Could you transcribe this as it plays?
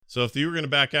So if you were going to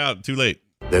back out, too late.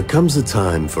 There comes a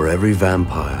time for every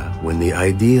vampire when the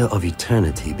idea of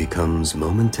eternity becomes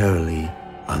momentarily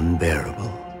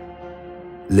unbearable.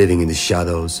 Living in the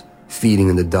shadows, feeding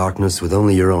in the darkness with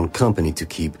only your own company to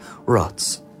keep,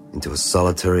 rots into a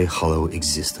solitary, hollow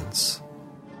existence.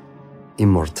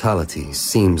 Immortality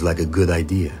seems like a good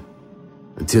idea,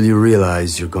 until you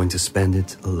realize you're going to spend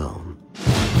it alone.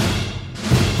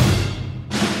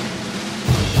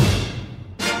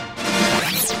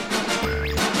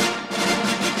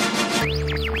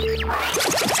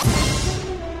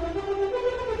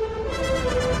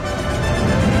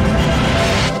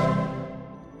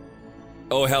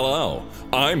 Oh, hello.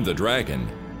 I'm the dragon.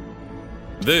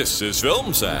 This is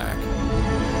Film Sack.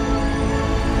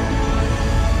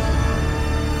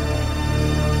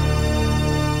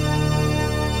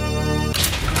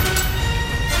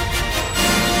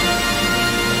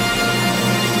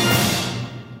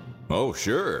 Oh,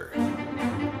 sure.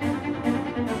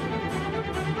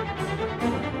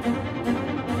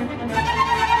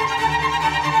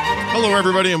 Hello,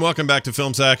 everybody, and welcome back to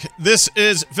Film Sack. This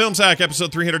is Film Sack,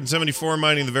 episode 374,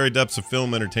 mining the very depths of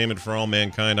film entertainment for all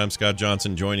mankind. I'm Scott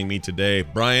Johnson. Joining me today,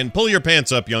 Brian, pull your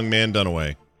pants up, young man,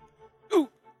 Dunaway. Ooh,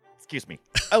 excuse me.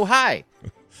 Oh, hi.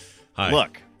 Hi.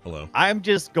 Look. Hello. I'm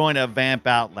just going to vamp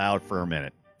out loud for a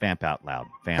minute. Vamp out loud.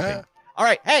 Vamping. All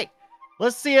right. Hey,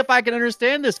 let's see if I can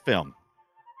understand this film.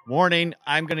 Warning,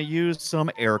 I'm going to use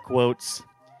some air quotes.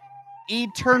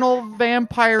 Eternal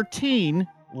vampire teen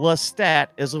Lestat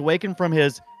is awakened from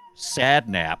his sad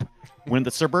nap when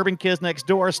the suburban kids next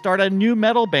door start a new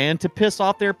metal band to piss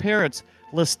off their parents.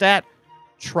 Lestat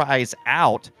tries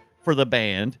out for the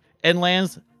band and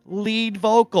lands lead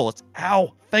vocals.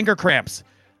 Ow, finger cramps.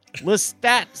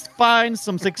 Lestat finds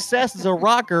some success as a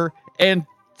rocker and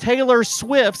Taylor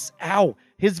Swift's,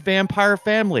 his vampire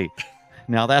family.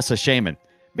 Now that's a shaman.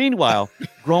 Meanwhile,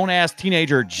 grown-ass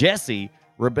teenager Jessie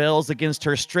rebels against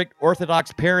her strict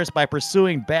Orthodox parents by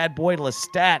pursuing bad boy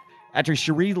Lestat after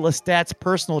she read Lestat's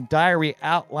personal diary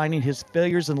outlining his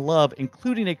failures in love,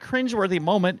 including a cringeworthy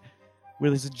moment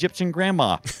with his Egyptian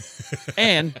grandma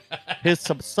and his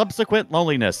subsequent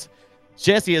loneliness.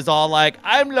 Jessie is all like,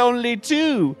 I'm lonely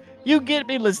too. You get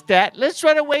me, Lestat. Let's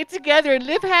run away together and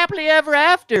live happily ever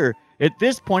after. At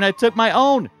this point, I took my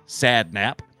own sad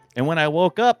nap, and when I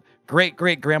woke up,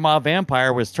 great-great-grandma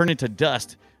vampire was turned into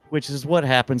dust, which is what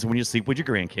happens when you sleep with your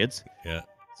grandkids. Yeah.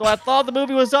 So I thought the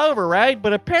movie was over, right?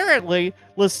 But apparently,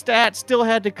 Lestat still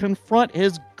had to confront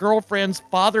his girlfriend's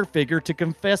father figure to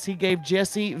confess he gave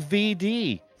Jessie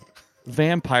VD,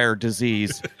 vampire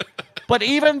disease. But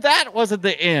even that wasn't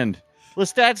the end.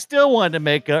 Lestat still wanted to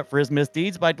make up for his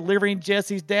misdeeds by delivering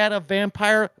Jessie's dad a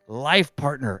vampire life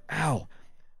partner.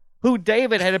 Who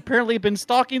David had apparently been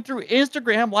stalking through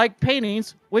Instagram like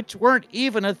paintings, which weren't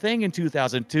even a thing in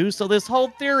 2002, so this whole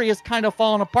theory is kind of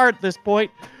falling apart at this point.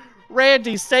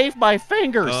 Randy, save my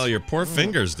fingers! Oh, your poor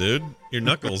fingers, dude. Your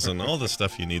knuckles and all the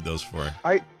stuff you need those for.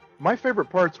 My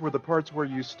favorite parts were the parts where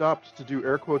you stopped to do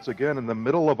air quotes again in the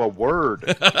middle of a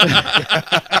word.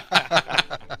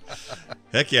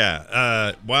 Heck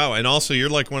yeah. Wow, and also you're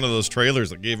like one of those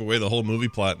trailers that gave away the whole movie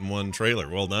plot in one trailer.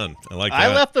 Well done. I like that.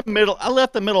 I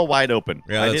left the middle wide open.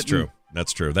 Yeah, that's true.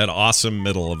 That's true. That awesome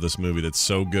middle of this movie that's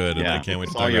so good, and I can't wait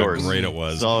to talk about how great it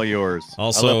was. It's all yours.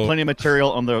 Also, I left plenty of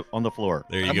material on the floor.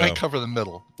 There you go. I might cover the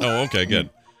middle. Oh, okay, good.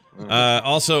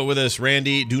 Also with us,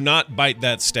 Randy, do not bite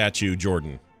that statue,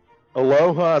 Jordan.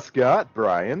 Aloha, Scott.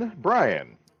 Brian.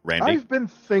 Randy. I've been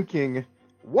thinking,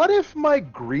 what if my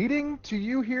greeting to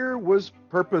you here was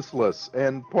purposeless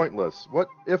and pointless? What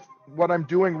if what I'm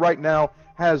doing right now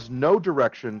has no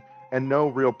direction and no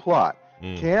real plot?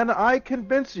 Can I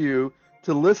convince you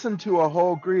to listen to a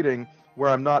whole greeting where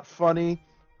I'm not funny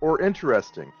or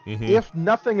interesting? If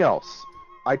nothing else,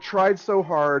 I tried so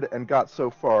hard and got so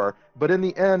far, but in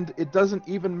the end, it doesn't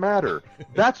even matter.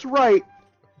 That's right.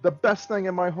 The best thing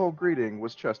in my whole greeting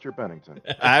was Chester Bennington.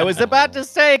 I was about to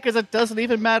say, because it doesn't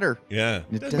even matter. Yeah.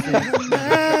 It doesn't even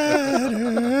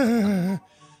matter.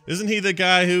 Isn't he the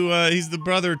guy who, he's the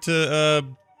brother to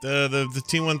the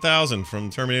T-1000 from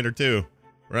Terminator 2,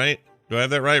 right? Do I have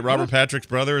that right? Robert Patrick's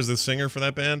brother is the singer for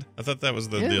that band? I thought that was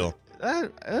the deal.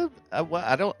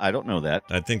 I don't know that.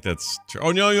 I think that's true.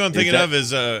 Oh, no, who I'm thinking of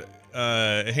is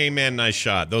Hey Man, Nice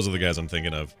Shot. Those are the guys I'm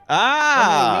thinking of.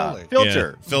 Really?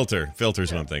 Filter. Yeah,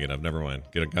 Filter's what I'm thinking of. Never mind.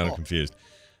 Got confused.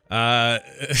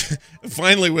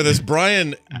 Finally with us,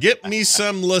 Brian, get me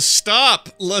some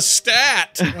Lestat.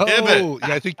 Oh,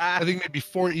 yeah, I think maybe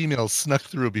 4 emails snuck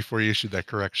through before you issued that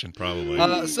correction.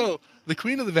 Probably. So the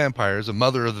queen of the vampires, a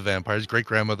mother of the vampires,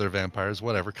 great-grandmother of vampires,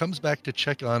 whatever, comes back to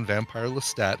check on vampire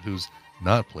Lestat, who's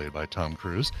not played by Tom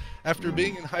Cruise, after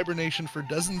being in hibernation for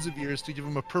dozens of years to give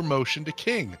him a promotion to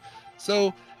king.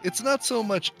 So it's not so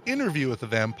much interview with a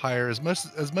vampire as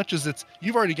much as it's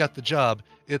you've already got the job.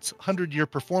 It's 100-year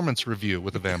performance review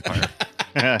with a vampire.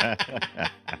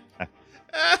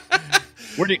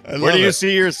 Where do you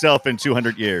see yourself in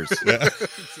 200 years? Yeah.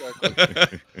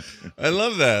 I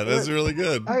love that. That's really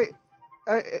good. I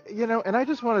and I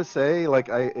just want to say, like,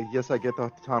 yes, I get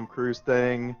the Tom Cruise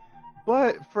thing,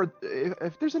 but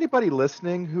if there's anybody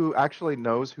listening who actually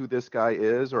knows who this guy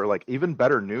is, or like even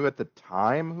better knew at the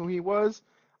time who he was,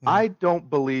 I don't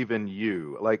believe in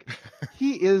you. Like,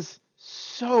 he is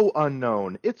so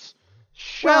unknown. It's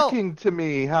shocking to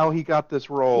me how he got this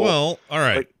role. Well, all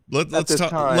right. Like, Let's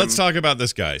talk about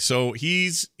this guy. So he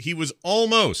was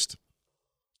almost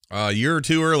a year or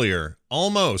two earlier,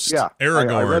 almost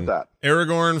Aragorn. I read that.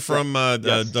 Aragorn from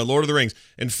the Lord of the Rings.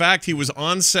 In fact, he was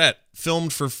on set,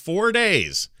 filmed for 4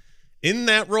 days in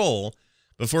that role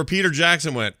before Peter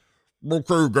Jackson went,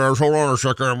 "Okay, guys, hold on a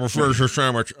second. I'm gonna finish this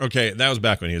sandwich." Okay, that was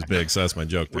back when he was big, so that's my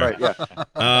joke there. Right,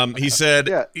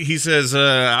 yeah. He says,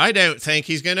 "I don't think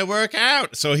he's gonna work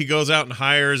out." So he goes out and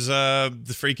hires the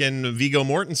freaking Viggo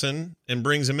Mortensen and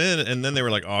brings him in, and then they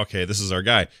were like, oh, "Okay, this is our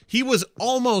guy." He was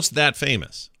almost that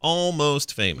famous,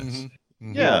 almost famous.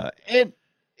 Mm-hmm. Yeah, and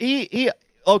he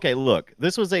okay. Look,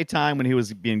 this was a time when he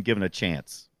was being given a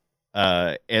chance.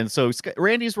 And so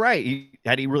Randy's right.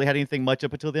 Had he really had anything much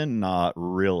up until then? Not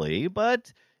really,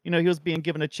 but he was being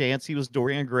given a chance. He was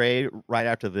Dorian Gray right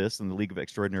after this in the League of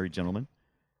Extraordinary Gentlemen,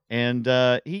 and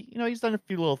he's done a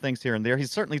few little things here and there.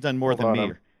 He's certainly done more than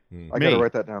me. I gotta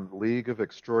write that down. League of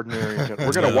Extraordinary Gentlemen.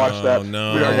 We're gonna watch that.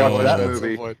 No, we're gonna watch that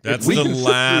movie. That's the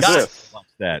last.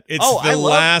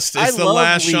 It's the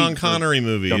last Sean Connery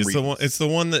movie. It's the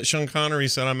one that Sean Connery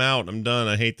said, "I'm out. I'm done.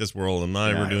 I hate this world. I'm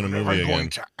not ever doing a movie again."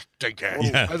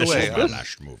 Yeah. By the way,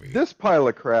 last movie. This pile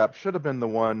of crap should have been the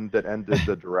one that ended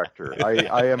the director.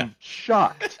 I am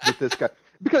shocked that this guy,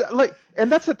 because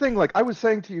and that's the thing. Like I was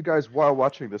saying to you guys while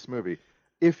watching this movie,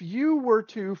 if you were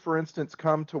to, for instance,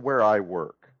 come to where I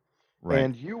work,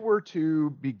 and you were to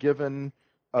be given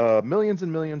millions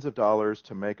and millions of dollars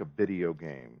to make a video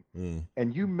game,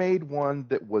 and you made one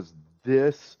that was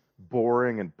this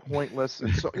boring and pointless,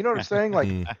 and so you know what I'm saying? Like,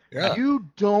 you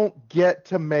don't get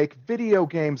to make video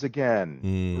games again.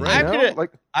 Right?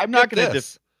 I'm not gonna.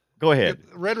 Go ahead.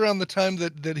 Right around the time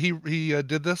that he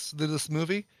did this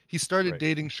movie, he started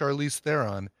dating Charlize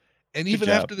Theron. And even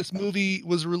after this movie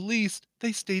was released,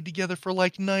 they stayed together for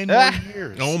like 9 more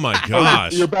years. Oh my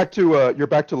gosh! You're back to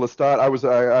Lestat.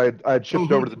 I had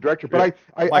shifted over to the director, but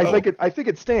I think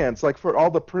it stands like for all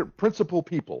the principal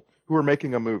people who are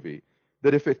making a movie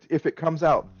that if it comes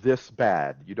out this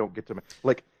bad, you don't get to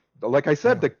like I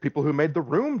said, the people who made The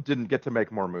Room didn't get to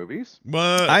make more movies.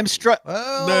 But I'm struck.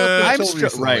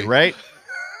 Right.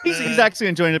 He's actually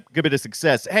enjoying a good bit of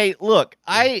success. Hey, look,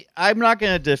 I'm not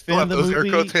going to defend the those movie.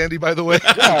 Air quotes handy, by the way.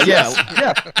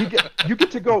 Yeah. You get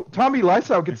to go. Tommy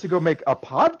Lysau gets to go make a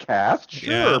podcast.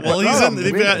 Sure. Yeah. Well,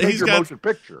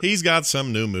 he's got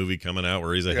some new movie coming out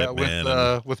where he's a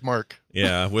hitman with Mark.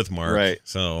 Yeah, with Mark. Right.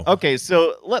 So okay,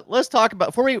 so let's talk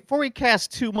about before we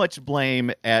cast too much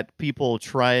blame at people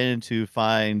trying to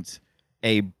find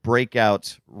a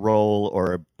breakout role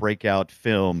or a breakout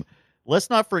film.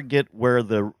 Let's not forget where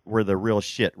the real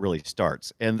shit really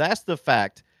starts, and that's the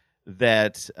fact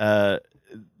that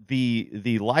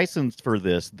the license for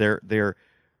this, the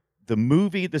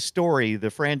movie, the story, the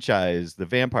franchise, the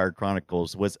Vampire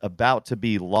Chronicles was about to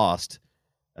be lost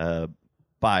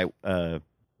by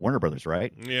Warner Brothers,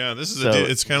 right? Yeah,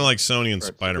 it's kind of like Sony and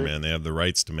Spider-Man. They have the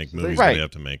rights to make movies, and they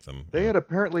have to make them. They had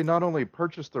apparently not only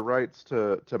purchased the rights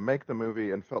to make the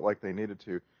movie and felt like they needed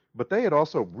to, but they had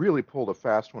also really pulled a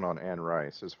fast one on Anne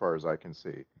Rice, as far as I can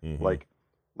see. Mm-hmm.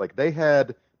 Like they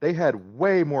had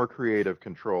way more creative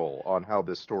control on how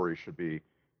this story should be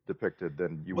depicted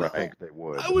than you would think they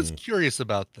would. I was curious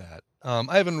about that.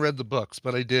 I haven't read the books,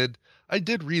 but I did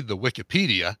read the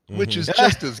Wikipedia, which is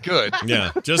just as good.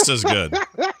 Yeah, just as good.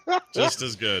 Just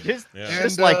as good.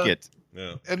 Just like it.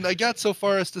 Yeah. And I got so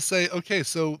far as to say, okay,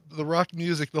 so the rock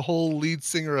music, the whole lead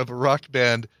singer of a rock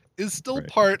band is still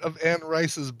part of Anne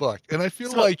Rice's book. And I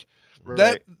feel like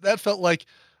that felt like,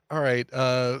 all right,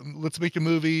 let's make a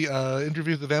movie.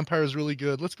 Interview with the Vampire is really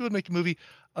good. Let's go and make a movie.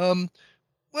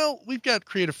 Well, we've got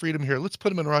creative freedom here. Let's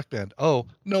put him in a rock band. Oh,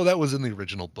 no, that was in the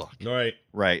original book.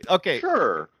 Right. Okay.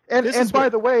 Sure. And by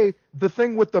the way, the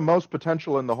thing with the most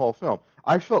potential in the whole film,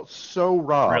 I felt so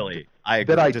robbed really, I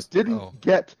agree. that I didn't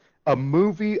get a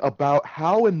movie about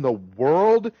how in the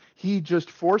world he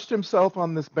just forced himself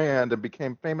on this band and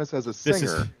became famous as a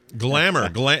singer. Glamour.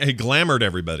 He glamored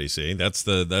everybody. See, that's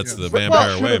the Yeah.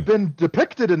 vampire should way. have been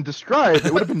depicted and described.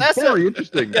 It would have been very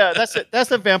interesting. Yeah, that's it. That's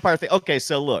the vampire thing. Okay,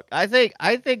 so look, I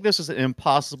think this is an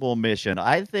impossible mission.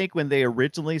 I think when they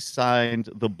originally signed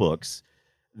the books,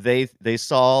 they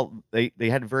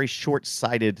had a very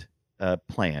short-sighted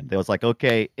plan. They was like,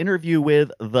 okay, Interview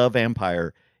with the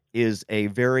Vampire is a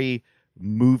very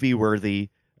movie-worthy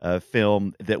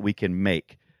film that we can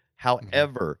make.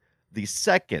 However, the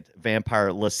second Vampire,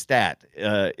 Lestat,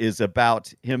 is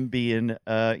about him being,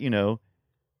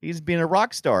 he's being a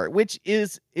rock star, which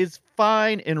is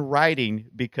fine in writing,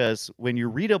 because when you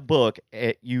read a book,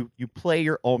 you play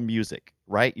your own music,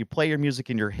 right? You play your music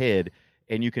in your head,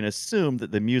 and you can assume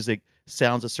that the music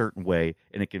sounds a certain way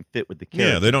and it can fit with the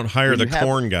character. Yeah, they don't hire the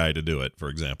corn guy to do it, for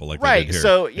example, like right. they did here.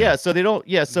 So so they don't.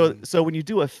 Yeah, so when you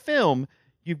do a film,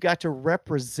 you've got to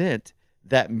represent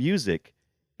that music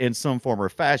in some form or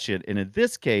fashion, and in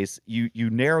this case, you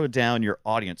narrow down your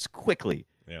audience quickly,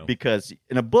 because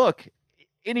in a book,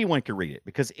 anyone can read it,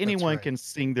 because anyone can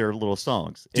sing their little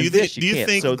songs. Do you think? Do you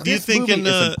think? It's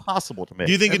impossible to make?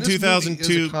 Do you think in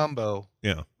 2002 combo?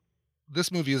 Yeah. This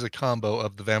movie is a combo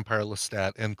of The Vampire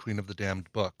Lestat and Queen of the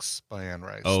Damned books by Anne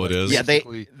Rice. Oh, it is? Yeah,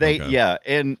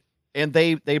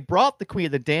 they brought the Queen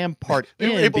of the Damned part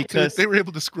because they were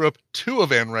able to screw up 2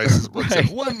 of Anne Rice's books in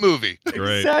one movie.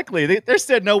 Right. Exactly. They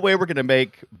said, no way, we're going to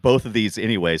make both of these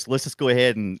anyways. Let's just go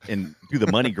ahead and do the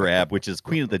money grab, which is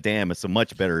Queen of the Damned. It's a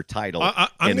much better title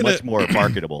much more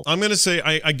marketable. I'm going to say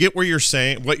I get what you're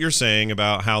saying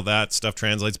about how that stuff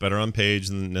translates better on page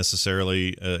than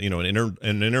necessarily an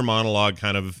inner monologue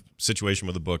kind of situation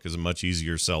with a book is a much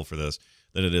easier sell for this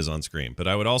than it is on screen. But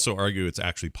I would also argue it's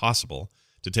actually possible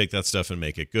to take that stuff and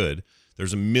make it good.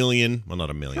 There's not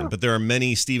a million, but there are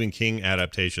many Stephen King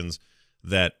adaptations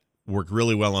that work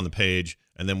really well on the page,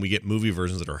 and then we get movie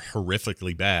versions that are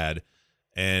horrifically bad.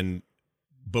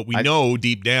 But we know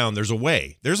deep down there's a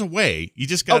way. There's a way. You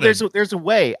just got to. There's a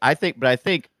way. I think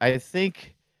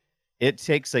it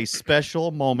takes a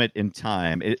special moment in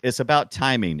time. It's about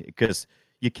timing, because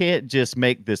you can't just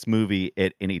make this movie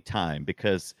at any time,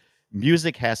 because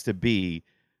music has to be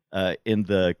in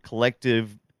the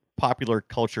collective popular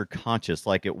culture conscious,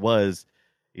 like it was,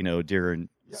 during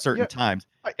certain times.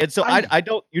 And so I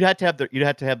don't. You'd have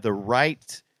to have the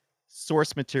right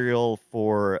source material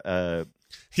for.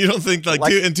 You don't think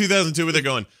in 2002 where they're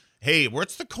going, hey,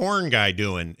 what's the corn guy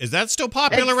doing? Is that still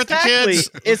popular with the kids?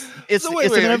 It's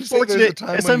an unfortunate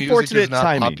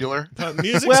timing. Popular?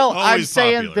 Music's I'm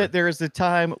saying popular. that there is a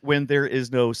time when there is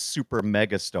no super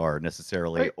mega star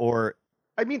necessarily,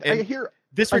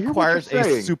 this requires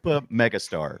a super mega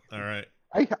star. All right.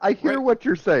 I hear what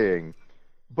you're saying,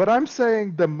 but I'm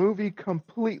saying the movie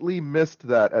completely missed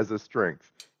that as a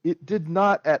strength. It did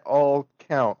not at all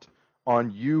count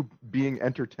on you being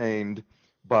entertained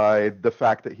by the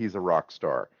fact that he's a rock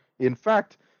star. In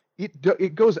fact,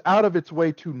 it goes out of its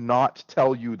way to not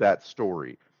tell you that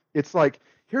story. It's like,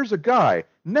 here's a guy.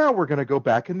 Now we're going to go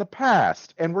back in the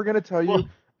past, and we're going to tell you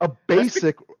a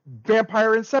basic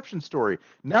vampire inception story.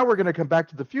 Now we're going to come back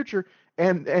to the future,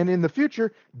 and in the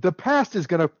future, the past is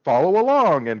going to follow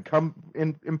along and come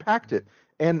and impact it.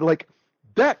 And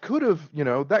that could have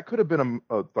been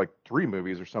like 3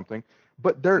 movies or something,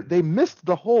 but they missed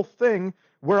the whole thing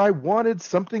where I wanted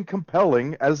something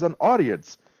compelling as an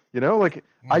audience. There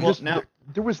was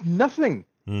nothing.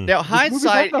 Now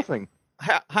hindsight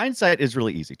is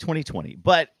really easy, 2020.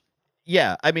 But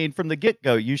yeah, from the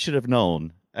get-go, you should have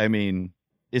known.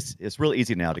 It's really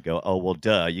easy now to go, oh well,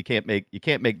 duh, you can't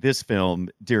make this film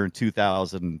during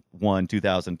 2001,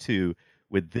 2002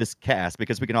 with this cast,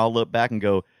 because we can all look back and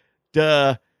go,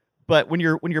 duh. But when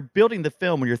you're building the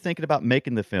film, when you're thinking about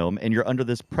making the film, and you're under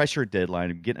this pressure deadline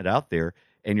of getting it out there,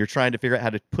 and you're trying to figure out how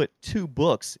to put 2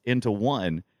 books into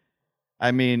one,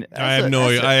 I don't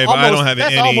have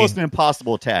that's any. Almost an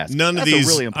impossible task. None of that's these.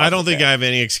 Really I don't think task. I have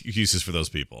any excuses for those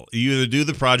people. You either do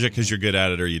the project because you're good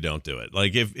at it, or you don't do it.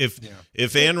 Like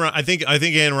if Anne, I think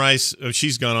Anne Rice,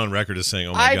 she's gone on record as saying,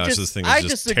 "Oh my gosh, this thing is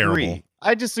just terrible."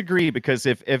 I disagree, because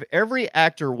if every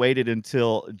actor waited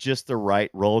until just the right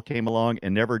role came along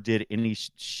and never did any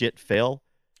shit fail.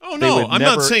 Oh no, I'm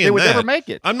not saying that. They would never make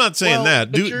it. I'm not saying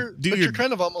that. You're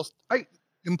kind of almost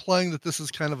implying that this is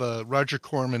kind of a Roger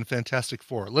Corman Fantastic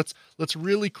Four. Let's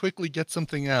really quickly get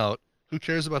something out. Who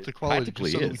cares about the quality,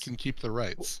 just so that we can keep the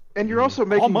rights? And you're also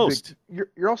making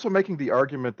you're also making the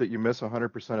argument that you miss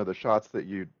 100% of the shots that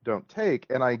you don't take,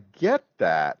 and I get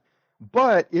that.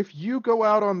 But if you go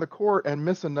out on the court and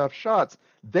miss enough shots,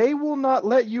 they will not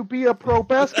let you be a pro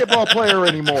basketball player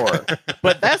anymore.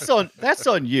 But that's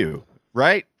on you,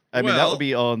 right? I mean, that Well, would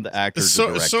be on the actor, the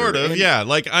director. Sort of, And- yeah.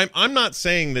 Like I'm not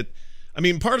saying that. I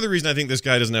mean, part of the reason I think this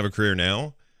guy doesn't have a career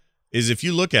now is if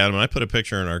you look at him, and I put a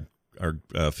picture in our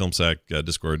FilmSack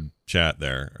Discord chat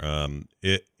there.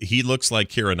 He looks like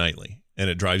Keira Knightley, and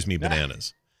it drives me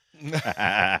bananas.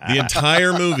 The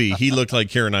entire movie, he looked like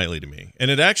Keira Knightley to me.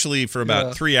 And it actually, for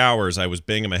about 3 hours, I was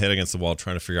banging my head against the wall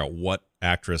trying to figure out what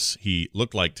actress he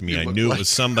looked like to me. I knew it was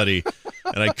somebody,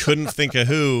 and I couldn't think of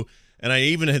who. And I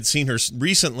even had seen her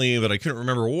recently, but I couldn't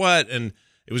remember what. And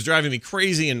it was driving me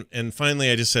crazy. And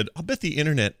finally, I just said, I'll bet the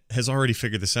internet has already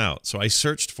figured this out. So I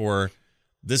searched for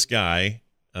this guy.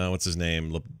 What's his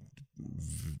name?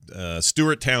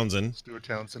 Stuart Townsend. Stuart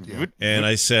Townsend, yeah. And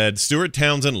I said, Stuart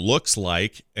Townsend looks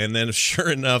like, and then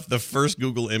sure enough, the first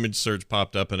Google image search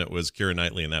popped up, and it was Keira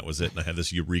Knightley, and that was it. And I had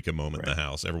this eureka moment in the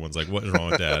house. Everyone's like, what is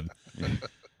wrong with Dad? All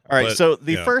right, But, so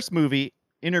the yeah. first movie,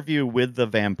 Interview with the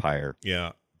Vampire,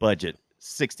 Yeah. budget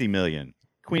 $60 million.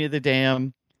 Queen of the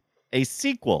Dam, a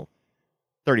sequel,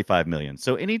 $35 million.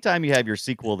 So anytime you have your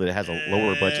sequel that has a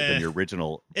lower budget than your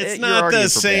original, It's you're not already in the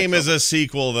for same bad as a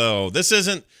sequel, though. This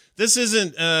isn't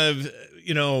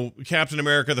Captain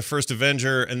America: The First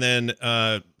Avenger, and then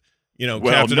Well,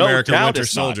 Captain no America: doubt Winter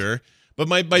it's not. Soldier. But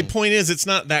my point is, it's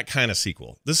not that kind of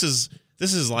sequel. This is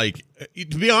like,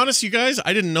 to be honest, you guys,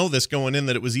 I didn't know this going in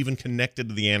that it was even connected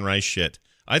to the Anne Rice shit.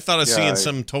 I thought I was seeing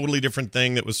some totally different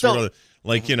thing that was sort of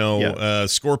like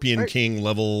Scorpion King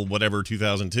level whatever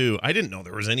 2002. I didn't know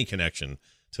there was any connection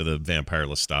to the vampire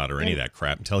Lestat or any of that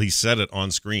crap until he said it on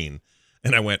screen.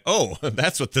 And I went, oh,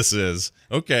 that's what this is.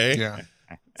 Okay. Yeah.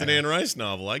 It's an Anne Rice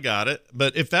novel. I got it.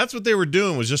 But if that's what they were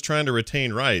doing was just trying to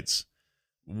retain rights,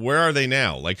 where are they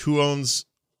now? Like, who owns...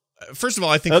 First of all,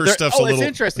 I think her stuff's a little...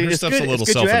 interesting. Her It's stuff's good- a little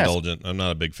it's good you asked. self-indulgent. I'm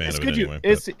not a big fan It's of it good anyway.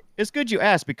 it's good you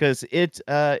asked because it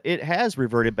has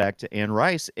reverted back to Anne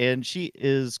Rice, and she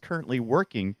is currently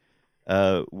working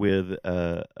with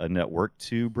a network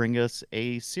to bring us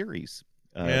a series.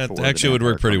 Yeah, for it the actually would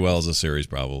work Vampire pretty well Chronicles. as a series,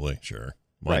 probably. Sure.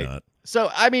 Why Right. not?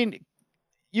 So, I mean,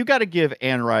 you got to give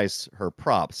Anne Rice her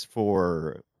props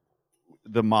for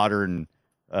the modern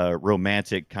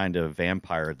romantic kind of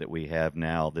vampire that we have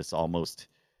now, this almost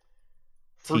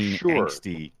For teen sure.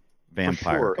 angsty For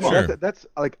vampire. sure. Come on. Sure. That's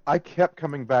like I kept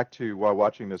coming back to while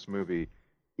watching this movie.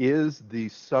 Is the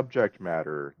subject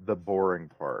matter the boring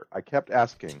part? I kept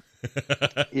asking.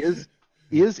 Is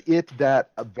it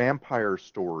that a vampire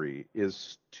story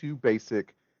is too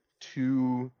basic,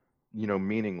 too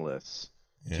meaningless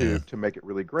Yeah. to make it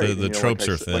really great? The And, tropes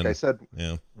are Like I thin. said,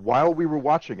 Yeah. while we were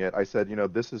watching it, I said,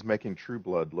 this is making True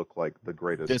Blood look like the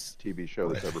greatest This- TV show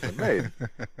that's ever been made.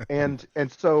 and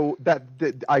so that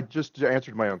I just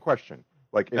answered my own question.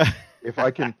 Like if I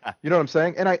can, you know what I'm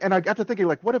saying? And I got to thinking,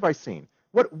 like, what have I seen?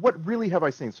 What really have I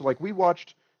seen? So like we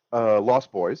watched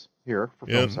Lost Boys here for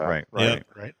Yeah. FilmSack, Right. right?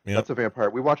 Right. Yep. That's a vampire.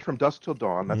 We watched From Dusk Till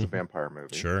Dawn. That's a vampire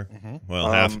movie. Sure. Mhm. Well,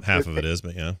 Um, half of it is,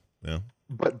 but yeah.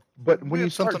 But We when you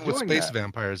had start something with doing space that,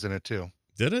 vampires in it too.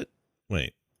 Did it?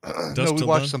 Wait. No, Dusk we Till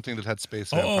watched Dawn? something that had space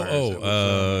vampires. It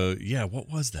was, Yeah. What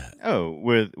was that? Oh,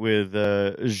 with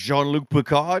Jean-Luc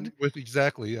Picard with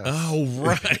exactly, yeah. Oh,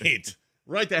 right.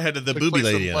 Right, that had the Took booby place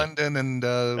lady in in it. London and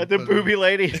the booby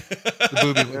lady. the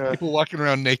booby Yeah. people walking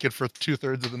around naked for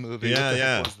 2/3 of the movie. Yeah, What the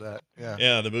yeah. heck was that? Yeah.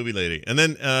 Yeah, the booby lady. And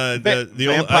then the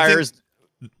old, I vampires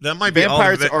think that might be all of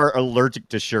vampires it. are allergic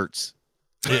to shirts.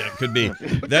 Yeah, it could be. That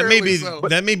may Apparently be so.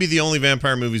 that may be the only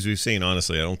vampire movies we've seen.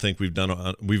 Honestly, I don't think we've done.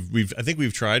 I think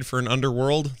we've tried for an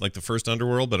Underworld, like the first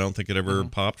Underworld, but I don't think it ever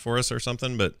popped for us or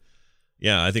something. But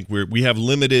yeah, I think we have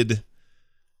limited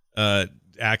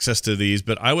access to these.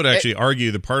 But I would actually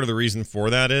argue that part of the reason for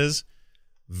that is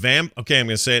Okay, I'm going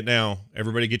to say it now.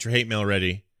 Everybody, get your hate mail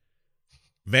ready.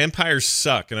 Vampires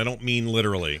suck, and I don't mean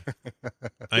literally.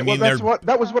 I mean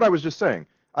that was what I was just saying.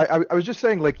 I was just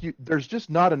saying, like, there's just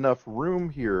not enough room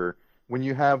here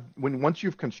once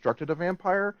you've constructed a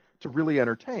vampire to really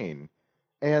entertain,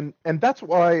 and that's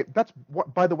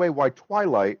by the way why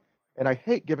Twilight, and I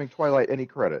hate giving Twilight any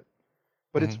credit,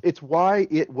 but it's why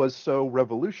it was so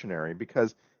revolutionary,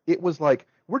 because it was like,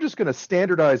 we're just going to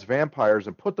standardize vampires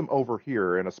and put them over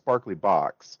here in a sparkly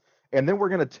box, and then we're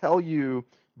going to tell you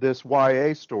this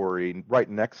YA story right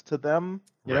next to them,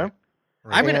 you know.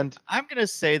 Right. I'm gonna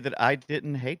say that I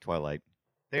didn't hate Twilight.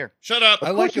 There. Shut up. I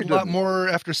like it a lot more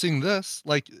after seeing this.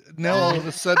 Like now, all of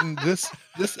a sudden, this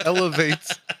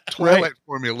elevates Twilight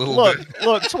for me a little bit.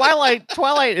 Look,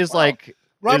 Twilight is like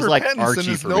Robert like Pattinson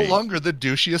Archie is for no me. longer the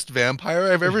douchiest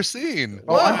vampire I've ever seen.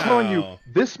 Oh, I'm telling you, Wow.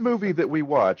 this movie that we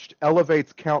watched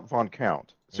elevates Count Von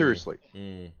Count. Seriously.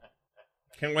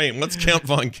 Can't wait. Let's count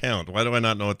Von Count. Why do I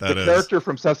not know what that The is? character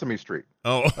from Sesame Street.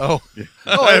 Oh,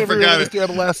 I forgot he had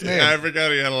a last name. I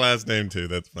forgot he had a last name too.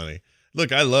 That's funny.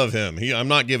 Look, I love him. I'm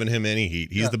not giving him any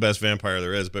heat. He's the best vampire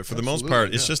there is. But for the most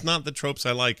part, it's just not the tropes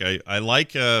I like.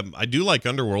 I do like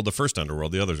Underworld, the first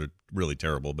Underworld. The others are really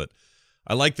terrible. But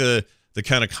I like the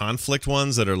kind of conflict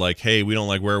ones that are like, hey, we don't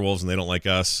like werewolves and they don't like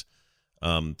us.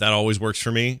 That always works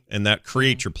for me, and that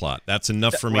creates your plot. That's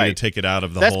enough for me to take it out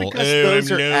of the whole, I'm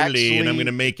lonely, and I'm going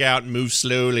to make out and move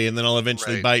slowly, and then I'll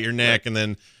eventually bite your neck, and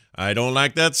then I don't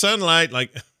like that sunlight.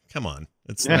 Like, come on.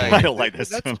 I don't like this.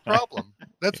 That's the problem.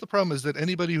 That's the problem, is that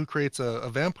anybody who creates a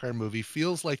vampire movie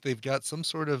feels like they've got some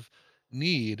sort of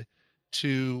need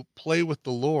to play with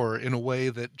the lore in a way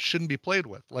that shouldn't be played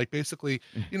with. Like, basically,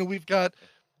 we've got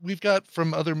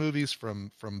from other movies,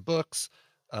 from books,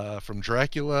 from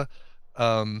Dracula,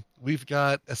 we've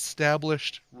got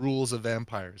established rules of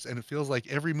vampires, and it feels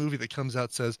like every movie that comes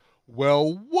out says,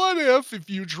 well, what if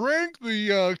you drank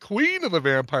the queen of the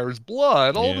vampire's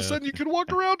blood, all of a sudden you could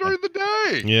walk around during the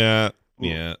day?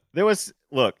 Yeah.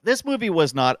 This movie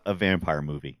was not a vampire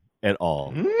movie at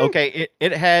all. Okay,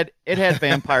 it had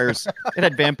vampires. It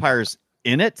had vampires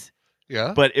in it.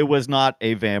 Yeah. But it was not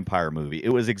a vampire movie. It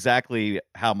was exactly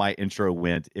how my intro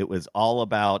went. It was all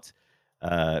about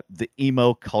the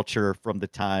emo culture from the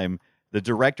time. The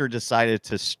director decided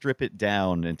to strip it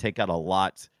down and take out a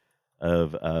lot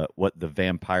of what the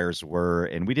vampires were,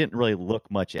 and we didn't really look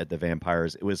much at the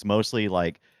vampires. It was mostly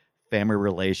like family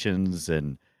relations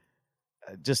and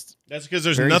just. That's because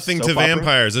there's nothing to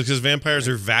vampires. It's because vampires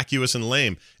are vacuous and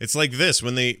lame. It's like this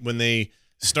when they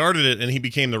started it and he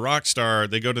became the rock star.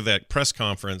 They go to that press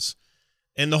conference.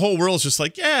 And the whole world's just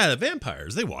like, yeah,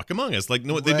 vampires, they walk among us. Like,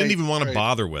 no, they didn't even want to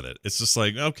bother with it. It's just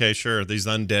like, okay, sure, these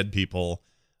undead people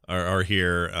are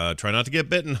here. Try not to get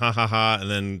bitten, ha ha ha,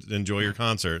 and then enjoy your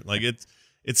concert. Like,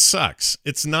 it sucks.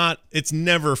 It's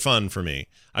never fun for me.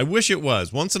 I wish it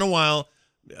was. Once in a while,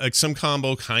 like, some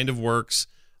combo kind of works.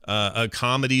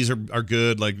 Comedies are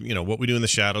good. Like, What We Do in the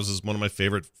Shadows is one of my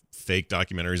favorite fake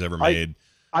documentaries ever made.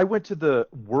 I went to the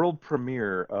world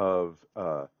premiere of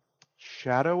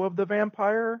Shadow of the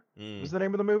Vampire was the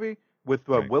name of the movie, with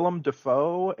Willem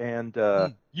Dafoe and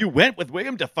You went with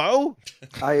William Dafoe?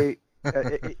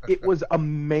 It was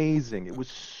amazing. It was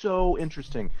so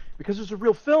interesting because it was a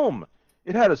real film.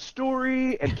 It had a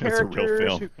story and characters. It's a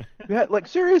real film. Who had, like,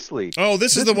 seriously. Oh,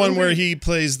 this is the one where he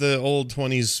plays the old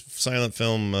 20s silent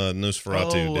film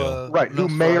Nosferatu deal. Right, who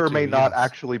may or may not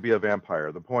actually be a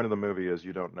vampire. The point of the movie is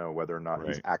you don't know whether or not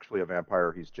he's actually a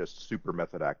vampire. He's just super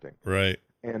method acting. Right.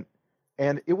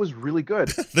 And it was really good.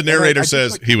 The narrator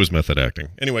says he was method acting.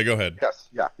 Anyway, go ahead. Yes,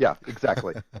 yeah,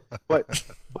 exactly. but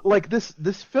like this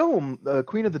film,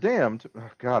 Queen of the Damned. Oh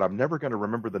God, I'm never going to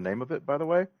remember the name of it. By the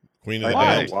way, Queen of the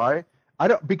Damned. Damned. Why? I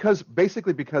don't, because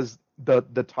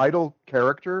the title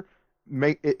character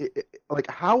like,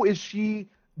 how is she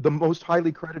the most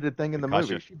highly credited thing in the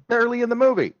movie? She's barely in the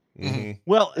movie. Mm-hmm.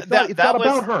 Well, it's not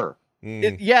about her.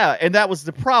 And that was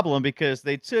the problem, because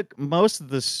they took most of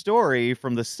the story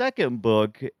from the second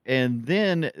book and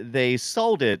then they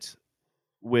sold it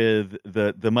with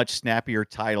the much snappier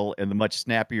title and the much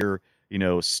snappier,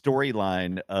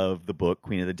 storyline of the book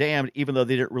Queen of the Damned, even though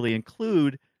they didn't really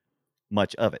include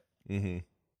much of it. Mm-hmm.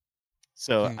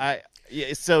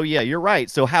 So you're right.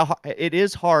 So how it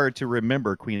is hard to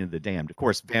remember Queen of the Damned. Of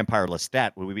course, Vampire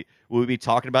Lestat. Would we be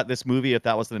talking about this movie if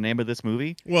that was the name of this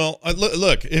movie? Well,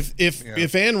 look,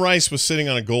 if Anne Rice was sitting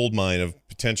on a gold mine of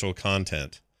potential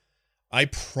content, I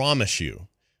promise you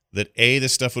that A,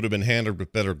 this stuff would have been handled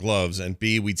with better gloves, and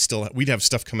B, we'd have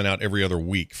stuff coming out every other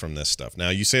week from this stuff. Now,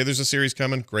 you say there's a series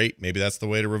coming, great, maybe that's the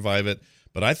way to revive it,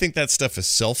 but I think that stuff is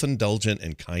self-indulgent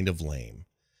and kind of lame.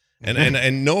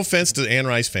 And no offense to Anne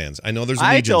Rice fans, I know there's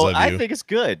legions of you. I think it's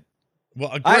good.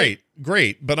 Well,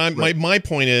 great. But my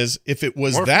point is, if it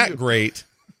was that great,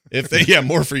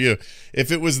 more for you.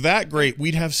 If it was that great,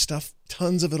 we'd have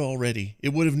tons of it already.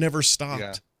 It would have never stopped.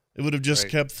 Yeah. It would have just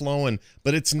kept flowing.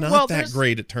 But it's not that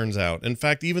great, it turns out. In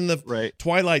fact, even the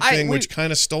Twilight thing, which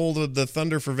kind of stole the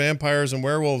thunder for vampires and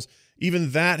werewolves,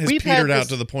 even that has petered out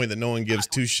to the point that no one gives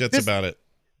two shits about it.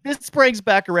 This brings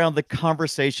back around the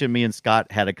conversation me and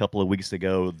Scott had a couple of weeks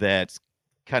ago that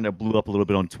kind of blew up a little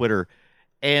bit on Twitter.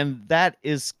 And that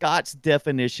is Scott's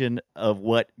definition of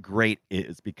what great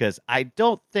is. Because I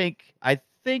think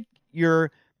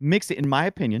you're mixing, in my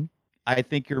opinion, I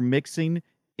think you're mixing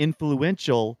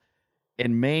influential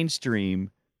and mainstream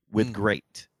with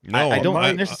great. No, I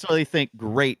don't necessarily think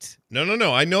great. No.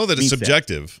 I know that it's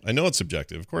subjective. I know it's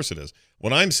subjective. Of course it is.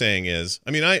 What I'm saying is,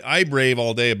 I rave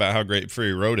all day about how great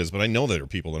Fury Road is, but I know there are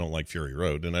people that don't like Fury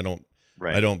Road, and I don't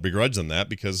Right. I don't begrudge them that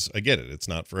because I get it. It's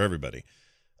not for everybody.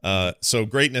 So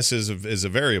greatness is a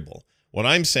variable. What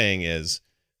I'm saying is,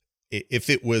 if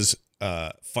it was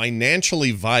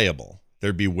financially viable,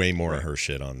 there'd be way more of her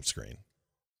shit on screen.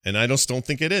 And I just don't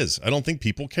think it is. I don't think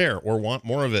people care or want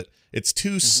more of it. It's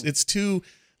too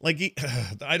like,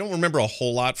 I don't remember a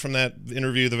whole lot from that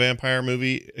Interview with the Vampire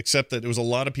movie, except that it was a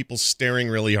lot of people staring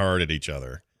really hard at each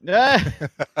other.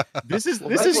 This is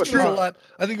true. I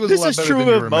think it was a lot better than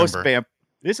you remember.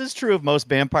 This is true of most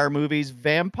vampire movies.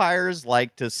 Vampires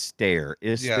like to stare.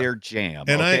 It's their jam.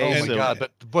 And oh my god!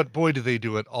 But boy, do they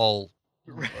do it all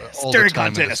Staring the time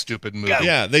in a contest. stupid movie.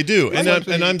 Yeah, they do.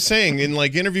 And I'm saying, in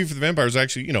like Interview for the Vampire is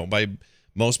actually, by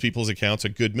most people's accounts, a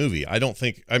good movie. I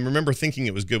remember thinking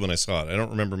it was good when I saw it. I don't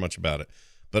remember much about it,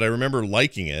 but I remember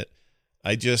liking it.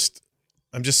 I'm just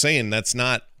saying that's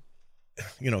not,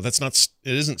 it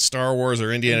isn't Star Wars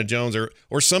or Indiana Jones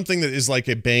or something that is like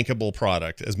a bankable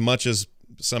product as much as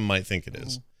some might think it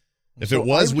is. If it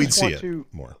was, we'd see it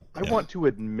more. I want to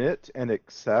admit and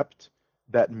accept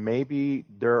that maybe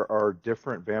there are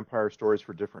different vampire stories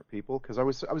for different people, because I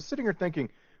was sitting here thinking,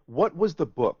 what was the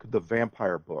book, the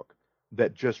vampire book,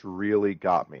 that just really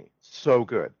got me so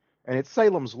good? And it's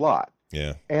Salem's Lot.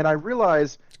 Yeah. And I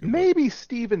realized maybe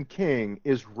Stephen King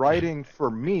is writing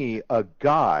for me a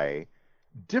guy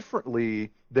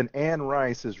differently than Anne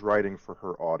Rice is writing for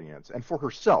her audience and for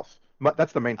herself.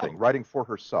 That's the main thing, writing for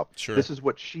herself. Sure. This is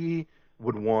what she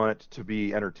would want to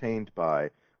be entertained by.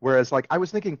 Whereas, like, I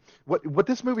was thinking, what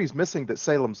this movie's missing that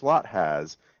Salem's Lot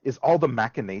has is all the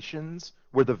machinations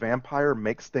where the vampire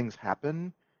makes things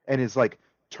happen and is, like,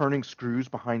 turning screws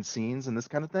behind scenes and this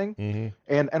kind of thing. Mm-hmm.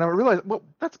 And I realized, well,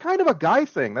 that's kind of a guy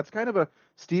thing. That's kind of a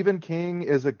Stephen King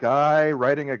is a guy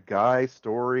writing a guy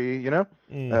story,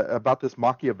 about this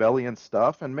Machiavellian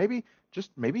stuff. And maybe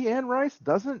Anne Rice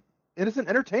isn't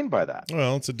entertained by that.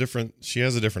 Well, she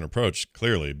has a different approach,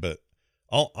 clearly, but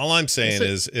all I'm saying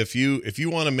is if you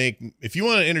want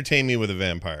to entertain me with a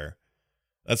vampire,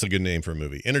 that's a good name for a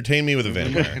movie. Entertain me with a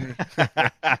vampire.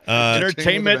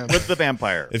 Entertainment with the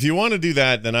vampire. If you want to do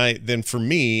that, then for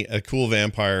me, a cool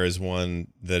vampire is one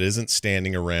that isn't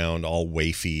standing around all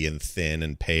wafy and thin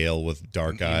and pale with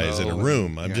dark eyes in a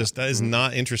room. That is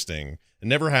not interesting. It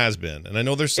never has been. And I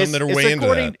know there's some that are way into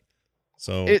that.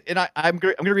 So, I'm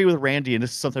going to agree with Randy, and this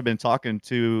is something I've been talking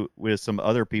to with some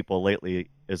other people lately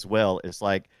as well. It's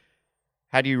like,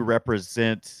 how do you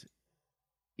represent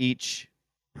each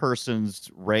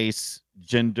person's race,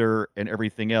 gender, and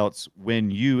everything else when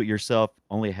you yourself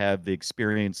only have the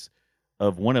experience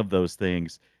of one of those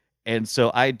things? And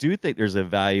so I do think there's a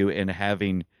value in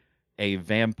having a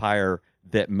vampire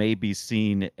that may be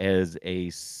seen as a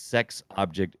sex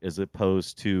object as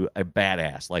opposed to a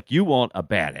badass. Like, you want a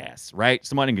badass, right?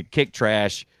 Somebody can kick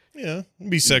trash. Yeah,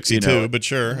 be sexy too, but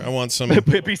sure. I want some.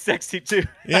 Be sexy too.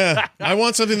 Yeah, I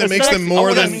want something that makes them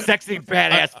more than a sexy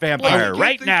badass vampire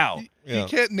now. You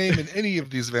can't name in any of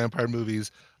these vampire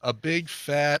movies a big,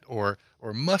 fat, or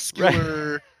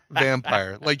muscular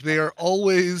vampire. Like, they are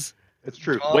always. It's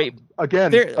true. Wait,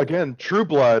 again, True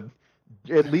Blood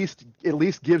at least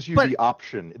gives you the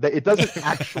option. It doesn't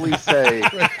actually say,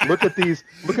 look at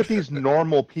these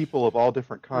normal people of all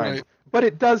different kinds. Right. But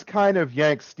it does kind of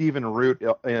yank Stephen Root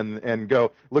and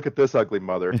go, look at this ugly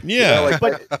mother. Yeah.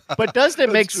 But doesn't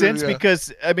it make sense? Yeah.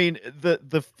 Because, I mean,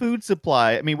 the food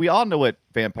supply, I mean, we all know what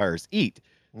vampires eat.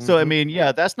 Mm-hmm. So, I mean,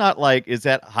 that's not like, is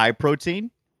that high protein?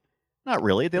 Not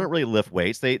really. They don't really lift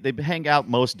weights. They hang out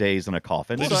most days in a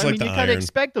coffin. They so, just I like mean, you kind of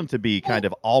expect them to be kind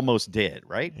of almost dead,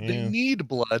 right? Yeah. They need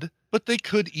blood, but they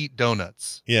could eat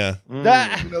donuts. Yeah.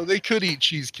 They could eat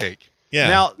cheesecake.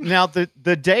 Yeah. Now the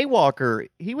Daywalker,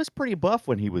 he was pretty buff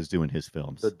when he was doing his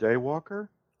films. The Daywalker?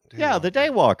 Yeah, the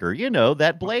Daywalker.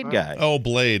 That Blade guy. Oh,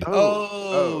 Blade.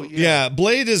 Oh, yeah.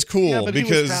 Blade is cool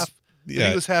because he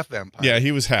was half vampire. Yeah,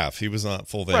 he was half. He was not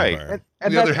full vampire. Right.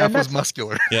 And the other half was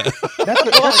muscular. Yeah.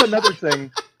 That's another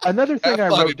thing. Another thing I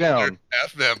wrote down.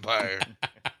 Half vampire.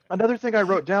 Another thing I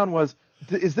wrote down was,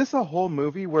 is this a whole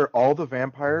movie where all the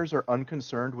vampires are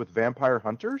unconcerned with vampire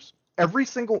hunters?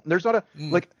 There's not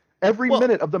every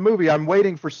minute of the movie, I'm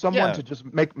waiting for someone to just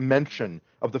make mention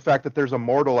of the fact that there's a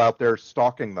mortal out there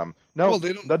stalking them. No,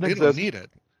 they don't need it.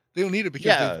 They don't need it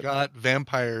because they've got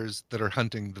vampires that are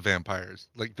hunting the vampires,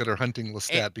 like that are hunting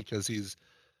Lestat because he's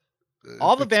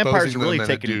all the vampires really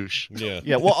taking douche.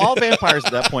 Yeah. Well, all vampires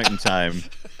at that point in time,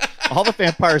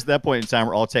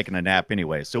 were all taking a nap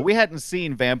anyway. So we hadn't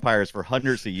seen vampires for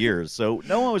hundreds of years. So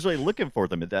no one was really looking for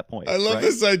them at that point. I love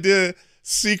this idea.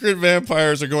 Secret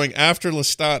vampires are going after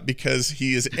Lestat because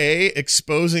he is A,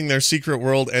 exposing their secret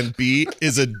world, and B,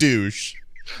 is a douche.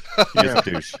 He's a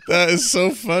douche. That is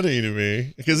so funny to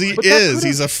me because he But that is. could've-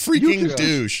 He's a freaking just-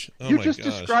 douche. Oh You my just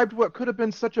gosh. described what could have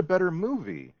been such a better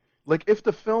movie. Like if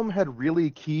the film had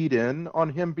really keyed in on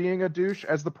him being a douche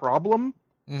as the problem,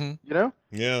 Mm-hmm. you know?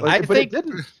 Yeah. Like, I but think- it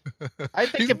didn't. I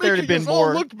think He's if there had making been us all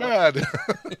more, look bad.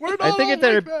 We're not I think all if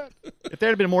there look bad. if there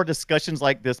had been more discussions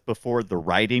like this before the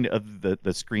writing of the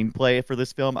screenplay for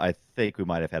this film, I think we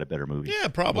might have had a better movie. Yeah,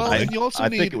 probably. Well, and you also I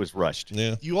need think it was rushed.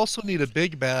 Yeah. you also need a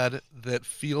big bad that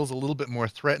feels a little bit more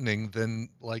threatening than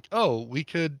like, oh, we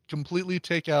could completely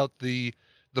take out the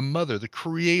mother, the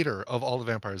creator of all the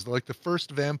vampires, like the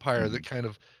first vampire that kind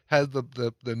of had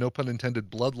the no pun intended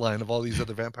bloodline of all these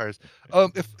other vampires.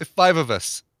 If 5 of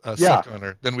us suck on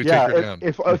her, then we Yeah, take her down.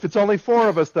 if it's only 4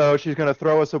 of us though, she's gonna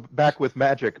throw us back with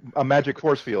a magic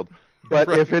force field. But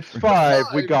Right. if it's 5,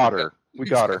 we got her. We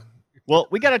got her. Well,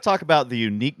 we got to talk about the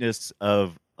uniqueness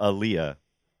of Aaliyah.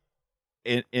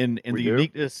 In We the do?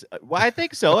 uniqueness, well, I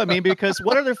think so. I mean, because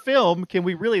what other film can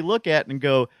we really look at and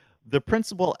go, the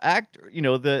principal actor,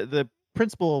 the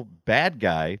principal bad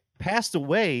guy passed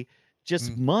away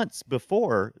just months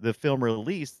before the film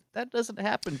release? That doesn't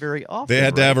happen very often. They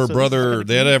had to have her right? So this is brother. kind of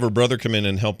They had to unique. have her brother come in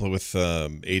and help with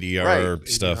ADR Right,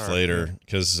 stuff ADR, later,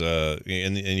 because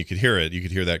and you could hear it. You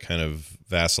could hear that kind of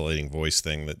vacillating voice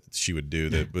thing that she would do.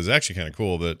 That was actually kind of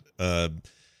cool. But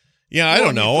yeah, I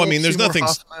don't know. I mean, there's nothing.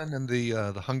 Hoffman and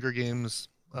the Hunger Games.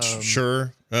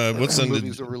 Sure. What's the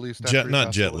movies that were released after he not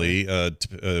passed Jet away. Li.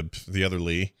 The other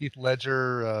Lee. Heath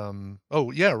Ledger.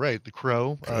 Oh yeah, right. The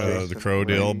Crow. The Crow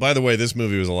deal. By the way, this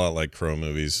movie was a lot like Crow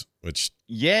movies, which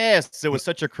Yes, there was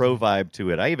such a Crow vibe to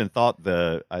it. I even thought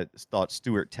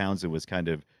Stuart Townsend was kind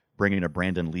of bringing a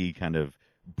Brandon Lee kind of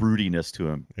broodiness to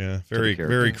him. yeah, the very character.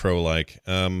 very Crow like.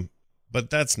 But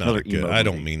that's not Another a good. emo I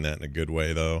don't movie. mean that in a good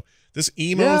way though. This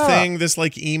emo Yeah. thing, this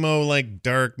like emo like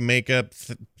dark makeup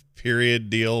period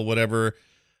deal, whatever.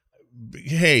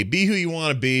 Hey, be who you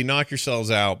want to be. Knock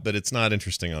yourselves out, but it's not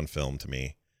interesting on film to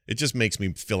me. It just makes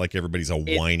me feel like everybody's a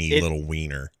whiny it- little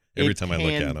wiener every time I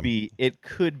look at him. It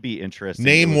could be interesting.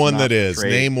 Name It was one not that is.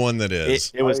 portrayed- Name one that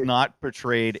is. It was not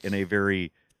portrayed in a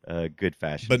very good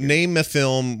fashion. But here. name a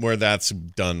film where that's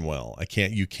done well.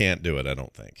 You can't do it. I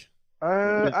don't think.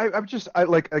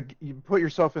 You put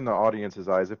yourself in the audience's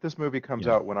eyes. If this movie comes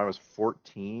Yeah. out when I was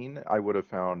 14, I would have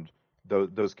found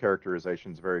those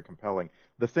characterizations very compelling.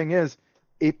 The thing is,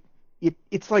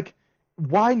 it's like,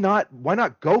 why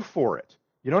not go for it?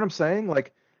 You know what I'm saying?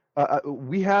 Like,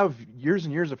 we have years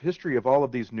and years of history of all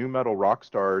of these new metal rock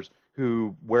stars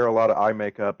who wear a lot of eye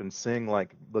makeup and sing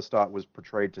like Lestat was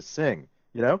portrayed to sing.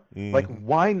 You know, like,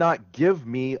 why not give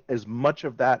me as much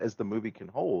of that as the movie can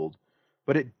hold?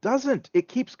 But it doesn't. It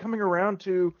keeps coming around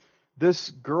to this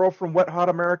girl from Wet Hot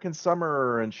American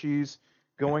Summer, and she's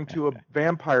going to a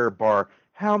vampire bar.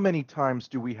 How many times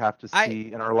do we have to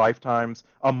see in our lifetimes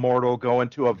a mortal go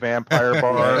into a vampire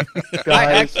bar?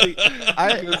 Guys,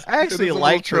 I actually a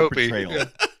liked her little tropey. portrayal. Yeah.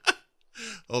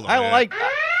 Hold on,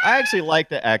 I actually like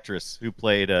the actress who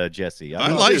played Jessie.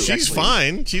 She's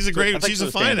fine. She's a I think she's a she's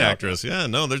a fine standout. actress. Yeah,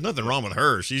 no, there's nothing wrong with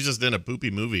her. She's just in a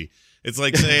poopy movie. It's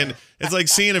like saying it's like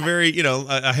seeing a very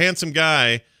a handsome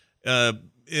guy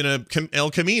in a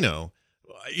El Camino.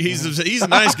 He's a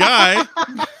nice guy,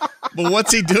 but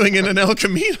what's he doing in an El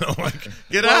Camino? Like,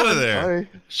 get out of there.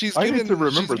 I need to remember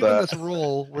she's given that. this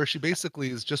role where she basically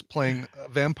is just playing a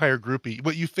vampire groupie,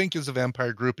 what you think is a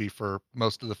vampire groupie for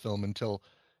most of the film until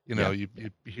you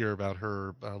hear about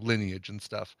her lineage and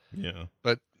stuff. Yeah.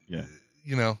 But Yeah.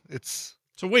 It's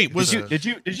So wait, was Did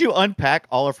you unpack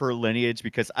all of her lineage?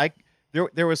 Because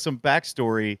there was some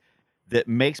backstory that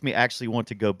makes me actually want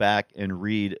to go back and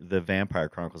read the Vampire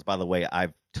Chronicles. By the way,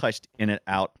 I've touched in and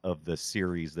out of the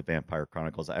series, the Vampire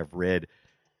Chronicles. I've read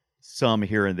some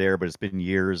here and there, but it's been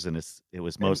years, and it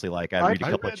was mostly like I read a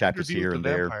couple of chapters here and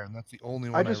there. Vampire, and that's the only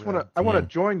one I just want read. to. I want to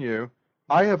join you.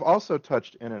 I have also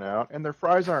touched In and Out, and their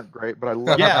fries aren't great, but I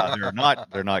love Yeah, them.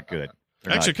 they're not good.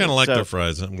 I actually kind of like their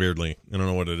fries, weirdly. I don't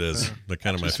know what it is. They're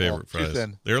kind of my Too small, favorite too fries.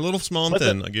 thin. They're a little small and But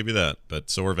thin, I'll give you that. But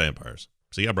so are vampires.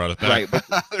 See, I brought it back. Right, but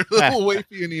They're a little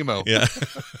wafy and emo. Yeah.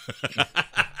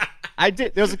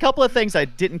 There's a couple of things I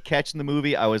didn't catch in the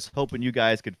movie. I was hoping you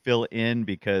guys could fill in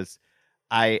because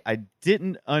I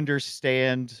didn't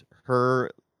understand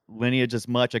her lineage as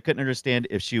much. I couldn't understand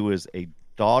if she was a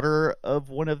daughter of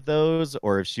one of those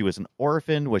or if she was an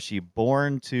orphan. Was she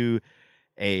born to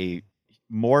a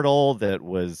mortal that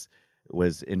was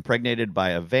impregnated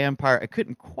by a vampire? I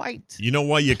couldn't quite. You know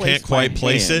why you place can't quite my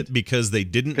place hand. it? Because they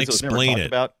didn't 'Cause it was never explain talked it.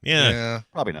 about? Yeah.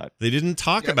 Probably not. They didn't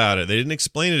talk Yep. about it. They didn't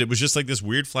explain it. It was just like this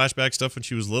weird flashback stuff when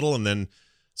she was little, and then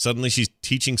suddenly she's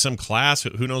teaching some class,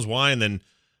 who knows why, and then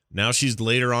Now she's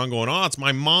later on going, oh, it's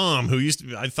my mom who used to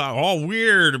be, I thought, oh,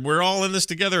 weird. We're all in this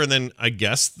together. And then I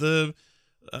guess the,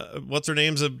 what's her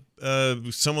name's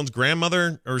someone's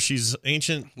grandmother, or she's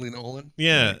ancient. Lena Olin?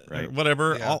 Yeah, Right.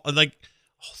 whatever. Yeah.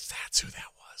 That's who that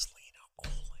was, Lena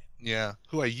Olin. Yeah,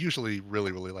 who I usually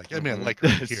really, really like. I mean, I like her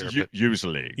here, but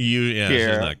Usually.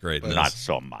 She's not great. in But this. Not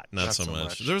so much. Not so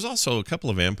much. There was also a couple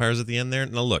of vampires at the end there.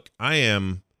 Now, look, I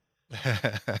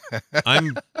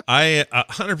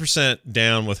 100%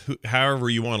 down with however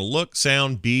you want to look,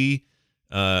 sound, be,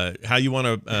 how you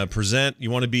want to present.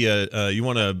 You want to be you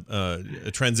want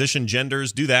to transition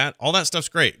genders, do that. All that stuff's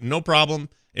great. No problem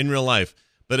in real life.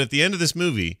 But at the end of this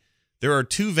movie, there are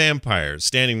two vampires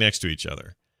standing next to each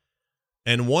other.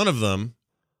 And one of them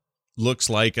looks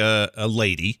like a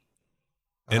lady.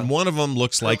 And one of them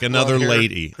looks like another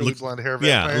lady. Blonde hair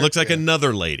vampire. Yeah, looks like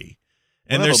another lady.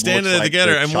 And One they're of them standing looks there like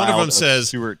together, the and one of child them says,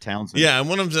 Stuart Townsend. yeah, and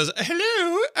one of them says,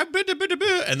 hello, and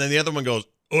then the other one goes,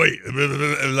 oi,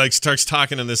 like starts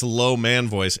talking in this low man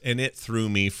voice, and it threw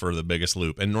me for the biggest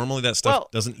loop. And normally that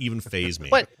stuff doesn't even faze me.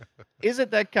 But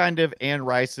isn't that kind of Anne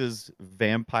Rice's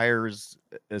vampires,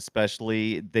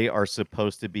 especially, they are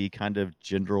supposed to be kind of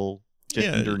gender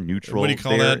neutral? What do you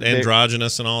call that?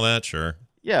 Androgynous and all that? Sure.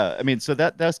 Yeah, I mean, so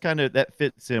that's kind of, that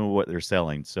fits in with what they're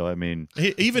selling. So I mean,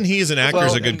 even he as an actor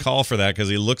is a good call for that, because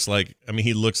he looks like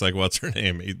what's her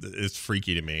name? It's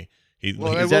freaky to me. I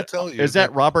will tell you, is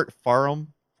that Robert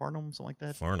Farnham, something like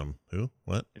that? Farnham? Who?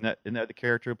 What? Isn't that the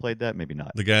character who played that? Maybe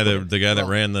not. The guy that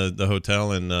ran the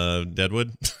hotel in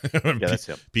Deadwood. Yeah, that's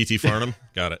him. P.T. Farnham.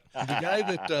 Got it. The guy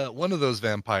that one of those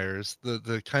vampires,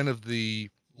 the kind of the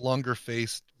longer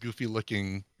faced, goofy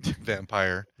looking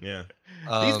vampire. Yeah.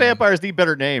 These vampires need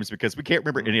better names because we can't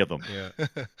remember any of them. Yeah.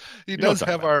 he does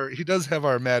have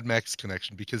our Mad Max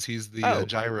connection, because he's the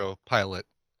gyro pilot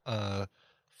from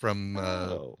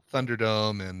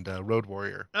Thunderdome and Road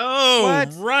Warrior. Oh,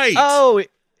 what? Right. Oh,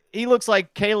 he looks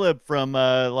like Caleb from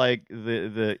like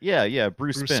the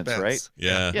Bruce Spence, right?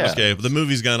 Yeah. Yeah. Okay. But the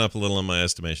movie's gone up a little in my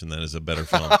estimation. That is a better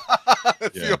film.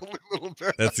 That's the only little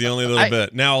bit. That's the only little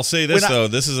bit. Now I'll say this though.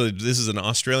 This is an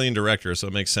Australian director, so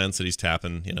it makes sense that he's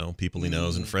tapping, people he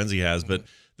knows and friends he has. But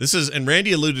this is, and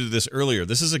Randy alluded to this earlier,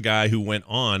 this is a guy who went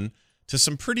on to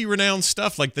some pretty renowned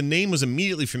stuff. Like, the name was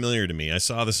immediately familiar to me. I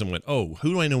saw this and went, oh,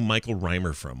 who do I know Michael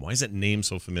Reimer from? Why is that name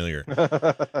so familiar?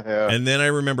 Yeah. And then I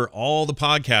remember all the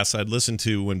podcasts I'd listened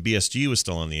to when BSG was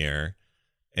still on the air.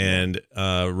 And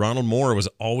Ronald Moore was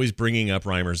always bringing up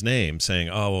Reimer's name, saying,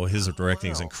 oh, well, his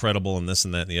directing is incredible and this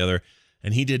and that and the other.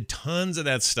 And he did tons of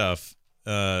that stuff.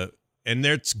 And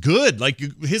it's good. Like,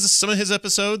 some of his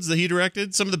episodes that he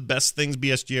directed, some of the best things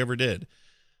BSG ever did.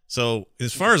 So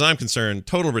as far as I'm concerned,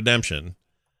 total redemption.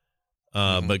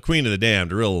 But Queen of the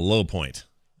Damned, a real low point.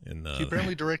 He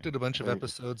apparently directed a bunch of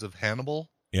episodes of Hannibal.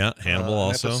 Yeah, Hannibal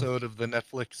also. An episode of the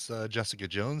Netflix Jessica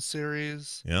Jones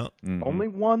series. Yeah. Mhm. Only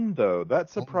one, though. That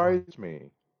surprised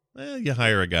me. Well, you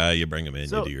hire a guy, you bring him in,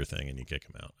 you do your thing, and you kick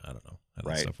him out. I don't know how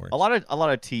that stuff works. A lot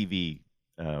of TV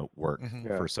work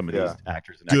for some of these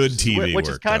actors and good actresses, TV which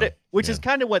work, is kind of though. is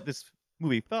kind of what this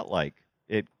movie felt like.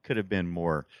 It could have been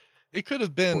more. It could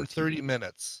have been 30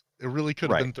 minutes. It really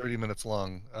could have been 30 minutes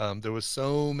long. There was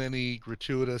so many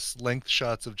gratuitous length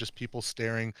shots of just people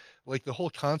staring, like the whole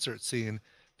concert scene.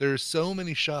 There's so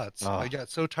many shots. I got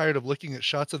so tired of looking at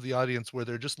shots of the audience where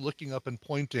they're just looking up and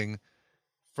pointing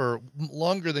for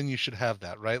longer than you should have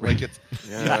that, right? Like, it's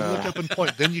you look up and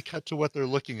point, then you cut to what they're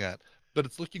looking at. But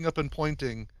it's looking up and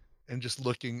pointing and just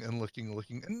looking and looking and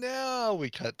looking, and now we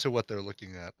cut to what they're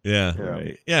looking at. Yeah.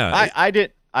 Right. Yeah.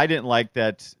 I didn't like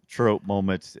that trope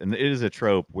moment, and it is a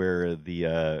trope where the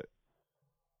I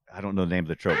don't know the name of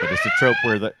the trope, but it's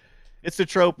the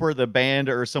trope where the band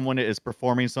or someone is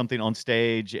performing something on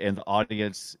stage and the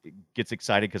audience gets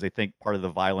excited because they think part of the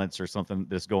violence or something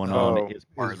that's going on is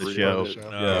part of the show.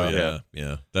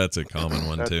 Yeah. That's a common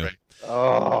one too. Right.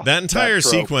 Oh, that entire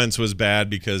sequence was bad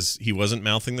because he wasn't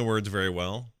mouthing the words very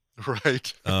well.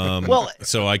 Right.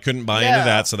 So I couldn't buy into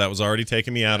that. So that was already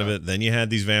taking me out of it. Then you had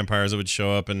these vampires that would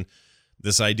show up, and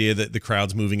this idea that the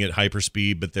crowd's moving at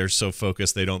hyperspeed, but they're so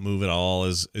focused they don't move at all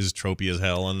is tropey as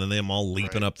hell. And then them all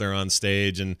leaping up there on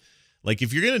stage. And like,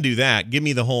 if you're going to do that, give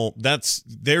me the whole,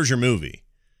 there's your movie.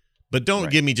 But don't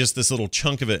give me just this little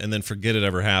chunk of it and then forget it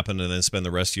ever happened and then spend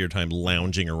the rest of your time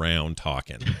lounging around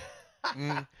talking.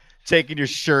 Taking your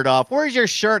shirt off. Where's your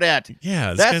shirt at?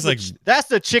 Yeah, this guy's that's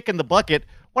the chick in the bucket.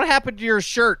 What happened to your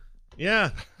shirt? Yeah,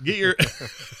 get your.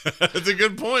 That's a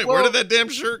good point. Where did that damn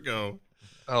shirt go?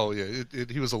 Oh yeah,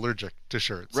 he was allergic to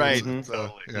shirts. Right.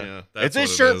 Yeah, Is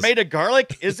this shirt made of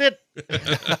garlic? Is it?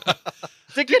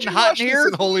 Is it getting hot in here?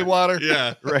 In holy water.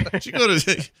 Yeah. Right. Did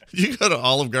you go to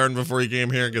Olive Garden before you came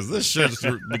here? Because this shit's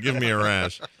giving me a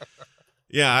rash.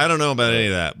 Yeah, I don't know about any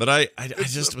of that, but I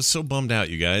just was so bummed out,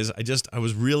 you guys. I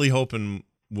was really hoping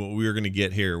what we were going to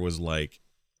get here was like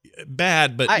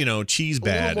bad, but cheese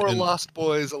bad. A little more Lost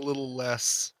Boys, a little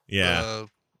less. Yeah.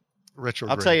 Retro.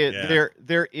 I'll tell you,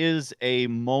 there is a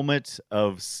moment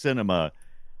of cinema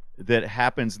that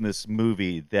happens in this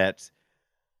movie that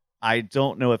I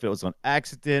don't know if it was an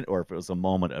accident or if it was a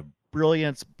moment of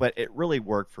brilliance, but it really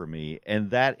worked for me,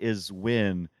 and that is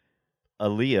when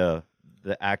Aaliyah,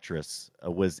 the actress,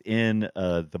 was in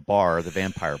the bar, the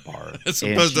vampire bar. As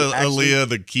opposed to Aaliyah,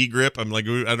 the key grip. I'm like,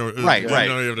 I don't. Right. I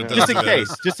don't even have to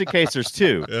just in case there's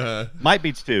two. Might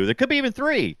be two. There could be even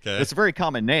three. Okay. It's a very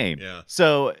common name. Yeah.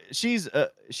 So she's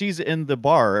in the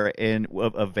bar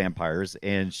of vampires,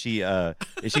 and she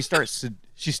starts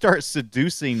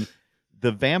seducing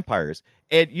the vampires,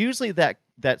 and usually that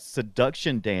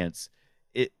seduction dance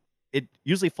it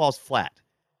usually falls flat.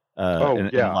 In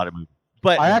a lot of movies.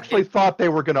 But I actually thought they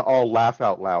were going to all laugh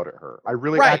out loud at her. I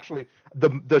really actually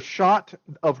the shot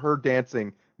of her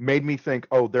dancing made me think,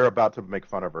 oh, they're about to make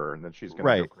fun of her, and then she's going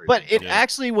to go crazy. But it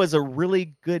actually was a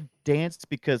really good dance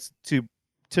because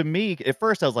to me, at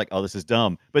first I was like, oh, this is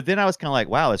dumb. But then I was kind of like,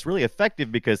 wow, it's really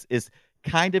effective because it's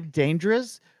kind of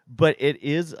dangerous, but it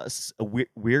is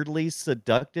weirdly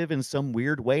seductive in some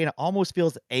weird way, and it almost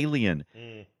feels alien.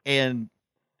 And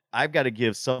I've got to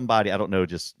give somebody, I don't know,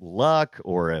 just luck,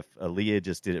 or if Aaliyah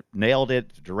just nailed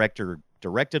it, the director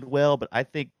directed well, but I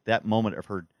think that moment of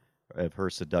her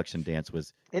seduction dance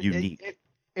was unique.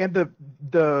 And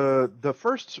the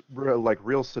first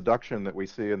real seduction that we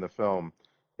see in the film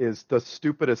is the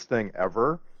stupidest thing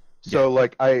ever. So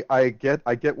I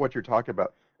get what you're talking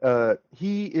about.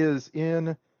 He is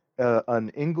in an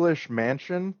English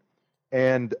mansion,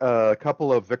 and a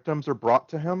couple of victims are brought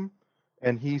to him,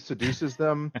 and he seduces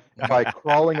them by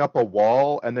crawling up a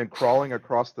wall and then crawling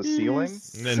across the ceiling.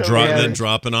 And then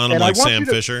dropping on them like Sam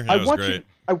Fisher. That was great.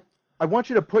 I want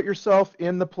you to put yourself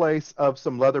in the place of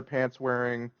some leather pants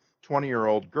wearing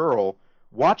 20-year-old girl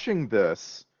watching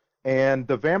this, and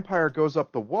the vampire goes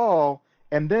up the wall,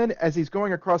 and then as he's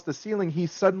going across the ceiling,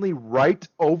 he's suddenly right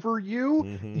over you.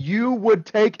 Mm-hmm. You would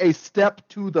take a step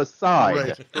to the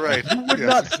side. Right. You would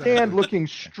not stand looking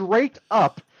straight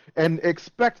up and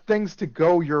expect things to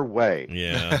go your way.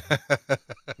 Yeah.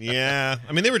 Yeah.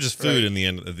 I mean, they were just food at the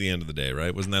end of the day,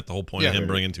 right? Wasn't that the whole point of him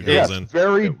bringing two girls in?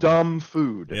 Very dumb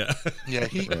food. Yeah. Yeah.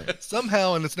 He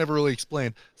somehow, and it's never really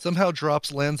explained, somehow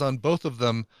lands on both of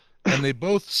them, and they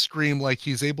both scream like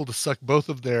he's able to suck both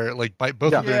of their, bite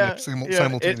both of their necks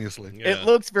simultaneously. It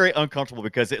looks very uncomfortable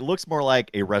because it looks more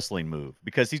like a wrestling move,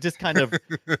 because he just kind of,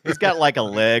 he's got like a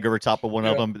leg over top of one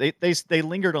of them. They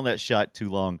lingered on that shot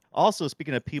too long. Also,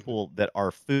 speaking of people that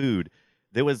are food,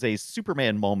 there was a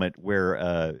Superman moment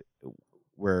where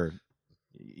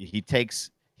he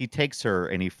takes her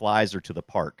and he flies her to the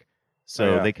park.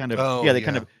 So they kind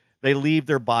of, they leave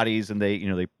their bodies, and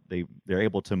they're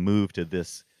able to move to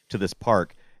this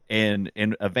park, and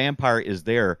a vampire is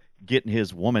there getting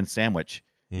his woman sandwich,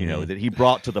 that he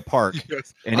brought to the park.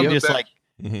 Yes, and he just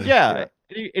and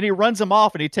he runs him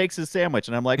off, and he takes his sandwich,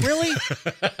 and I'm like, really?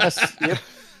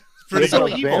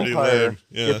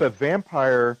 If a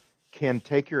vampire can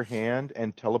take your hand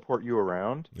and teleport you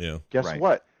around, guess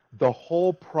what? The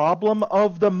whole problem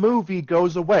of the movie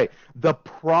goes away. The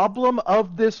problem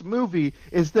of this movie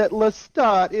is that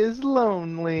Lestat is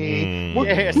lonely.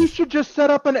 He should just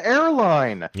set up an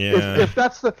airline. If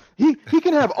that's he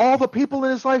can have all the people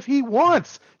in his life he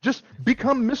wants. Just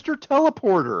become Mr.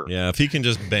 Teleporter. Yeah, if he can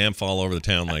just bamf all over the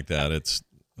town like that, it's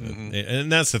and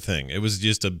that's the thing. It was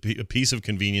just a piece of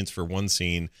convenience for one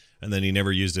scene, and then he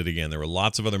never used it again. There were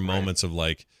lots of other moments of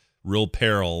real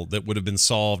peril that would have been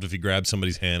solved if he grabbed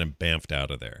somebody's hand and bamfed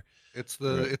out of there. It's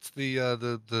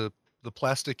the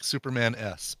plastic Superman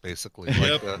S, basically.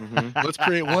 Let's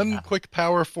create one quick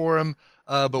power for him,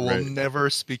 but we'll never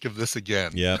speak of this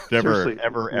again. Yeah,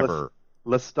 ever.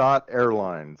 Lestat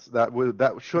Airlines.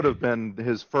 That should have been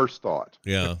his first thought.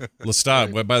 Yeah,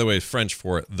 Lestat. By the way, French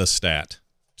for it, the stat.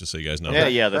 Just so you guys know.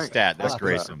 The stat. That's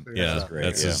Grayson. Yeah,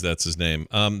 that's his name.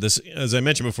 This, as I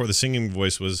mentioned before, the singing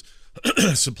voice was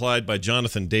supplied by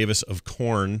Jonathan Davis of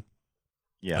Korn.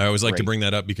 Yeah, I always like to bring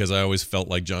that up because I always felt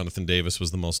like Jonathan Davis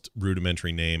was the most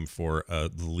rudimentary name for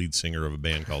the lead singer of a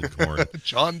band called Korn.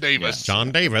 John Davis. Yeah.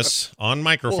 John Davis on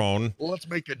microphone. Well, let's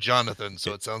make it Jonathan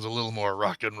so it sounds a little more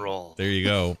rock and roll. There you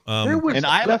go. There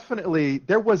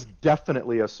was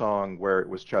definitely a song where it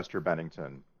was Chester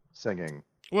Bennington singing.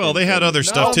 Well, they had other No,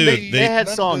 stuff too. They had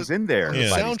none of songs the- in there. The Yeah.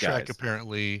 by these soundtrack guys.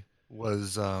 apparently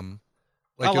was I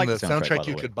like like in the the soundtrack, by soundtrack the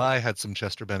you way. could buy had some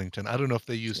Chester Bennington. I don't know if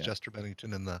they used Yeah. Chester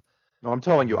Bennington in the. No, I'm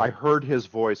telling you, I heard his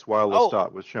voice while Oh.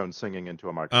 Lestat was shown singing into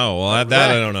a microphone. Oh well, I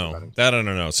that I heard don't Chester know. Bennington. That I don't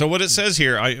know. So what it says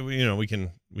here, we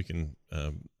can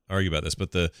argue about this,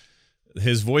 but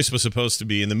his voice was supposed to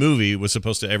be in the movie was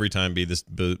supposed to every time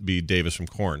be Davis from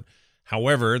Korn.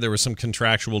 However, there was some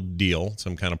contractual deal,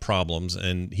 some kind of problems,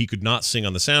 and he could not sing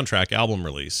on the soundtrack album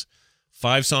release.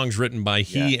 5 songs written by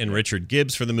he and Richard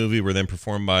Gibbs for the movie were then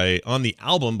performed on the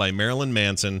album by Marilyn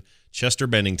Manson, Chester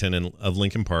Bennington of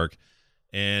Linkin Park,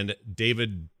 and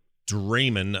David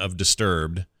Draymond of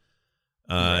Disturbed.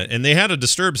 And they had a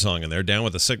Disturbed song in there. Down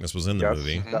with the Sickness was in the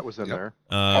movie. That was in there.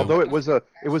 Um, Although it was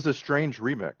a strange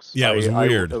remix. Yeah, it was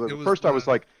weird. At first, I was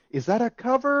like, "Is that a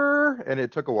cover?" And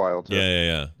it took a while to.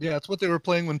 Yeah. Yeah, it's what they were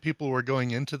playing when people were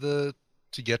going into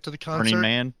to get to the concert. Burning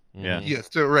Man. Mhm. Yeah. Yes,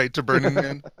 to Burning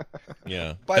Man.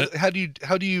 Yeah. But how do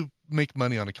you make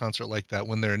money on a concert like that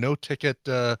when there are no ticket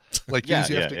like Yeah, these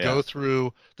you have to go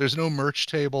through? There's no merch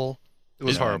table. It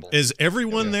was horrible. Is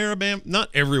everyone Yeah. there a vamp? Not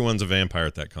everyone's a vampire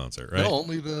at that concert, right? No,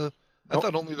 I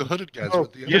thought only the hooded guys Oh,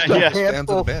 with the just fans of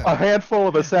the a band. handful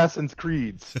of Assassin's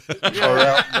Creeds.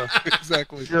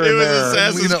 Exactly. Here It and was there.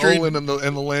 Assassin's Lena Creed. Olin and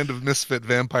the land of misfit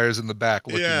vampires in the back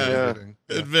looking at Yeah.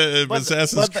 everything. But-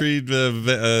 Assassin's but- Creed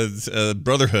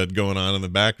Brotherhood going on in the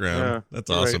background. Yeah, That's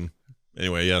right. awesome.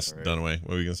 Anyway, yes, Right. Dunaway.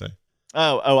 What were you gonna say?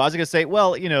 Oh, I was gonna say,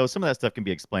 well, some of that stuff can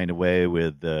be explained away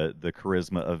with the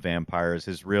charisma of vampires.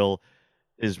 His real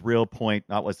point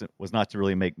was not to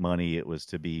really make money; it was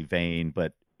to be vain.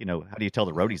 But how do you tell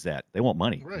the roadies that they want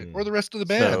money, Right. Mm. Or the rest of the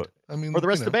band. So- I mean, or the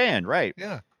rest of the band, right?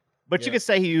 Yeah. But you Yeah. could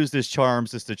say he used his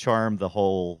charms just to charm the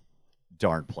whole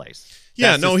darn place.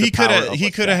 Yeah, That's no, just he the could power have of he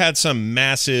what's could have that. had some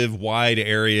massive wide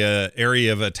area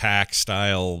of attack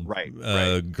style Right.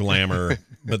 glamour,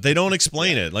 but they don't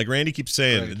explain it. Like Randy keeps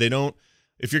saying, Right. they don't.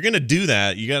 If you're gonna do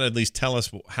that, you got to at least tell us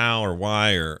how or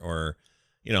why or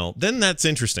then that's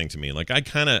interesting to me. Like I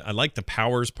like the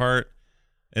powers part,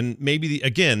 and maybe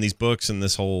these books and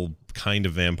this whole kind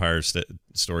of vampire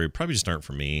story probably just aren't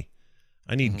for me.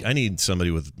 I need somebody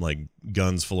with like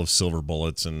guns full of silver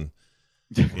bullets and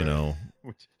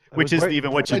Which is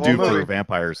even what you do for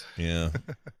vampires. yeah.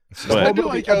 But- I do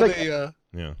like how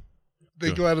Yeah.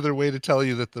 they go out of their way to tell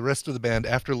you that the rest of the band,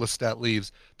 after Lestat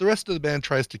leaves, the rest of the band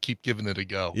tries to keep giving it a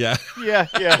go. Yeah. Yeah.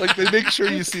 Like they make sure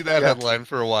you see that headline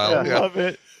for a while. I love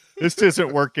it. This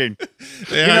isn't working.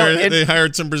 They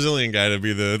hired some Brazilian guy to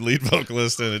be the lead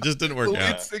vocalist, and it just didn't The work lead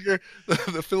out. singer,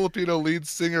 the Filipino lead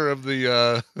singer of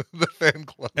the the fan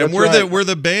club. And That's were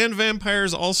the band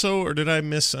vampires also, or did I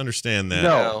misunderstand that?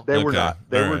 No, they were Okay. not.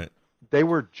 All They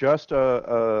were just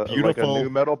a Beautiful. new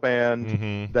metal band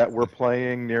Mhm. that were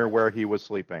playing near where he was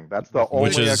sleeping. That's the only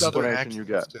Which is- explanation you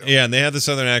get. Yeah, and they had the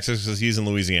southern accent because he's in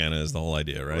Louisiana. Is the whole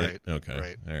idea, right? Right, Okay.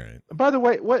 right. All right. By the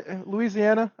way, what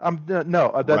Louisiana?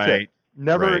 No, that's Right. it.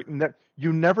 Never, Right.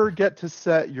 you never get to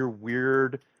set your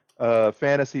weird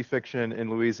fantasy fiction in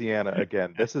Louisiana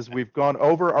again. We've gone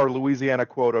over our Louisiana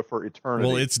quota for eternity.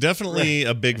 Well, it's definitely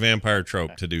a big vampire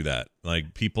trope to do that.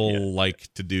 Like people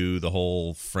like to do the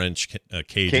whole French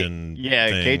Cajun.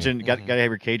 thing. Cajun. Got to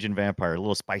have your Cajun vampire. A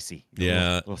little spicy.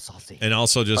 Yeah. A little saucy. And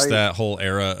also just I- that whole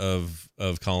era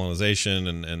of colonization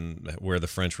and where the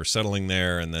French were settling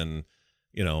there, and then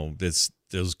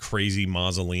those crazy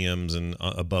mausoleums and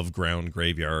above ground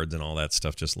graveyards and all that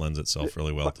stuff just lends itself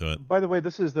really well to it. By the way,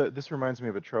 this reminds me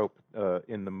of a trope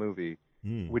in the movie,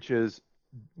 which is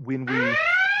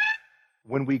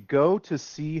when we go to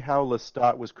see how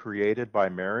Lestat was created by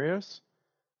Marius,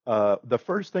 the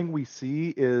first thing we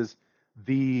see is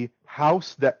the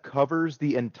house that covers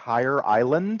the entire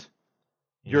island.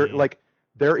 You're like,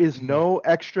 there is no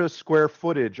extra square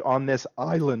footage on this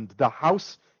island. The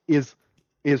house is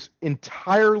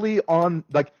entirely on,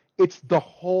 like, it's the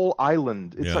whole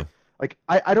island. It's Yeah. like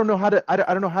I don't know how to I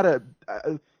don't know how to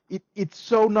it's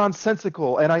so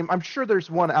nonsensical, and I'm sure there's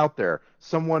one out there.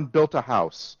 Someone built a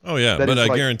house. Oh yeah, that but is I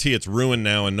like- guarantee it's ruined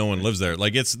now and no one lives there.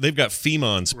 Like they've got FEMA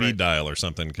on speed Right. dial or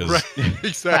something because Right,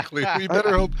 exactly. You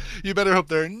better hope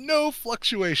there are no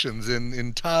fluctuations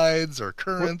in tides or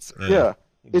currents. Yeah.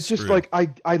 It's just screwed.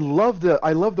 like I love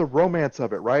the romance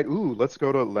of it, right? Ooh, let's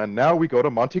go to and now we go to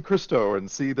Monte Cristo and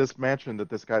see this mansion that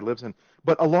this guy lives in.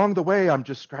 But along the way, I'm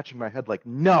just scratching my head like,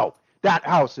 no, that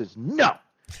house is no.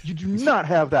 You do not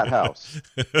have that house.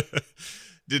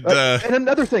 Did And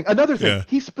another thing, Yeah.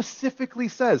 he specifically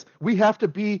says we have to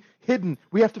be hidden.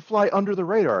 We have to fly under the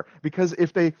radar because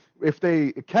if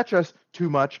they catch us too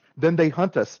much, then they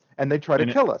hunt us and they try to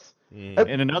And it- kill us.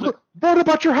 In another What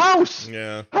about your house?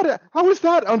 Yeah. How is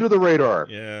that under the radar?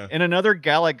 Yeah. in another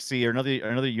galaxy or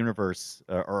another universe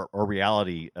or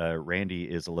reality, Randy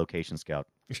is a location scout.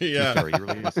 Yeah. Sorry, he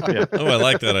really is. Yeah. Oh, I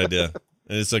like that idea.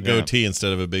 It's a goatee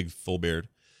instead of a big full beard.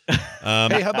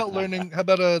 Hey, how about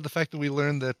the fact that we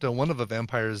learned that one of a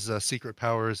vampire's secret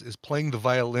powers is playing the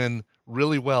violin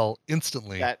really well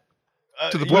instantly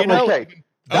to the point where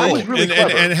That was really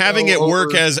clever. and having it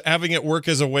work as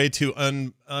a way to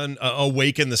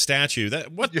awaken the statue.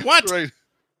 What? Right.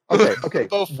 Okay.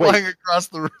 Both flying across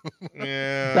the room.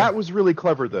 Yeah. That was really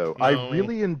clever, though. No. I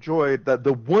really enjoyed that.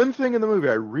 The one thing in the movie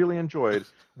I really enjoyed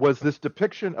was this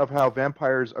depiction of how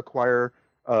vampires acquire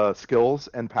skills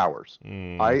and powers.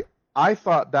 I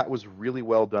thought that was really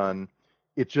well done.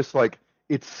 It's just like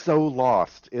it's so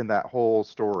lost in that whole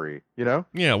story, you know?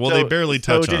 Yeah. Well, they barely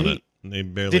touch on it. They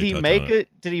barely. Did he touch make on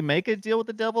it? Did he make a deal with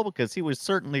the devil? Because he was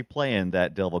certainly playing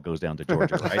that devil goes down to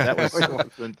Georgia, right? That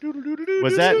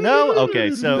was that no?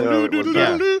 Okay, so No, it was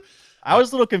not. yeah, I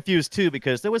was a little confused too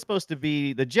because there was supposed to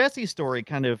be the Jesse story.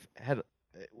 Kind of had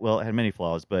it had many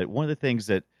flaws, but one of the things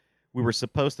that we were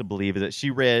supposed to believe is that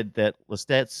she read that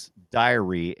Lestat's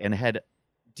diary and had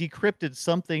decrypted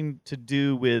something to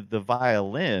do with the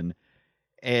violin,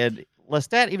 and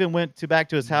Lestat even went back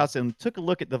to his house and took a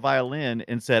look at the violin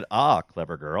and said, "Ah,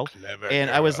 clever girl."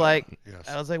 I was like,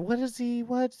 "What is he?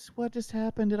 What just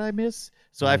happened? Did I miss?"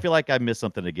 So I feel like I missed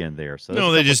something again there. So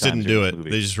No, they just didn't do it.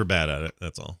 They just were bad at it.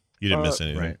 That's all. You didn't miss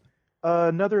anything. Right.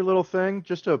 Another little thing,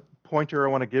 just a pointer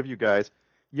I want to give you guys.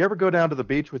 You ever go down to the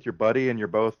beach with your buddy and you're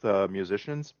both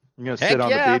musicians? You're going to sit on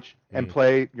the beach and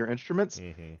play your instruments.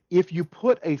 If you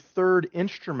put a third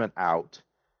instrument out,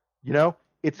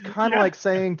 it's kind of like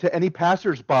saying to any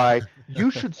passersby,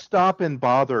 you should stop and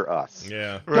bother us.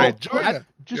 Yeah. Right.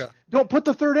 Don't put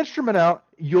the third instrument out.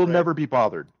 You'll never be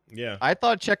bothered. Yeah. I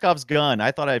thought Chekhov's gun.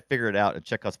 I thought I'd figured it out at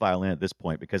Chekhov's violin at this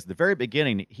point because at the very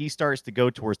beginning he starts to go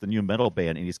towards the new metal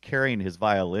band and he's carrying his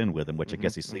violin with him, which I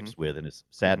guess he sleeps with in his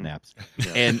sad naps.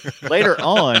 Yeah. And later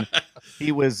on,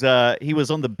 he was on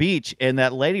the beach and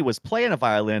that lady was playing a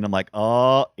violin. I'm like,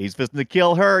 oh, he's fixing to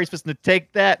kill her. He's fixing to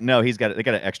take that. No, they got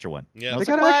an extra one. Yeah, they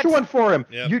got an extra one for him.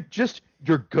 Yep.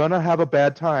 You're gonna have a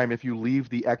bad time if you leave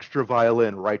the extra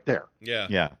violin right there. Yeah.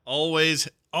 Yeah.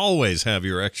 Always have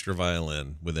your extra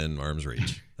violin within arm's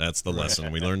reach. That's the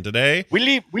lesson we learned today.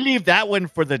 We leave that one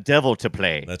for the devil to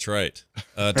play. That's right.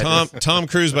 Tom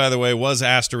Cruise, by the way, was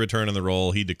asked to return in the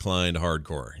role. He declined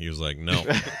hardcore. He was like, no.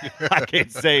 I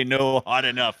can't say no hard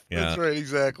enough. Yeah. That's right,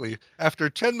 exactly. After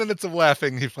 10 minutes of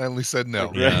laughing, he finally said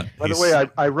no. Yeah. By the way,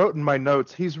 I wrote in my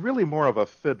notes, he's really more of a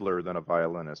fiddler than a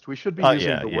violinist. We should be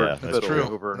using the word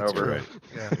fiddle over and over. Right.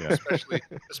 Yeah.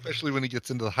 Especially when he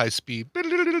gets into the high speed.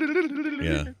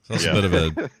 Yeah. That's a bit of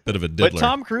a diddler. But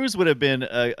Tom Cruise would have been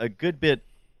a good bit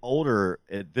older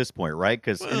at this point, right?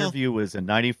 Because Interview was in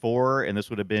 '94, and this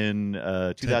would have been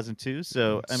 2002.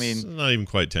 So I mean, it's not even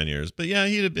quite 10 years. But yeah,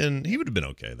 he would have been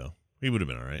okay though. He would have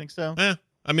been all right. Think so?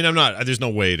 I mean, I'm not. There's no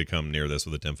way to come near this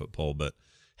with a 10-foot pole. But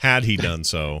had he done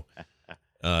so,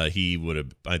 he would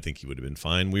have. I think he would have been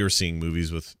fine. We were seeing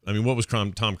movies with. I mean, what was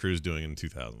Tom Cruise doing in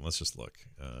 2000? Let's just look.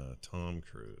 Tom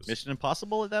Cruise. Mission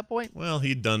Impossible at that point. Well,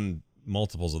 he'd done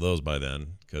multiples of those by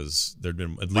then because there'd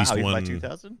been at least one. By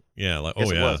 2000. Yeah, like it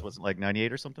was it like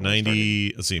 98 or something?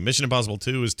 90. Let's see. Mission Impossible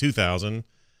 2 was 2000.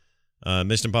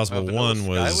 Mission Impossible 1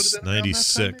 was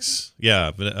 96.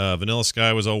 Yeah, Vanilla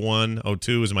Sky was 01.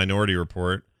 02 was Minority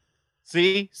Report.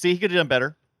 See, he could have done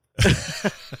better.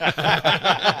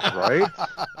 Right?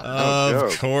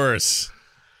 Of course.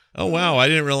 Oh wow, I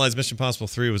didn't realize Mission Impossible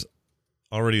 3 was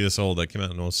already this old. That came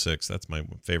out in 06. That's my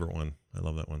favorite one. I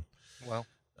love that one. Wow.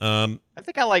 I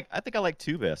think I like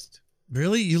 2 best.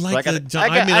 Really? You like I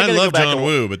love John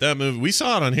Woo, but that movie, we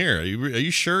saw it on here. Are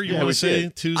you sure you want to say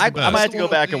 2's the best? I might have to go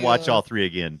back and watch all 3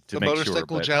 again to make sure. The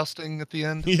motorcycle jousting at the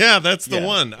end? Yeah, that's the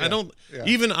one. Yeah.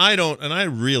 I don't, and I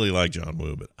really like John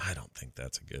Woo, but I don't think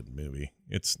that's a good movie.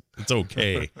 It's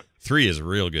okay. 3 is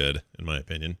real good, in my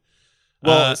opinion.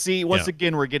 Well, once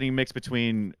again, we're getting mixed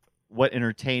between what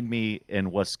entertained me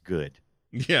and what's good.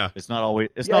 Yeah. It's not always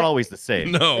the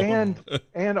same. No.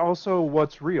 And also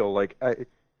what's real. Like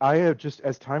I have just,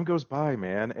 as time goes by,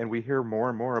 man, and we hear more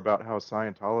and more about how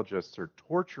Scientologists are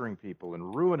torturing people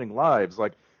and ruining lives,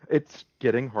 like it's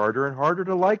getting harder and harder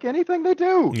to like anything they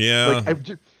do. Yeah. Like,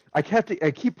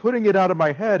 I keep putting it out of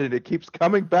my head, and it keeps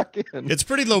coming back in. It's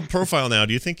pretty low profile now.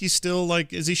 Do you think he's still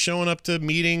is he showing up to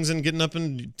meetings and getting up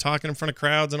and talking in front of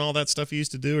crowds and all that stuff he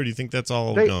used to do, or do you think that's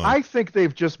all gone? I think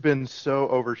they've just been so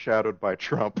overshadowed by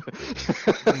Trump.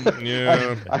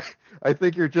 Yeah. I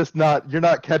think you're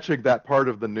not catching that part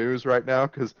of the news right now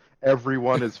because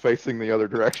everyone is facing the other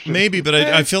direction. Maybe, but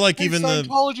I feel like even the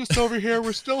Scientologists over here,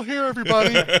 we're still here,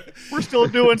 everybody. We're still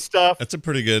doing stuff. That's a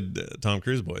pretty good Tom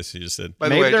Cruise voice. You just said. By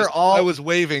the Maybe way, they're all- I was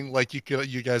waving like you guys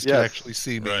could Yes. actually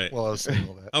see me Right. while I was saying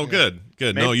all that. Oh, Yeah. good.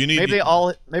 Maybe, No, you need. maybe they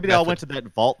all Method. went to that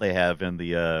vault they have in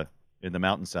the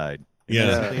mountainside. Yeah.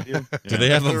 Is that what they do? Do they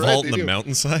have a Right, vault they in the do.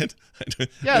 mountainside?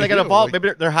 Yeah, they got a do, vault. like-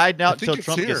 Maybe they're hiding out I think until it's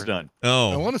Trump gets here. done. I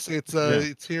Oh, want to say it's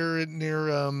it's here near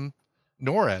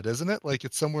NORAD, isn't it? Like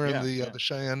it's somewhere Yeah, in the yeah. the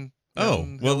Cheyenne. Oh,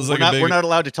 Mountain well, Hills. there's like a big. We're not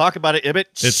allowed to talk about it, Ibbot.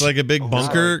 It's like a big Oh,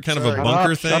 bunker, sorry, kind of sorry. a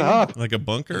bunker Shut thing, up. like a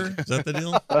bunker. Is that the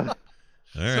deal? All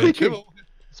right.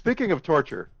 Speaking of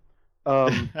torture,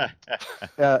 the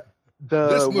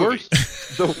This movie.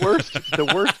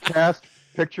 the worst cast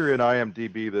picture in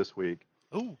IMDb this week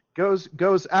Oh,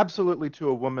 goes absolutely to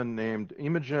a woman named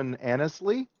Imogen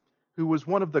Annesley, who was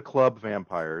one of the club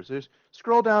vampires.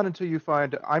 Scroll down until you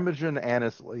find Imogen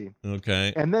Annesley,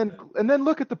 Okay. and then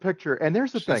look at the picture. And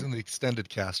here's the she's thing. in the extended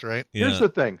cast, right? Here's the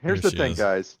thing. Here's Here the she thing, is.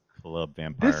 guys. Club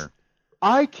vampire. This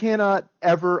I cannot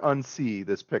ever unsee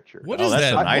this picture. What Oh, is that's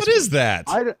that? a nice What is that?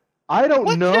 I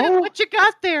don't know. What you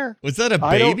got there? Was that a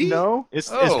I don't baby? know. It's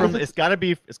Oh. from. It's got to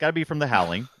be from The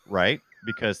Howling, right?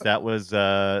 Because that was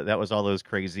all those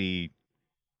crazy.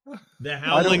 The don't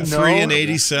Howling know. 3 and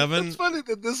 87. It's funny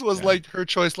that this was like her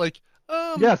choice. Like,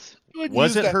 Yes. go ahead and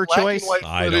Was use it that her black and choice? white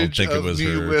I don't footage think it of was me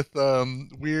her.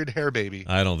 with weird hair baby.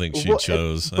 I don't think she Well,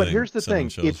 chose. I But think here's the someone thing.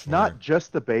 chose It's for not her.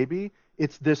 just the baby.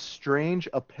 It's this strange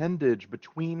appendage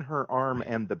between her arm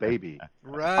and the baby.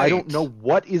 Right. I don't know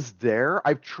what is there.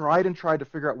 I've tried to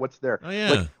figure out what's there. Oh, yeah.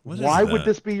 Like, What is why would that?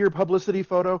 this be your publicity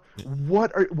photo?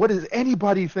 What is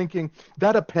anybody thinking?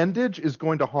 That appendage is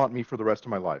going to haunt me for the rest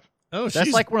of my life. Oh, That's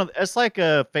she's like that's like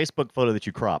a Facebook photo that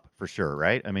you crop for sure,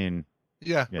 right? I mean,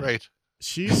 Yeah, Yeah. right.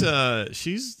 she's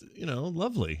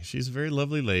lovely. She's a very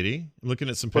lovely lady. Looking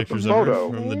at some But the pictures of her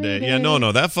photo- from the day. Yeah,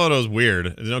 no, that photo's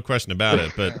weird. There's no question about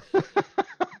it. But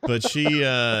but she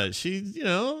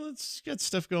it's got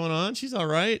stuff going on. She's all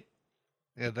right.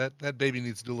 Yeah, that baby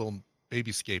needs to do a little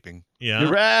babyscaping. Yeah.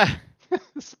 you're right.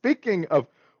 Speaking of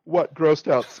what grossed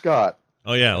out Scott,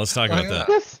 Oh yeah, let's talk about yeah.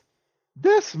 that.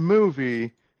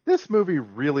 this movie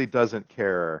really doesn't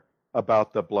care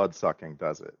about the blood sucking,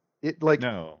 does it?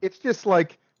 No. It's just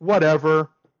like whatever.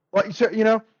 Like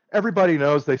everybody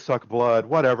knows they suck blood.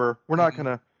 Whatever. We're not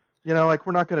gonna,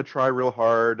 we're not gonna try real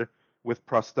hard with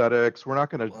prosthetics. We're not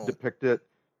gonna Well, depict it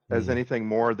as anything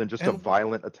more than just a and-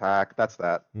 violent attack. That's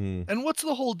that. Hmm. And what's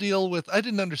the whole deal with? I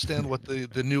didn't understand what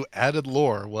the new added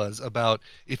lore was about.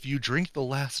 If you drink the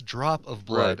last drop of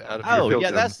blood Right. out of Oh your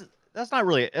yeah, victim. that's not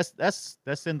really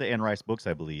that's in the Anne Rice books,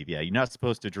 I believe. Yeah, you're not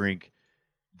supposed to drink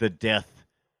the death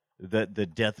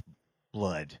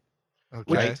blood.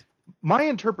 Okay. Right. My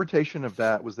interpretation of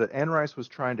that was that Anne Rice was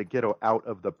trying to get out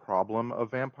of the problem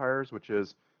of vampires, which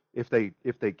is if they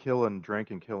kill and drink,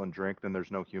 then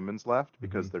there's no humans left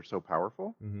because they're so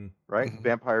powerful, Mm-hmm. right? Mhm.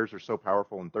 Vampires are so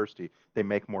powerful and thirsty, they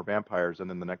make more vampires, and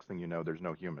then the next thing you know, there's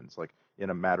no humans, like in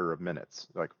a matter of minutes,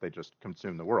 like they just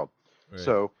consume the world. Right.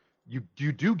 So you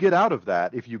do get out of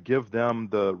that if you give them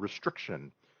the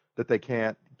restriction that they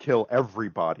can't kill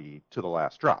everybody to the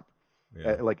last drop.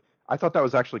 Yeah. Like I thought that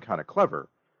was actually kind of clever,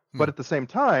 but at the same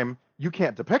time, you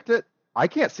can't depict it. I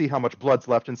can't see how much blood's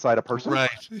left inside a person. Right.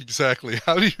 Exactly.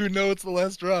 How do you know it's the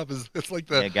last drop? It's like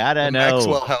the, You gotta the know.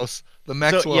 Maxwell House. The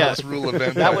Maxwell yeah, House rule of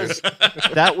that vampires.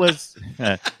 was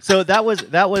so that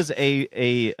was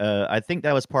a I think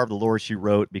that was part of the lore she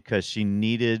wrote because she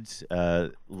needed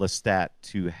Lestat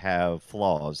to have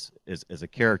flaws as a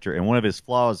character, and one of his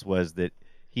flaws was that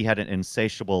he had an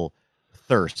insatiable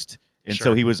thirst, and so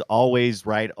Sure. he was always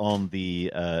right on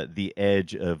the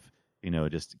edge of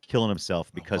just killing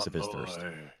himself because of his thirst.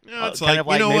 Yeah, it's kind like, of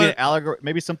like you know maybe what? an allegory,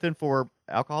 maybe something for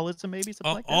alcoholism, maybe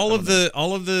something like that. all I of don't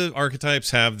know. the archetypes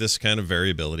have this kind of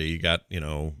variability. You got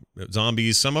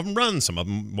zombies. Some of them run. Some of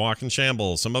them walk in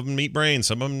shambles. Some of them eat brains.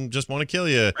 Some of them just want to kill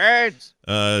you. Birds.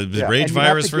 and you Rage have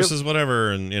virus to give- versus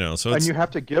whatever, and so And it's you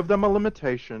have to give them a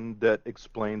limitation that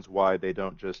explains why they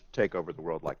don't just take over the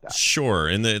world like that. sure.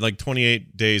 In the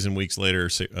 28 days and weeks later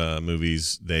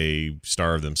movies, they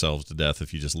starve themselves to death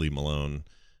if you just leave them alone.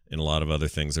 And a lot of other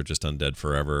things are just undead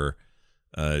forever.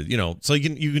 So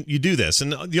you do this,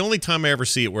 and the only time I ever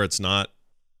see it where it's not,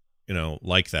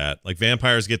 like that, like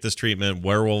vampires get this treatment,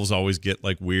 werewolves always get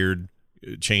like weird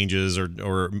changes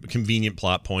or convenient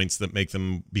plot points that make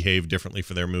them behave differently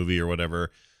for their movie or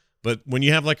whatever. But when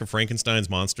you have like a Frankenstein's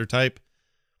monster type,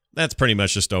 that's pretty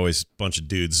much just always a bunch of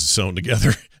dudes sewn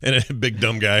together and a big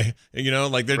dumb guy. You know,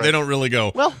 like they don't really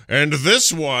go, well, and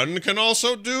this one can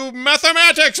also do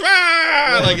mathematics.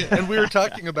 Ah! Like, and we were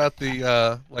talking about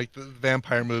the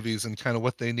vampire movies and kind of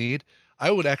what they need. I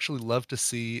would actually love to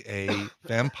see a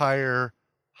vampire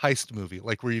heist movie,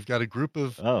 like where you've got a group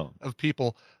of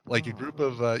people, like a group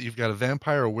of you've got a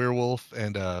vampire, a werewolf,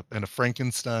 and a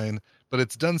Frankenstein, but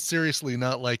it's done seriously,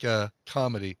 not like a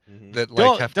comedy. That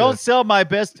like don't sell my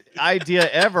best idea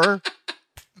ever.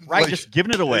 Right, just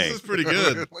giving it away. This is pretty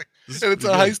good. And it's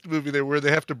a heist movie there where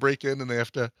they have to break in and they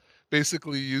have to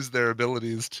basically use their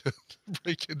abilities to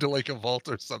break into like a vault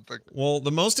or something. Well,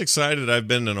 the most excited I've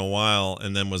been in a while,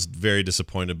 and then was very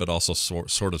disappointed, but also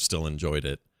sort of still enjoyed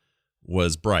it,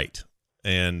 was Bright.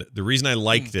 And the reason I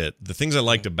liked it, the things I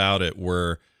liked about it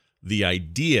were the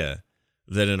idea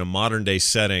that in a modern day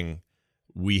setting,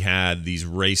 we had these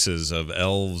races of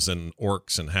elves and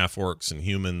orcs and half orcs and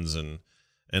humans and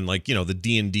like, you know, the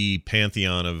D&D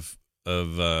pantheon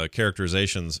of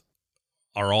characterizations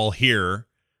are all here.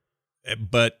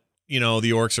 But, you know, the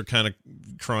orcs are kind of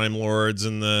crime lords,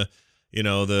 and the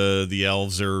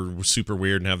elves are super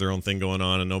weird and have their own thing going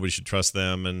on, and nobody should trust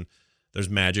them. And there's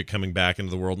magic coming back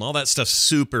into the world, and all that stuff's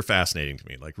super fascinating to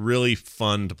me. Like, really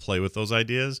fun to play with those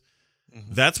ideas.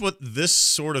 Mm-hmm. That's what this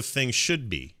sort of thing should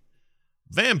be.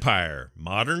 Vampire,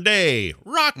 modern day,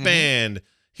 rock band.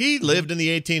 He lived in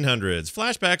the 1800s.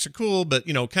 Flashbacks are cool, but,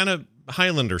 you know, kind of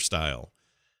Highlander style.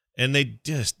 And they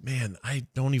just, man,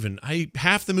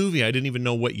 half the movie, I didn't even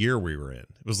know what year we were in.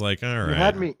 It was like, all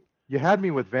right. You had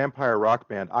me with Vampire Rock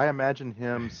Band. I imagine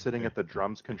him sitting at the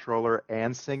drums controller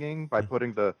and singing by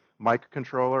putting the mic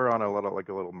controller on a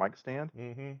little mic stand.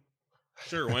 Mm-hmm.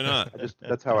 Sure, why not?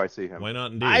 That's how I see him. Why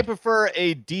not? Indeed. I prefer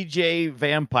a DJ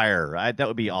vampire. That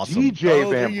would be awesome. DJ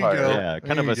vampire. Yeah,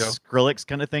 kind of a Skrillex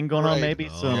kind of thing going on, maybe.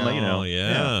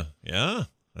 Yeah.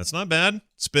 That's not bad.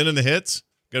 Spinning the hits.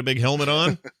 Got a big helmet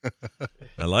on.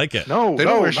 I like it. No,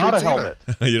 not a helmet.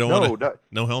 You don't want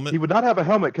no helmet? He would not have a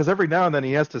helmet because every now and then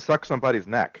he has to suck somebody's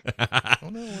neck. Oh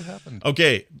no, what happened?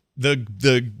 Okay,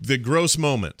 the gross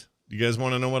moment. You guys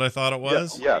want to know what I thought it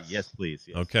was? Yes, please.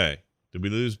 Yes. Okay. Did we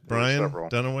lose Brian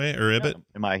Dunaway or Ibbett?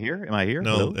 Yeah. Am I here?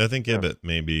 No, Hello? I think Ibbett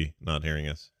may be not hearing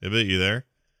us. Ibbett, you there?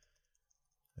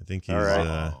 I think he's... All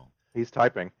right. He's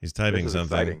typing. He's typing this is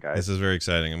something. exciting, guys. This is very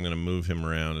exciting. I'm going to move him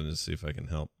around and just see if I can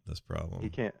help this problem. We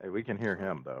can hear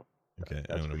him though. Okay,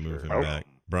 That's I'm going to for move sure. him back.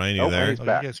 Brian, you there? He's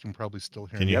back. You guys can probably still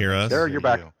hear Can me. you hear us? There, you're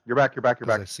back. You're back.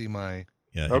 I see my...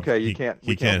 Yeah. Okay, he can't.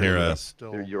 He can't hear us.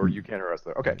 Still... You can't hear us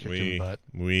though. Okay.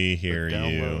 We hear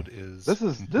you. This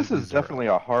is definitely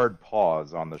a hard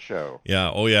pause on the show. Yeah.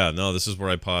 Oh yeah. No, this is where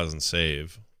I pause and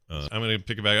save. I'm going to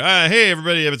pick it back. Hey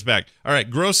everybody, Ibbett's back. All right,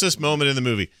 grossest moment in the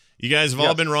movie. You guys have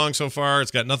all been wrong so far.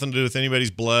 It's got nothing to do with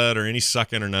anybody's blood or any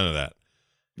sucking or none of that.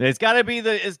 It's got to be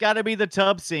the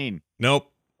tub scene. Nope.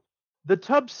 The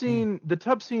tub scene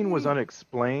was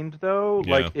unexplained though.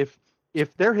 Yeah. Like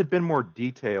if there had been more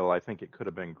detail, I think it could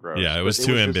have been gross. Yeah, it was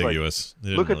too ambiguous.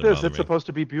 Like, look at this. It's supposed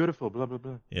to be beautiful. Blah blah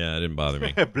blah. Yeah, it didn't bother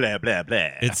me. Blah blah blah.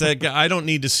 It's that I don't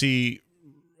need to see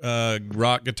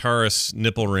rock guitarist's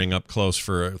nipple ring up close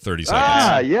for 30 seconds.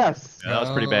 Ah, yes. That was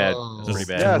pretty bad. Just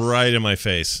Yes. right in my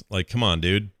face. Like, come on,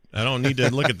 dude. I don't need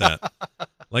to look at that.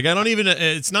 Like, I don't even,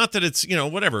 it's not that it's,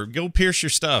 whatever. Go pierce your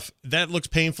stuff. That looks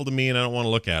painful to me, and I don't want to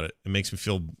look at it. It makes me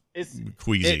feel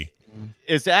queasy.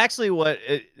 It's actually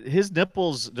his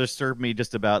nipples disturbed me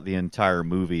just about the entire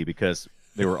movie because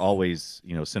they were always,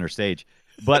 center stage.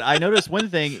 But I noticed one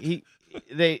thing.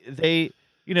 They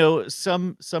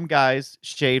some guys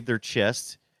shave their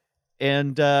chest,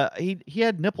 and he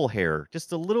had nipple hair,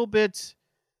 just a little bit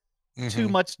too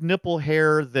much nipple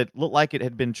hair that looked like it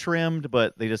had been trimmed,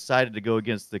 but they decided to go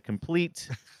against the complete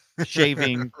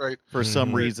shaving for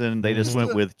some reason. They just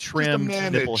went with trimmed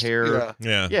nipple hair.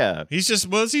 Yeah.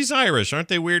 He's Irish. Aren't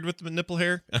they weird with the nipple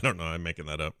hair? I don't know. I'm making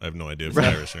that up. I have no idea if he's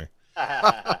Irish or...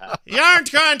 You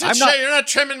aren't going to you're not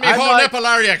trimming me whole nipple,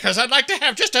 are you? Because I'd like to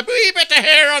have just a wee bit of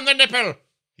hair on the nipple.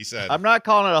 He said. I'm not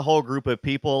calling it a whole group of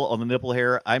people on the nipple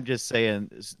hair. I'm just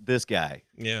saying this guy.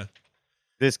 Yeah.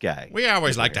 This guy. We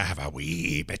always like to have a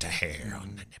wee bit of hair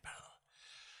on the nipple.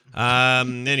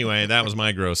 Anyway, that was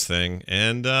my gross thing.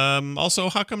 And also,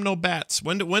 how come no bats?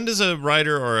 When does a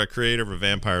writer or a creator of a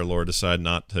vampire lore decide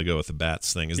not to go with the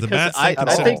bats thing? Is the bats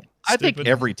thing I think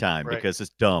every time because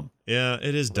it's dumb. Yeah,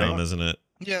 it is dumb, isn't it?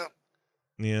 Yeah.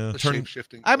 Yeah. Shape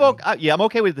shifting. I'm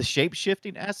okay with the shape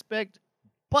shifting aspect,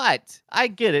 but I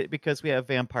get it because we have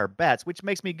vampire bats, which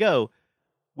makes me go,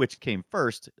 which came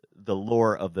first, the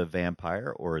lore of the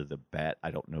vampire or the bat?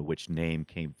 I don't know which name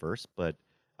came first, but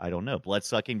I don't know.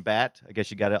 Blood-sucking bat. I guess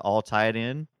you got to all tie it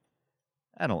in.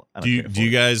 I don't. Do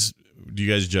you guys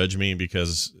judge me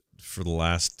because for the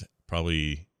last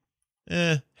probably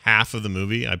half of the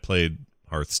movie I played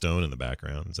Hearthstone in the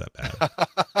background? Is that bad?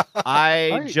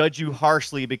 I judge you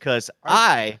harshly because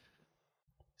I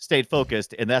stayed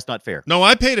focused, and that's not fair. No,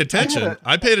 I paid attention.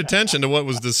 I paid attention to what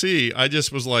was to see. I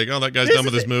just was like, oh, that guy's done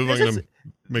with his move. I'm going to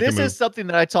make a move. This is something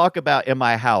that I talk about in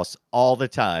my house all the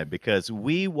time because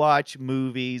we watch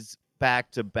movies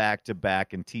back to back to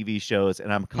back and TV shows,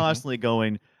 and I'm constantly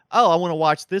going, oh, I want to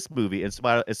watch this movie. And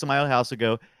somebody else will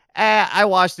go, I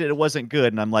watched it. It wasn't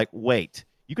good. And I'm like, wait,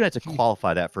 you're going to have to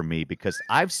qualify that for me because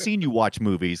I've seen you watch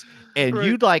movies and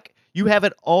you have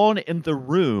it on in the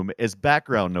room as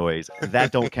background noise.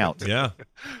 That don't count. Yeah.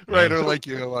 Right. Or like,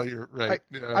 while you're right.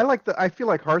 I feel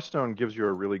like Hearthstone gives you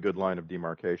a really good line of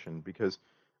demarcation because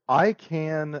I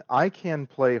can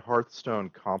play Hearthstone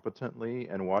competently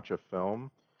and watch a film,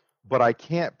 but I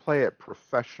can't play it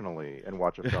professionally and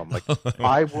watch a film. Like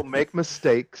I will make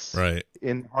mistakes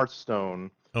in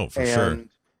Hearthstone. Oh, for sure.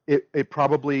 It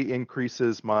probably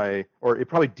decreases my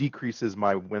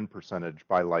win percentage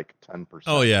by like 10%.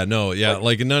 Oh yeah, no, yeah,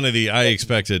 like none of I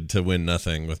expected to win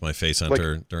nothing with my Face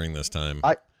Hunter during this time.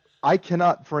 I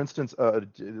cannot, for instance,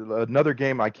 another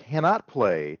game I cannot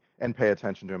play and pay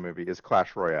attention to a movie is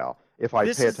Clash Royale. If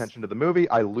I pay attention to the movie,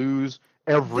 I lose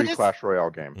every Clash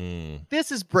Royale game.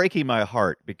 This is breaking my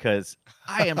heart because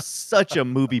I am such a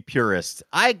movie purist.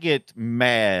 I get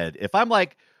mad if I'm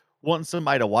like wanting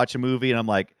somebody to watch a movie and I'm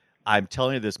like, I'm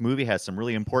telling you this movie has some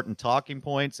really important talking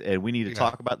points and we need to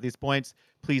talk about these points.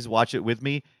 Please watch it with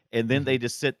me. And then they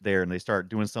just sit there and they start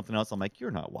doing something else. I'm like, you're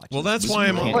not watching. Well, that's why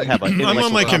I'm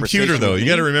on my computer, though. You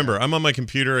got to remember, I'm on my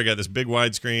computer. I got this big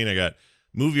widescreen. I got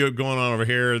movie going on over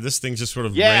here. This thing's just sort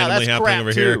of randomly happening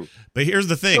over here. But here's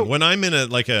the thing. When I'm in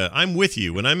I'm with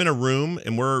you. When I'm in a room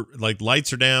and we're like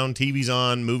lights are down, TV's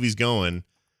on, movie's going,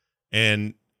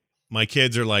 and my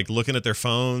kids are like looking at their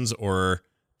phones or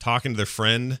talking to their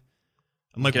friend,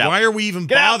 I'm like, why are we even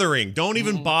bothering? Don't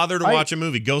even bother to watch a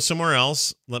movie. Go somewhere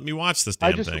else. Let me watch this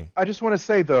damn thing. I just want to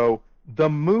say, though, the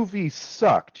movie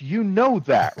sucked. You know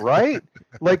that, right?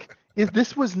 Like,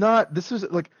 this is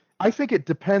like, I think it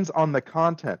depends on the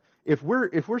content. If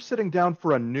we're sitting down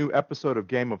for a new episode of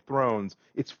Game of Thrones,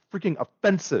 it's freaking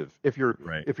offensive if you're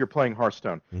playing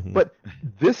Hearthstone. But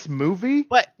this movie,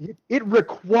 it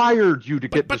required you to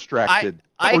get distracted.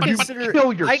 I or consider, you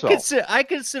kill yourself. I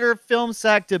consider Film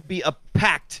Sack to be a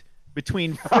pact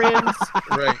between friends,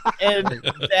 and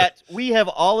that we have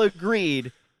all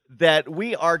agreed that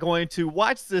we are going to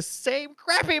watch the same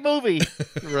crappy movie,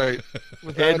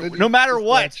 and no matter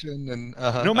what,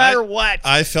 no matter what.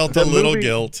 I felt a little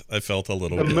guilt. I felt a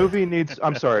little. The movie needs.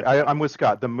 I'm sorry. I'm with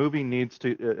Scott. The movie needs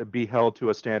to be held to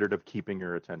a standard of keeping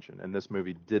your attention, and this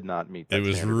movie did not meet that. It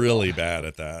was standard. really bad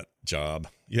at that job.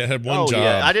 You had one job.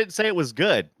 Yeah. I didn't say it was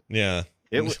good. Yeah.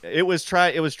 It was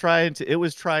trying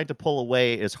to pull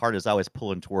away as hard as I was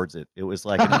pulling towards it. It was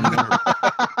like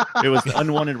it was an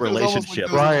unwanted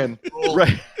relationship. Like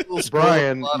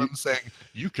Brian, I'm saying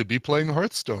you could be playing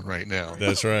Hearthstone right now.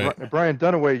 That's right. Brian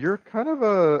Dunaway, you're kind of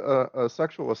a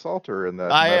sexual assaulter in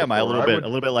that. I am. A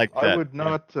little bit like that. I would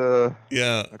not.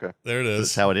 Yeah. Okay. There it is.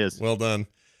 That's how it is. Well done.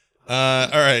 All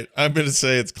right, I'm going to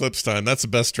say it's clips time. That's the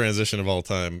best transition of all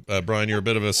time. Brian, you're a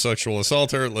bit of a sexual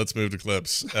assaulter. Let's move to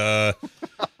clips.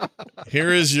 Here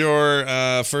is your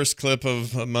first clip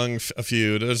of among a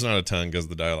few. There's not a ton because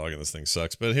the dialogue in this thing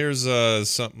sucks. But here's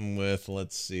something with,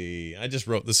 let's see. I just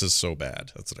wrote, this is so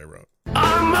bad. That's what I wrote.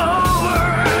 I'm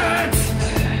over it.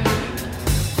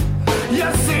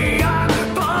 You see, I'm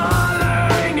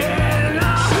falling in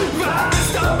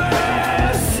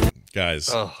love.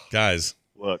 Guys.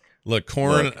 Look,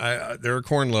 corn. There are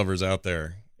corn lovers out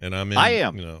there, and I'm in. I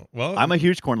am. Well, I'm a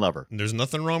huge corn lover. There's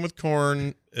nothing wrong with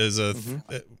corn.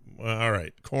 All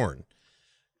right, corn.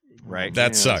 Right.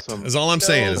 That sucked. That's all I'm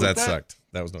saying is that sucked.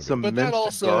 That was no good. Some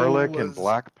minced garlic and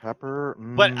black pepper.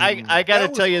 But I got to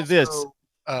tell you this.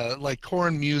 Like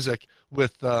corn music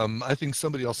with I think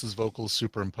somebody else's vocals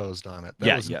superimposed on it.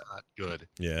 That was not good.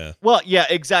 Yeah. Well, yeah,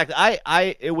 exactly.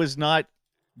 It was not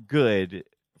good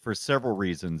for several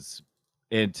reasons.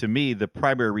 And to me, the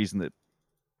primary reason that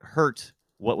hurt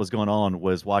what was going on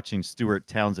was watching Stuart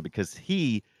Townsend because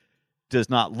he does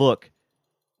not look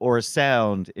or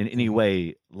sound in any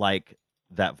way like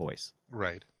that voice.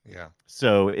 Right. Yeah.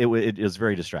 So it was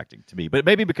very distracting to me. But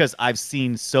maybe because I've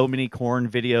seen so many corn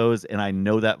videos and I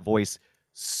know that voice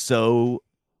so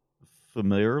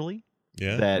familiarly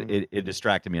that it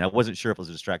distracted me. And I wasn't sure if it was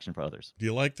a distraction for others. Do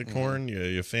you like the corn?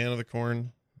 You a fan of the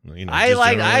corn? I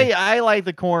like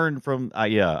the corn from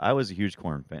I was a huge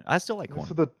corn fan. I still like corn.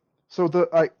 So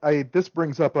this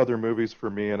brings up other movies for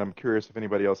me, and I'm curious if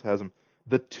anybody else has them.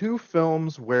 The two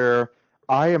films where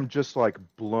I am just like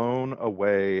blown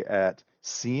away at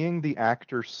seeing the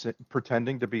actor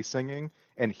pretending to be singing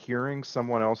and hearing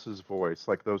someone else's voice,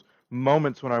 like those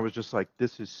moments when I was just like,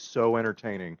 this is so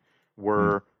entertaining,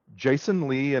 were Jason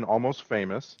Lee in Almost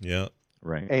Famous, Yeah.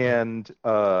 Right. and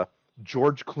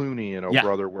George Clooney in Oh Yeah.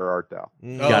 Brother, Where Art Thou?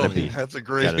 Gotta be. That's a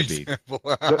great Gotta be. example.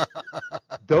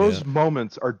 Those Yeah.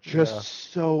 moments are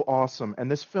just so awesome, and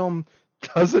this film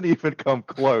doesn't even come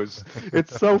close.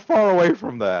 It's so far away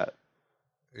from that.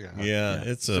 Yeah,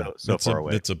 it's a so it's far a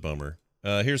away. it's a bummer.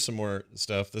 Here's some more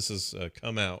stuff. This is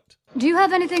Come Out. Do you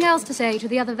have anything else to say to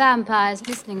the other vampires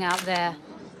listening out there?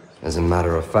 As a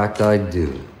matter of fact, I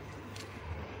do.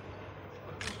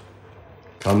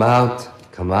 Come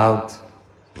out,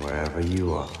 wherever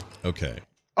you are. Okay.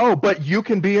 Oh, but you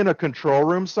can be in a control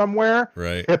room somewhere?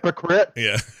 Right. Hypocrite.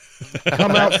 Yeah.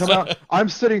 Come out. I'm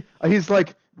sitting, he's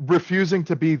like refusing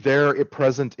to be there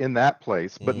present in that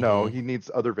place, but no, he needs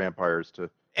other vampires to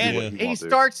And do what he won't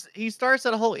do. starts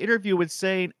that whole interview with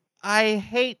saying, "I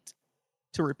hate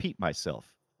to repeat myself."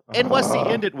 And what's he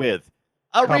end it with?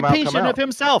 A Come out, repetition come out. of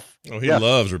himself. Oh, he Yes.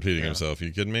 loves repeating himself.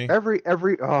 You kidding me?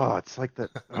 It's like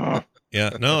that. Yeah.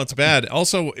 No, it's bad.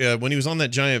 Also, when he was on that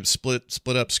giant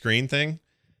split up screen thing,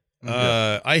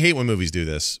 I hate when movies do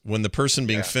this. When the person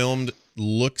being filmed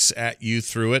looks at you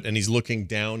through it and he's looking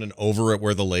down and over at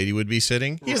where the lady would be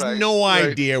sitting. He has no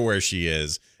idea where she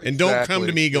is. And don't come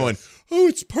to me going, "Oh,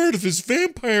 it's part of his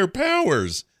vampire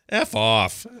powers." F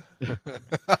off.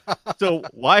 So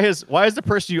why is the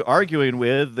person you arguing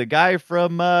with the guy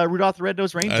from Rudolph the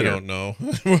Red-Nosed Reindeer? I don't know.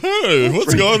 Hey,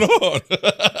 what's going on?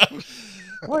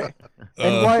 Why?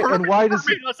 And why does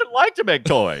He doesn't like to make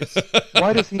toys.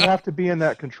 why does he have to be in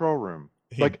that control room?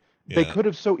 They could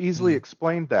have so easily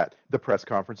explained that the press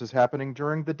conference is happening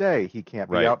during the day. He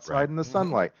can't be outside in the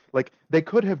sunlight. Like, they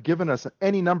could have given us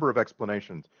any number of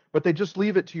explanations, but they just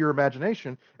leave it to your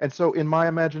imagination. And so in my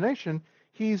imagination,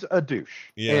 he's a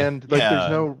douche. Yeah. And there's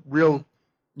no real,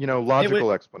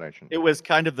 logical explanation. It was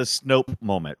kind of the Snope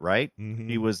moment, right? Mhm.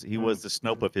 He was the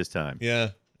Snope of his time.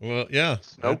 Yeah. Well, yeah.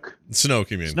 Snoke? Snoke,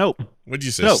 you mean? Snope. What'd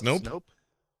you say? Snope. Snope?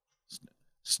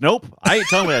 Snope. I ain't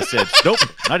telling what I said.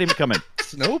 Snope. Not even coming.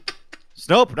 Snope?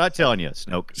 Snope. Not telling you.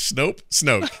 Snoke.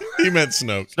 Snoke. He meant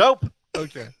Snoke. Snope.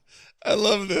 Okay. I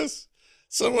love this.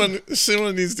 Someone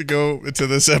needs to go to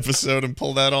this episode and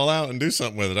pull that all out and do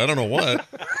something with it. I don't know what.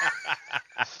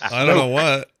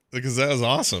 Because that was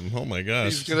awesome. Oh my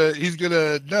gosh. He's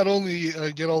gonna not only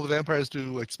get all the vampires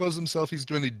to expose themselves, he's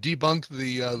going to debunk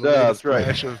the That's latest right.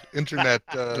 crash of internet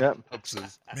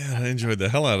hoaxes. Man, I enjoyed the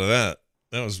hell out of that.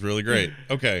 That was really great.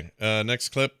 Okay, next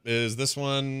clip is this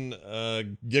one.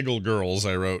 Giggle Girls,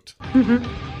 I wrote.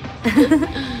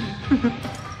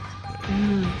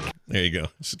 There you go.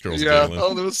 Just girls giggling.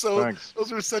 Oh,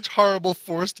 those were such horrible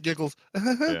forced giggles.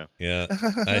 Yeah,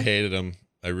 I hated them.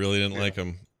 I really didn't like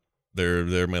them.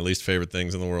 They're my least favorite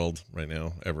things in the world right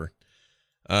now, ever.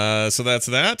 So that's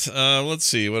that. Let's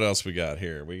see what else we got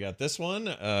here. We got this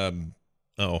one.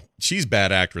 She's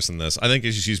bad actress in this. I think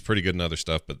she's pretty good in other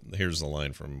stuff, but here's the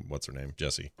line from what's her name,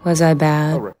 Jessie. Was I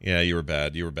bad? Oh, right. Yeah, you were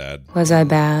bad. You were bad. Was I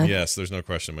bad? Yes, there's no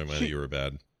question in my mind that you were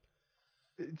bad.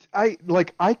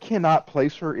 I cannot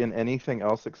place her in anything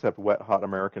else except Wet Hot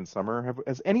American Summer.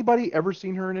 Has anybody ever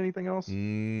seen her in anything else?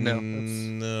 No,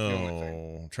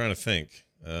 No. I'm trying to think.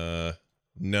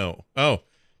 No. Oh,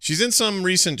 she's in some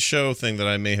recent show thing that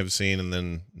I may have seen, and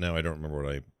then now I don't remember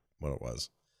what it was.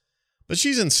 But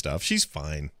she's in stuff. She's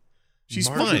fine. She's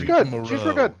fine. good. Moreau She's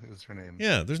real good. is her name.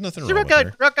 Yeah, there's nothing She's wrong real with good.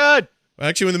 her. Real good.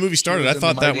 Actually, when the movie started, I She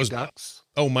thought in that Mighty was Ducks.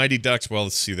 Mighty Ducks. Well,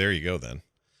 let's see. There you go. Then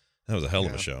that was a hell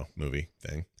of a show, movie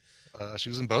thing. She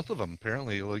was in both of them.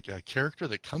 Apparently, like a character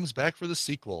that comes back for the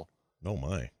sequel. Oh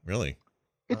my, really?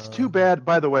 It's too bad.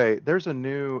 By the way, there's a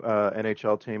new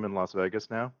NHL team in Las Vegas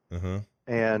now. Uh-huh.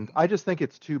 And I just think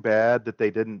it's too bad that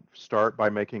they didn't start by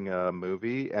making a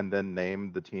movie and then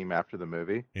name the team after the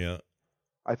movie. Yeah.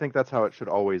 I think that's how it should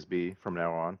always be from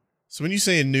now on. So when you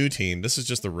say a new team, this is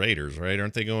just the Raiders, right?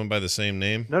 Aren't they going by the same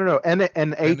name? No.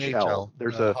 NHL.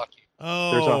 There's a hockey.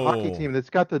 there's a hockey Oh. team that's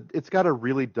got a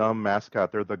really dumb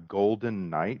mascot. They're the Golden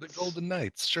Knights. The Golden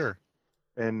Knights, sure.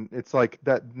 And it's like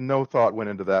that. No thought went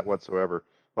into that whatsoever.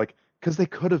 Like, because they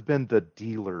could have been the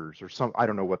Dealers or some. I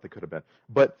don't know what they could have been.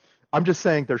 But I'm just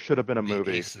saying there should have been a The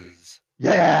movie. Aces.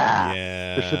 Yeah.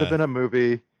 Yeah. There should have been a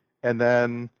movie, and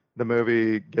then the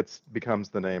movie becomes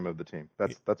the name of the team.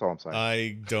 That's all I'm saying.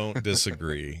 I don't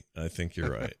disagree. I think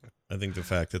you're right. I think the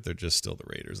fact that they're just still the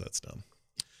Raiders, that's dumb.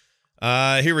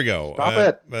 Here we go. Stop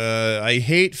it. I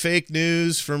hate fake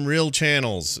news from real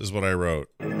channels, is what I wrote.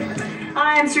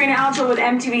 I'm Serena Alto with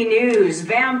MTV News.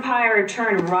 Vampire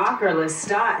turned rocker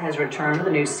Lestat has returned with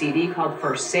a new CD called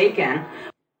Forsaken.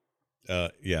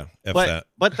 Yeah,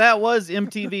 But that was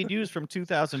MTV News from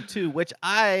 2002, which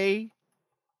I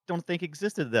don't think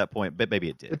existed at that point, but maybe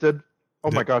it did. It did. Oh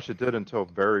my gosh, it did until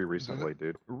very recently,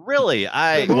 dude. Really?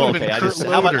 Kurt Loder would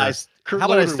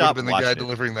have stop been the guy watching it?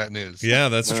 delivering that news. Yeah,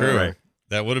 that's true. Right.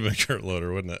 That would have been Kurt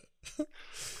Loder, wouldn't it?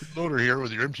 Kurt Loder here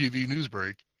with your MTV News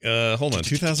break. Hold on,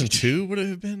 2002 would it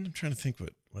have been? I'm trying to think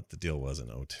what the deal was in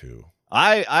 02.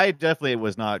 I definitely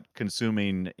was not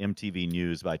consuming MTV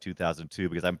News by 2002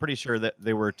 because I'm pretty sure that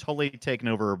they were totally taken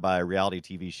over by reality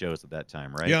TV shows at that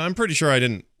time, right? Yeah, I'm pretty sure I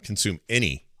didn't consume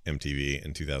any MTV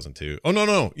in 2002. Oh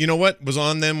no! You know what was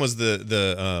on then was the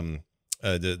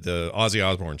Ozzy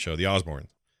Osbourne show, The Osbournes.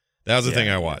 That was the thing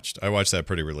I watched. I watched that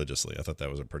pretty religiously. I thought that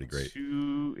was a pretty great.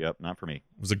 Yep, not for me.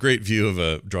 It was a great view of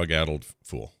a drug-addled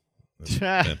fool. It was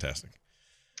fantastic.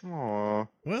 Aww.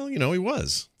 Well, you know, he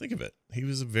was. Think of it. He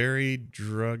was a very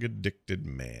drug-addicted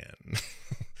man.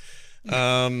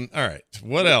 All right.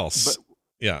 What else? But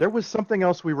yeah. There was something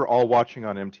else we were all watching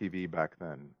on MTV back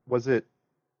then. Was it?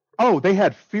 Oh, they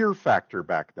had Fear Factor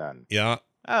back then. Yeah.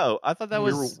 Oh, I thought that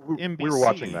was NBC. We were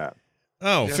watching that.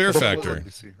 Oh, Yeah, Fear before Factor.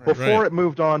 NBC, right. Before it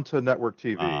moved on to network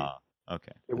TV.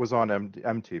 Okay. It was on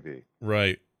MTV.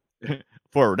 Right.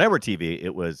 For network TV,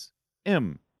 it was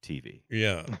MTV.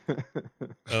 Yeah. All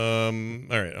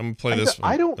right. I'm gonna play this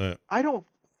one. I don't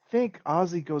think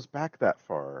Ozzy goes back that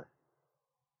far.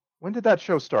 When did that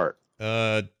show start?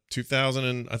 2000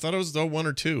 and I thought it was 01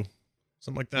 or 2,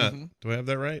 something like that. Mhm. Do I have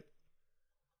that right?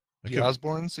 The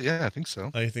Osbournes? Yeah, I think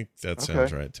so. I think that Okay.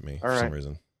 sounds right to me for some right.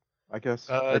 reason. I guess.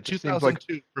 It just seems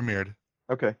 2002 premiered.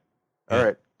 Okay. Yeah. All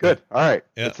right. Good. All right.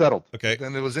 Yeah. It's settled. Okay.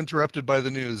 Then it was interrupted by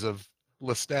the news of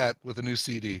Lestat with a new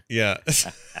CD. Yeah.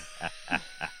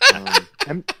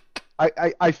 And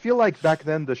I feel like back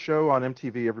then the show on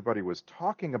MTV everybody was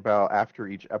talking about after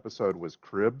each episode was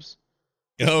Cribs.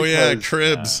 Oh yeah, because-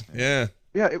 Cribs. Yeah.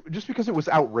 Yeah, just because it was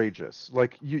outrageous.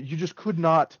 Like you just could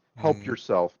not help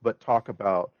yourself but talk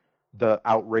about the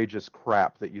outrageous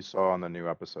crap that you saw on the new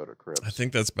episode of Cribs. I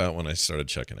think that's about when I started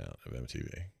checking out of MTV.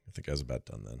 I think I was about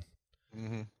done then.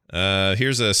 Mm-hmm.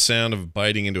 Here's a sound of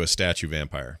biting into a statue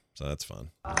vampire. So that's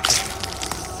fun.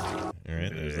 All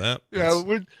right, there's that. Yeah,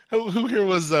 who here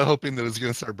was hoping that it was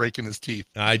going to start breaking his teeth?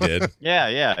 I did.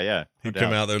 Yeah. He'd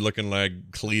come out there looking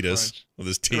like Cletus Punch. with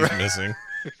his teeth missing.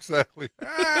 Exactly.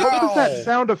 What was that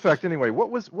sound effect anyway? What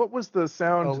was the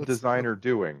sound Oh, let's- designer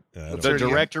doing? I don't Let's know. hear The it again.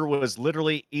 director was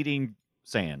literally eating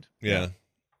sand. Yeah.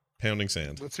 Pounding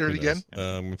sand. Let's hear it Who knows? again.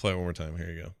 I'm gonna play it one more time.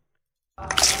 Here you go.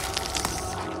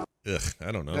 Ugh,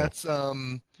 I don't know. That's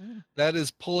that is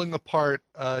pulling apart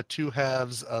two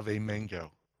halves of a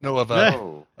mango. No, of a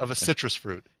Oh. of a citrus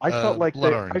fruit. I felt like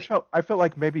blood I orange. felt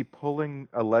like maybe pulling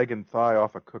a leg and thigh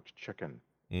off a cooked chicken.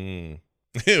 Mm.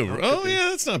 Ew. Oh be. yeah,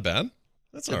 that's not bad.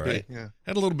 That's Could all be, right. yeah.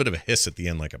 Had a little bit of a hiss at the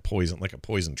end, like a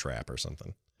poison trap or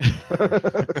something.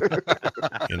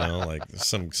 You know, like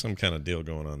some kind of deal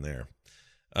going on there.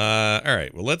 All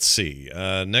right. Well, let's see.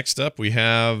 Next up, we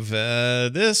have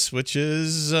this, which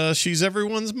is she's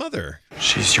everyone's mother.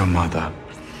 She's your mother.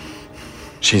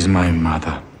 She's my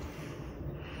mother.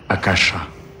 Akasha,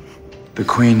 the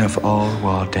queen of all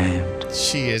Wardamed.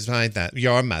 She is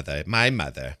your mother, my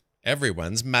mother,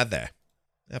 everyone's mother.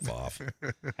 F off.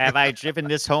 Have I driven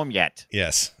this home yet?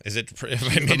 Yes. Is it? If I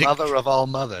The made it, mother of all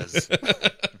mothers.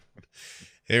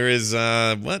 here is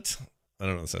what? I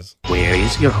don't know what it says. Where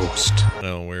is your host?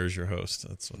 No, where's your host?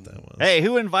 That's what that was. Hey,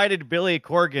 who invited Billy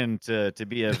Corgan to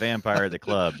be a vampire at the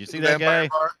club? You see that Vampire guy?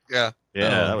 bar? Yeah. Yeah,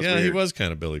 that was he weird. was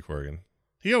kind of Billy Corgan.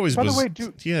 He always By the was.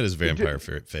 way, he had his vampire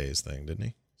phase thing, didn't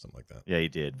he? Something like that. Yeah, he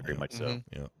did very much so. Mhm.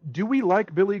 Yeah. Do we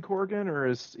like Billy Corgan, or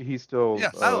is he still?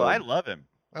 Yes. Oh, I love him.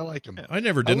 I like him. I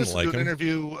never I didn't listened like to an him.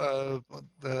 interview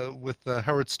with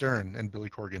Howard Stern and Billy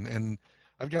Corgan, and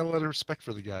I've got a lot of respect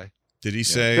for the guy. Did he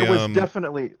say? There was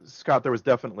definitely Scott. There was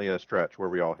definitely a stretch where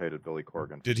we all hated Billy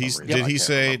Corgan. for Did he? some reason. Did I he can't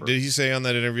say? remember. Did he say on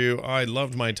that interview? I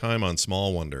loved my time on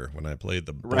Small Wonder when I played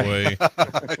the boy.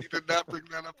 He did not bring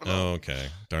that up at all. Oh, okay,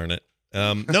 darn it.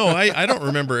 No, I don't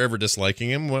remember ever disliking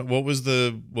him. What was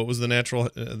the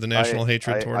national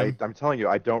hatred toward him? I'm telling you,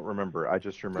 I don't remember. I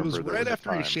just It remember was there right was a after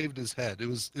he time. shaved his head. It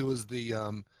was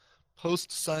the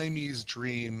post Siamese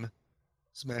dream,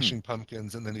 Smashing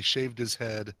Pumpkins, and then he shaved his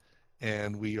head,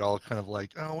 and we all kind of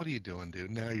like, oh, what are you doing,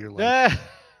 dude? Now you're like,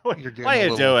 What you're getting what are a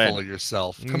you little full doing? of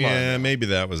yourself. Come Yeah, on, maybe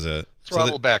that was it. So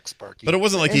throttle back, Sparky. but it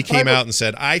wasn't like he And came by the- out and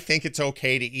said, "I think it's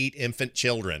okay to eat infant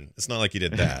children." It's not like he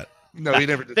did that. No, he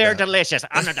never did They're that. delicious.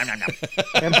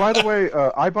 And by the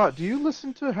way, do you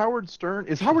listen to Howard Stern?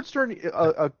 Is Howard Stern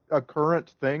a current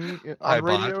thing on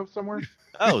radio somewhere?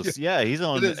 Oh, yeah, he's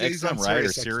on It is, he's XM, on right? Or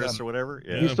Sirius Sirius XM. or whatever.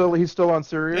 Yeah. He's still on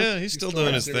Sirius? Yeah, he's still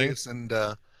doing his thing. And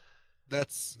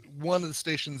that's one of the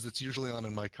stations that's usually on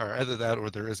in my car. Either that or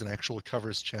there is an actual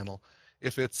covers channel.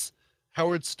 If it's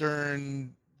Howard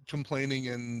Stern complaining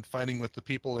and fighting with the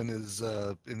people in his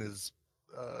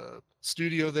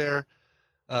studio there,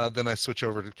 then I switch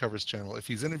over to covers channel. If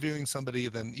he's interviewing somebody,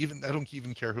 then I don't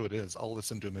even care who it is. I'll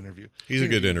listen to him interview. He's a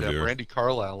good interviewer. Randy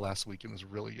Carlisle last week and was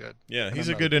really good. Yeah, And he's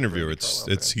I'm a not good big interviewer. Randy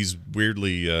Carlisle fan. He's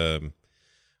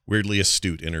weirdly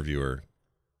astute interviewer.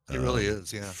 He really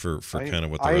is, yeah. For kind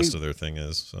of what the rest of their thing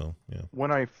is. So yeah.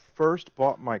 When I first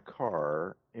bought my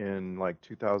car in like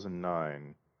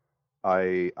 2009,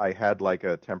 I had like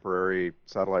a temporary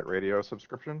satellite radio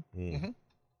subscription. Mm-hmm.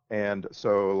 And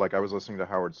so like I was listening to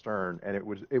Howard Stern, and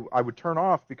I would turn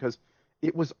off because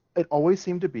it always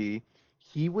seemed to be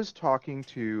he was talking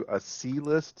to a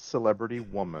C-list celebrity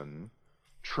woman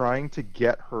trying to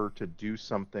get her to do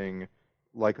something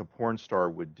like a porn star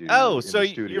would do. Oh, in so the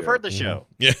studio. you've heard the show.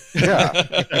 Yeah.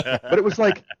 Yeah. But it was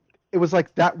like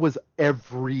that was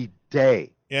every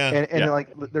day. Yeah. And like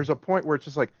there's a point where it's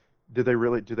just like, do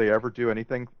they ever do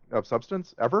anything of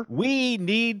substance ever? We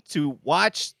need to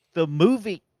watch the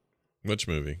movie. Which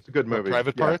movie? It's a good movie.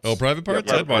 Private Parts? Oh, Private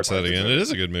Parts? Yeah, I'd watch that Private again. Parts. It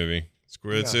is a good movie.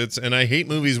 It's and I hate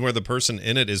movies where the person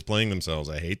in it is playing themselves.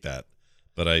 I hate that.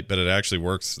 But it actually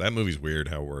works. That movie's weird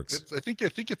how it works. I think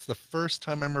it's the first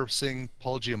time I remember seeing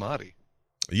Paul Giamatti.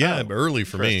 Yeah, early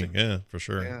for me. interesting. Yeah, for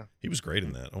sure. Yeah. He was great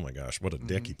in that. Oh my gosh, what a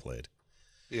dick he played.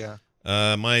 Yeah.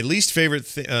 My least favorite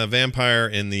vampire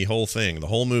in the whole thing, the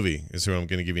whole movie, is who I'm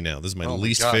going to give you now. This is my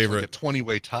least favorite. Like a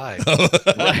 20-way tie.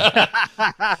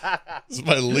 This is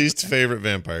my least favorite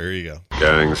vampire. Here you go.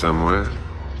 Going somewhere?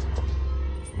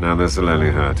 Now this'll only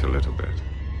hurt a little bit.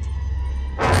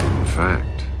 In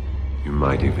fact, you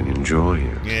might even enjoy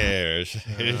it. Yes,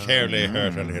 it only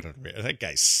hurt a little bit. That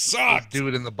guy sucked. Do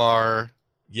it in the bar.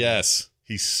 Yes,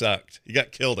 he sucked. He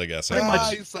got killed, I guess.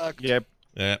 He sucked. Yeah,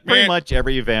 Yeah. pretty much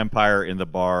every vampire in the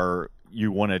bar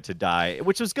you wanted to die,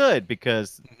 which was good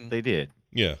because they did.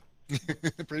 Yeah.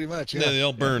 Pretty much, Yeah, they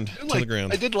all burned to the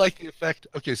ground. I did like the effect.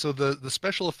 Okay, so the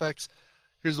special effects,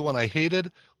 here's the one I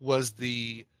hated, was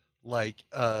the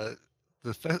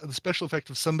special effect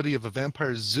of a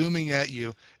vampire zooming at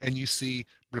you, and you see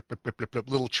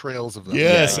little trails of them.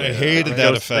 Yes, I hated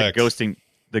that effect.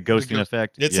 The ghosting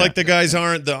effect. It's like the guy's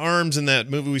arms in that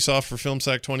movie we saw for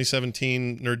FilmSack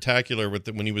 2017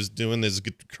 Nerdtacular when he was doing his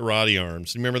karate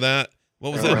arms. Remember that?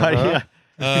 What was that?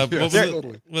 Yeah. What was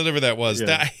totally. whatever that was.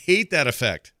 Yeah. I hate that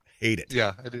effect. Hate it.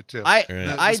 Yeah, I did too. I The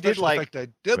did special like. effect I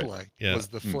did Right. like Yeah. was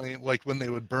the flame, like when they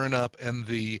would burn up and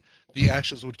the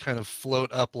ashes would kind of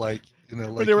float up, like When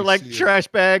they were you like see trash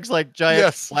bags, like giant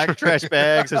Yes. black trash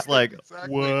bags. It's like,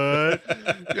 Exactly. what?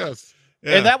 Yes.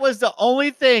 Yeah. And that was the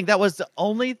only thing. That was the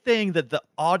only thing that the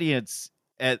audience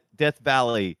at Death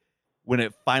Valley, when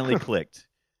it finally clicked,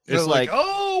 They're it's like,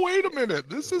 oh, wait a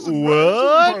minute, this isn't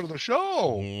What? part of the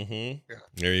show. Mm-hmm. Yeah.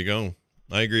 There you go.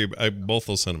 I agree. Both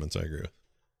those sentiments I agree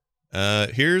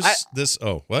with. Here's this.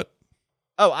 Oh, what?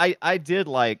 oh, I did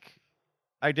like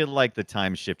the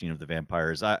time shifting of the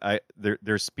vampires.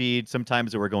 Their speed.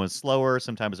 Sometimes they were going slower.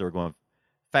 Sometimes they were going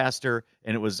faster,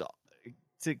 and it was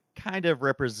to kind of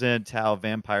represent how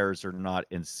vampires are not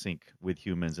in sync with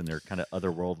humans and they're kind of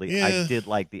otherworldly. Yeah. I did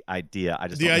like the idea. I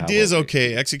just The don't know how idea is well they-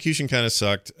 okay. Execution kind of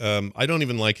sucked. I don't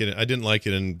even like it. I didn't like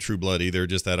it in True Blood either.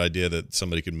 Just that idea that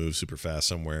somebody could move super fast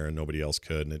somewhere and nobody else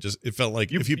could, and it felt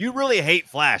like You really hate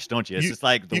Flash, don't you? It's just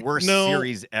like the worst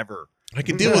series ever. I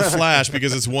can deal with Flash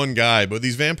because it's one guy, but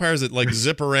these vampires that like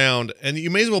zip around, and you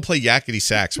may as well play yakety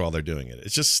sax while they're doing it.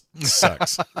 It just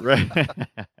sucks. Right.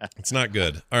 It's not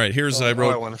good. All right, here's I I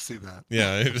wrote. want to see that.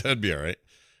 Yeah, that'd be all right.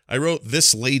 I wrote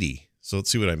this lady, so let's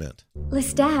see what I meant.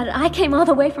 Lestat, I came all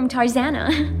the way from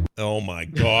Tarzana. Oh my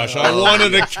gosh, I wanted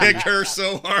to kick her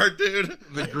so hard, dude.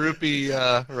 The groupie,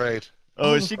 right.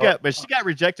 Oh, she got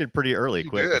rejected pretty early. She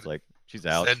Quick, did. it's like she's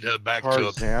out. Send her back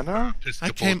Tarzana? to I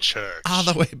came church. all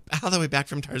the way back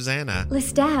from Tarzana.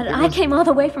 Lestat, I came all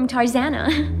the way from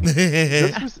Tarzana.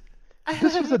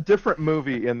 This was a different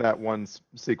movie in that one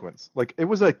sequence. Like it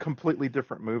was a completely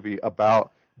different movie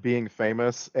about being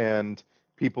famous and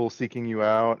people seeking you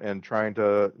out and trying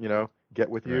to, get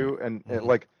with you. And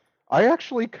like, I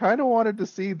actually kind of wanted to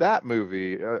see that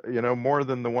movie, more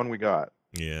than the one we got.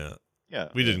 Yeah, Yeah.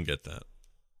 we didn't get that.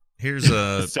 Here's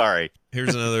a Sorry.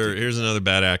 here's another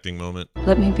bad acting moment.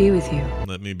 Let me be with you.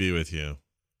 Let me be with you.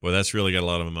 Boy, that's really got a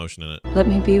lot of emotion in it. Let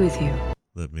me be with you.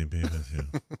 Let me be with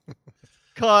you.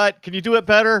 cut. Can you do it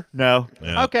better? No.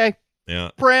 Yeah. Okay. Yeah.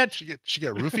 Print. She get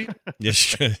roofied. Yes.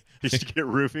 She get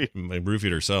roofied.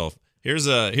 Roofied herself. Here's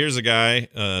a guy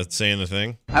saying the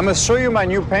thing. I must show you my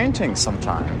new painting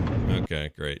sometime.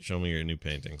 Okay, great. Show me your new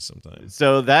paintings sometime.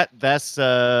 So that's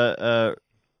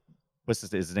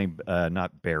what's his name?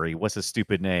 Not Barry. What's his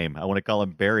stupid name? I want to call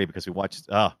him Barry because we watched.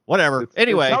 Whatever.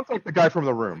 Anyway, it sounds like the guy from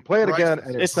The Room. Play it again,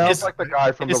 and it sounds like the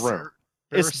guy from The Room.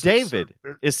 It's David.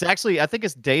 It's actually, I think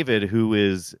it's David who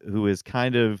is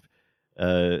kind of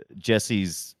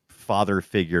Jesse's father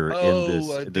figure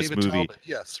in this movie. Talbot.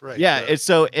 Yes, right. Yeah,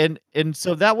 and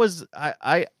so that was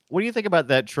I. What do you think about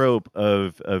that trope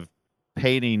of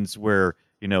paintings where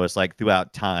it's like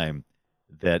throughout time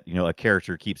that a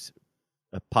character keeps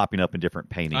popping up in different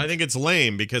paintings? I think it's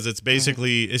lame because it's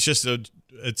basically it's just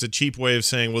it's a cheap way of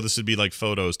saying, well, this would be like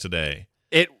photos today.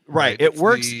 It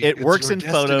works. It works in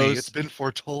destiny. photos. It's been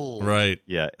foretold. Right.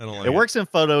 Yeah. I don't like it works in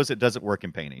photos. It doesn't work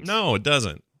in paintings. No, it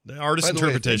doesn't. The artist's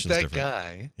interpretation is different.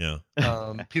 That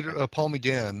guy, Paul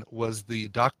McGann was the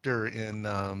doctor in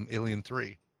Alien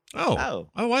 3. Oh,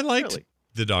 I liked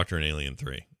the Doctor in Alien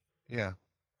 3. Yeah.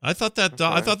 I thought that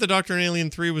I thought the Doctor in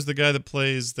Alien 3 was the guy that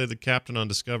plays the captain on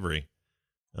Discovery.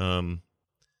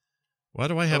 Why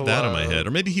do I have that in my head?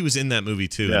 Or maybe he was in that movie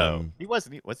too. No, he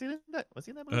wasn't. Was he in that? Was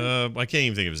he in that movie? I can't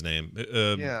even think of his name.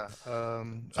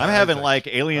 I'm having like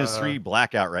Aliens 3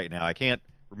 blackout right now. I can't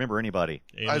remember anybody.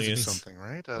 Aliens something,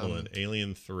 right? Hold on.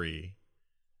 Alien 3.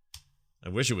 I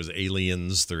wish it was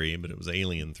Aliens 3, but it was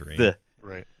Alien 3.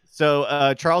 Right.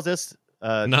 So Charles S.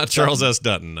 Not Charles S.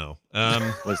 Dutton, no.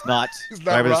 Was not.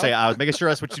 I was making sure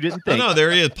that's what you didn't think. No,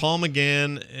 there he is, Paul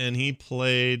McGann, and he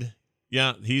played.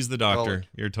 Yeah, he's the Doctor.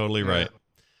 You're totally right.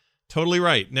 Totally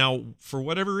right. Now, for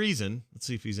whatever reason, let's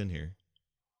see if he's in here.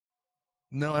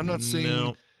 No, I'm not seeing.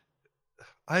 No.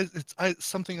 It's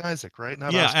something Isaac, right?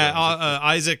 Not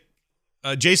Isaac.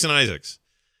 Jason Isaacs.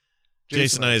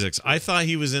 Jason Isaacs. I thought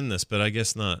he was in this, but I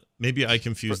guess not. Maybe I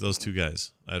confused those two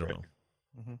guys. I don't know.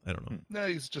 I don't know. No,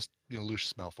 he's just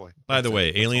Lucius Malfoy. By the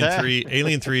way,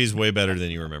 Alien 3 is way better than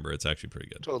you remember. It's actually pretty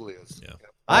good. Totally is. Yeah.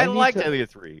 I liked Alien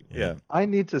 3. Yeah. I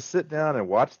need to sit down and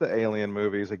watch the Alien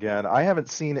movies again. I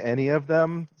haven't seen any of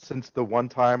them since the one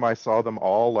time I saw them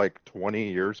all like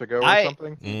 20 years ago or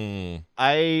something. If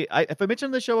I mentioned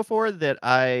on the show before that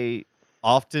I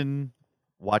often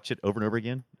watch it over and over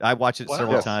again. I watch it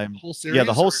several times. The whole series,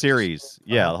 the whole series.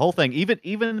 The whole thing.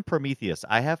 Even Prometheus.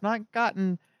 I have not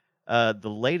gotten the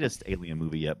latest Alien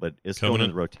movie yet, but it's going in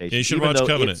the rotation. You should watch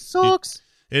Covenant. It sucks.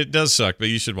 It does suck, but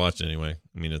you should watch it anyway.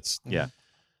 I mean, it's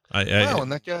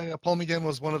and that guy Paul McGann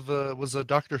was a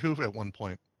Doctor Who at one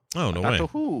point. Oh no Doctor way!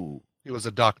 Who? He was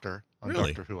a doctor on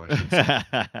Really? Doctor Who. I should say.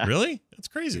 Really? That's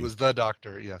crazy. He was the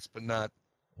Doctor, yes, but not.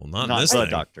 Well, not Not this the thing.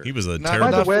 Doctor. He was a Not,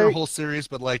 terrible. not for a whole series,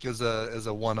 but like as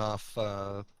a one-off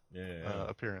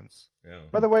appearance. Yeah.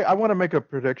 By the way, I want to make a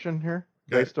prediction here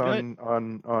based on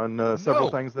several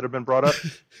things that have been brought up.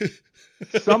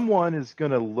 Someone is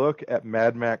going to look at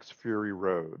Mad Max Fury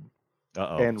Road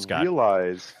and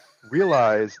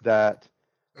realize that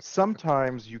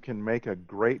sometimes you can make a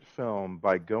great film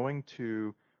by going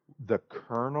to the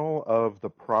kernel of the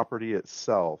property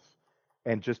itself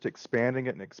and just expanding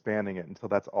it until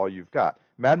that's all you've got.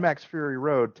 Mad Max Fury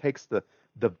Road takes the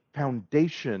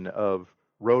foundation of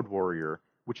Road Warrior,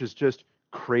 which is just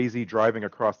crazy driving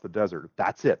across the desert.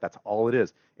 That's it. That's all it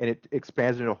is. And it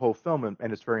expands into a whole film,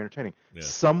 and it's very entertaining. Yeah.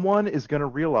 Someone is going to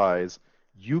realize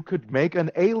you could make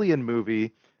an Alien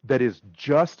movie that is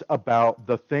just about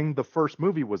the thing the first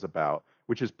movie was about,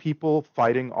 which is people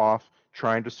fighting off,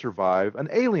 trying to survive an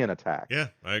alien attack. Yeah,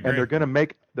 I agree. And they're going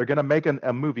to make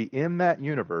a movie in that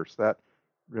universe, that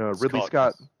Ridley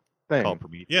Scott thing.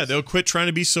 Yeah, they'll quit trying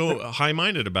to be so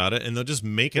high-minded about it, and they'll just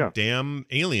make a damn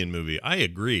alien movie. I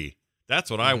agree. That's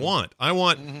what I want. I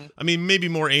want. I mean, maybe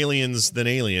more aliens than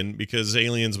Alien, because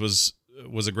Aliens was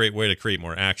a great way to create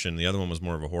more action. The other one was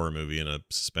more of a horror movie and a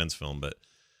suspense film, but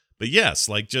yes,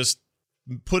 like just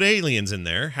put aliens in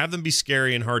there, have them be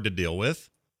scary and hard to deal with.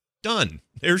 Done.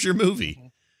 There's your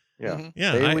movie. Yeah.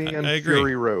 Yeah. Alien I agree.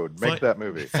 Fury Road. Make that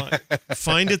movie.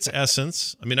 Find its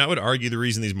essence. I mean, I would argue the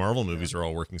reason these Marvel movies are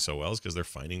all working so well is because they're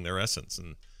finding their essence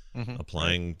and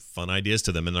applying fun ideas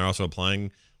to them, and they're also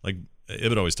applying, like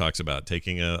Ibit always talks about,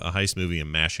 taking a heist movie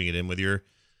and mashing it in with your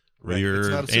It's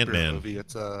not a Ant-Man movie.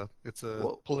 It's a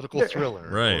political thriller.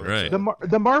 Right.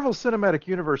 The Marvel Cinematic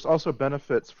Universe also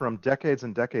benefits from decades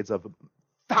and decades of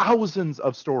thousands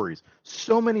of stories.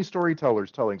 So many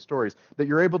storytellers telling stories that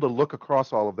you're able to look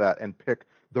across all of that and pick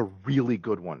the really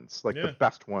good ones, like the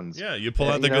best ones. Yeah, you pull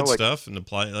out the good stuff and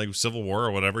apply it, like Civil War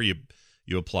or whatever. You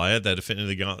apply it. That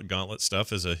Infinity Gauntlet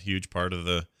stuff is a huge part of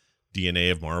the DNA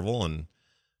of Marvel, and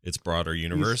its broader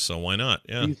universe. So why not?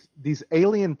 Yeah. These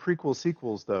Alien prequel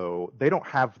sequels, though, they don't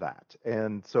have that,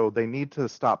 and so they need to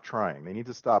stop trying. They need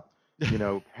to stop,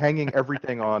 hanging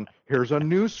everything on. Here's a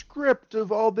new script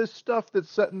of all this stuff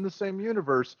that's set in the same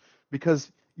universe,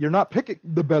 because you're not picking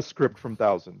the best script from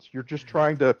thousands. You're just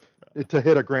trying to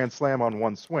hit a grand slam on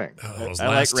one swing. I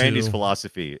like Randy's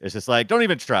philosophy. It's just like, don't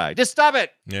even try. Just stop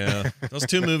it. Yeah. Those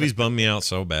 2 movies bummed me out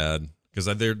so bad because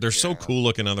they're so cool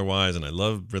looking otherwise, and I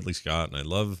love Ridley Scott, and I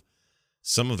love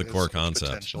some of the core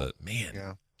concepts. But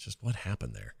man, just what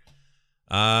happened there?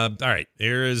 All right.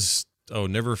 Here is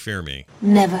Never Fear Me.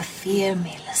 Never fear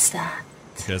me, Lestat.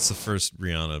 Okay, that's the first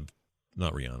Rihanna.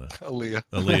 Not Rihanna. Aaliyah.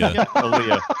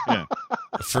 Aaliyah. Yeah.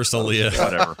 First Aaliyah.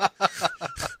 Whatever.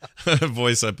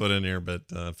 Voice I put in here, but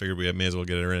figured we may as well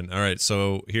get her in. All right,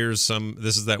 so here's some.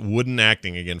 This is that wooden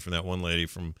acting again from that one lady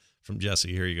from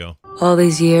Jessie. Here you go. All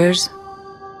these years,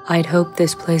 I'd hoped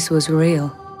this place was real.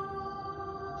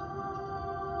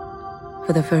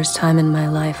 For the first time in my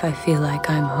life, I feel like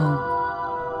I'm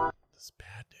home. That's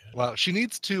bad, dude. Wow, she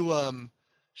needs to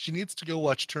go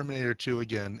watch Terminator 2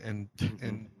 again and get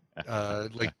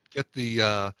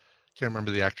the can't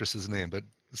remember the actress's name, but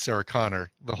Sarah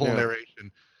Connor, the whole narration.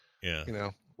 Yeah.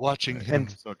 Watching him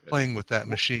playing with that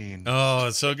machine. Oh,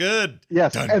 it's so good.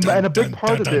 Yes, and a big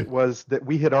part of it was that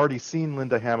we had already seen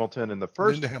Linda Hamilton in the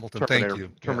first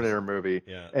Terminator movie.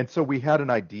 Yeah. And so we had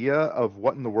an idea of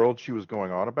what in the world she was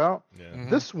going on about. Yeah. Mm-hmm.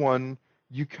 This one,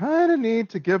 you kind of need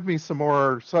to give me some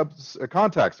more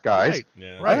context, guys. Right.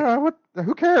 Yeah. I don't know,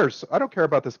 who cares? I don't care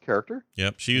about this character.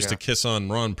 Yep. She used to kiss on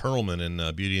Ron Perlman in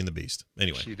Beauty and the Beast.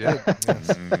 Anyway. She did.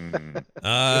 Yes.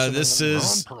 This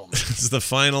is the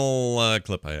final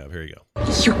clip I have. Here you go.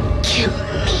 You kill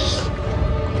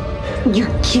me. You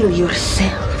kill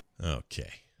yourself. Okay.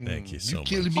 Thank you so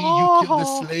much. You kill me, you kill the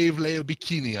slave layer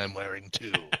bikini I'm wearing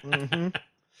too.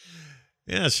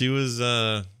 Yeah, she was,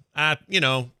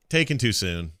 taken too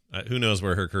soon. Who knows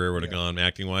where her career would have gone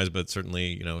acting wise, but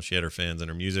certainly, she had her fans and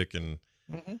her music and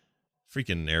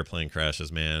freaking airplane crashes,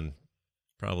 man.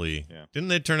 Probably didn't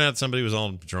they turn out somebody was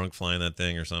all drunk flying that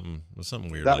thing or something? It was something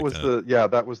weird. That was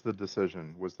the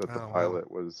decision, was that the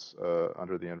pilot was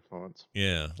under the influence.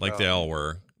 Yeah, like they all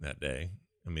were that day.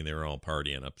 I mean, they were all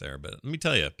partying up there, but let me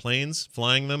tell you, planes,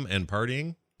 flying them and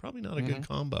partying, probably not a good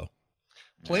combo.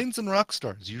 Planes and rock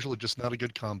stars, usually just not a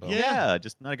good combo. Yeah,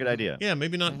 just not a good idea. Yeah,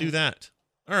 maybe not do that.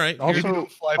 All right. Also,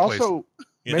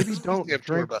 maybe don't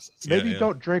drink. Maybe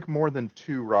don't drink more than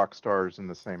 2 rock stars in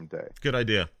the same day. Good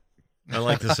idea. I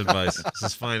like this advice. This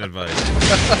is fine advice.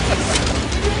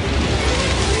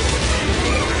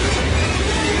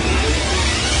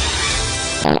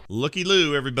 Looky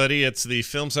Lou, everybody. It's the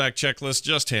Film Sack checklist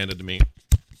just handed to me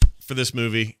for this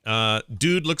movie.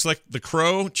 Dude looks like The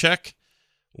Crow. Check.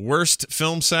 Worst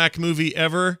Film Sack movie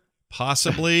ever.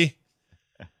 Possibly.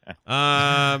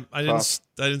 I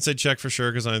didn't say check for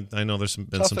sure because I know there's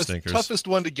been some stinkers. Toughest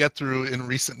one to get through in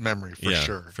recent memory for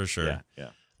sure. For sure. Yeah.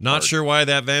 Not sure why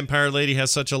that vampire lady has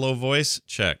such a low voice.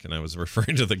 Check. And I was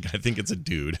referring to the guy. I think it's a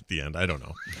dude at the end. I don't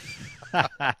know.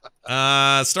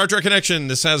 Star Trek Connection.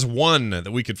 This has one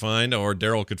that we could find, or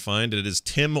Daryl could find. It is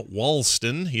Tim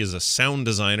Walston. He is a sound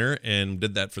designer and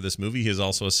did that for this movie. He is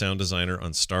also a sound designer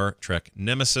on Star Trek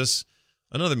Nemesis,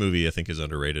 another movie I think is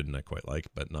underrated and I quite like,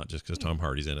 but not just because Tom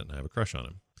Hardy's in it and I have a crush on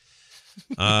him.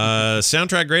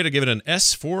 Soundtrack great. I give it an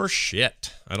S for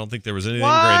shit. I don't think there was anything great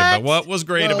about what was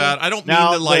great about. I don't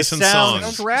mean the licensed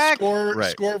songs. Score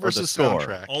versus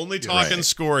soundtrack. Only talking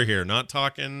score here, not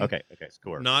talking. Okay,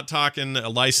 score. Not talking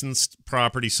licensed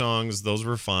property songs. Those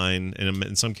were fine, and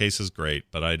in some cases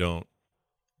great. But I don't.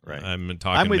 Right. I'm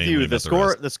talking. I'm with mainly you.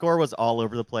 About The score was all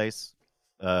over the place.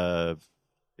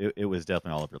 It was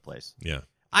definitely all over the place. Yeah.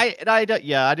 I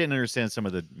didn't understand some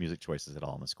of the music choices at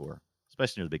all in the score,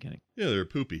 especially near the beginning. Yeah, they were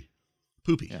poopy.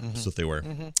 Yeah. That's what they were.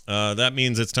 Mm-hmm. That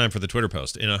means it's time for the Twitter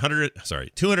post. In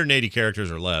 280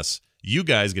 characters or less, you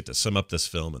guys get to sum up this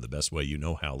film in the best way you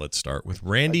know how. Let's start with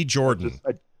Randy Jordan.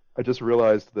 I just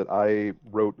realized that I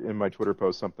wrote in my Twitter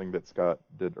post something that Scott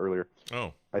did earlier.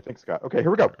 Oh. I think Scott. Okay, here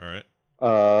we go. All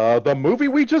right. The movie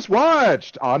we just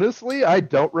watched. Honestly, I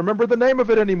don't remember the name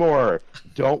of it anymore.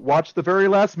 Don't watch the very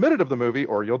last minute of the movie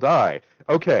or you'll die.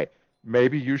 Okay,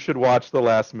 maybe you should watch the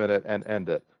last minute and end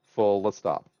it. Full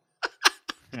Lestat.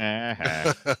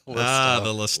 The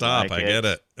Lestat. I get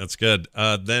it. That's good.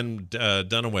 Then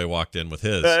Dunaway walked in with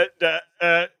his.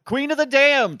 Queen of the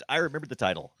Damned. I remember the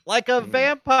title. Like a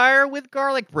vampire with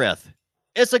garlic breath.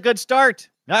 It's a good start.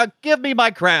 Now give me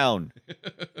my crown.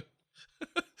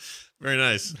 Very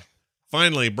nice.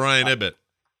 Finally, Brian Ibbett.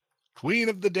 Queen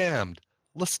of the Damned.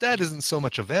 Lestat isn't so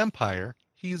much a vampire.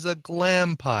 He's a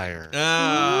glampire.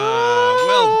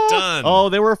 Well done. Oh,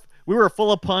 we were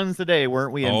full of puns today,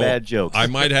 weren't we? And bad jokes. I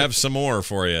might have some more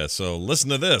for you, so listen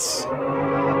to this.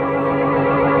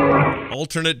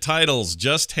 Alternate titles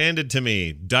just handed to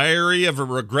me. Diary of a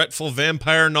Regretful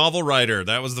Vampire Novel Writer.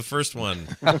 That was the first one.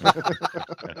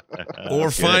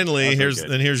 Or finally, here's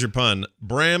your pun.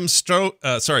 Bram Stoker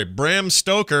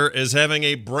is having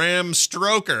a Bram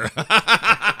Stroker.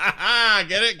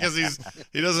 Get it? Because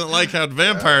he doesn't like how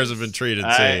vampires have been treated.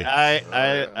 See?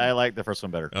 I like the first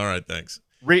one better. All right, thanks.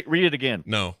 Read it again.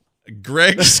 No.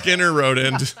 Greg Skinner wrote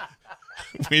in.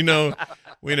 We know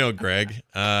Greg.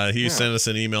 He sent us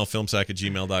an email,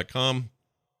 filmsack@gmail.com.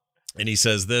 And he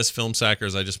says this,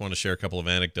 Filmsackers, I just want to share a couple of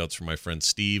anecdotes from my friend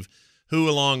Steve, who,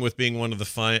 along with being one of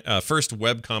the first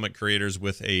webcomic creators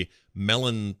with a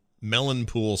melon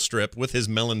pool strip,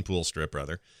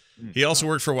 he also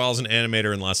worked for a while as an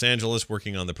animator in Los Angeles,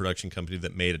 working on the production company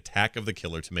that made Attack of the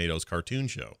Killer Tomatoes cartoon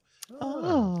show.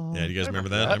 Oh. Yeah, do you guys remember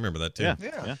that? I remember that, too.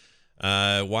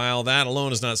 Yeah. While that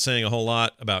alone is not saying a whole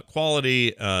lot about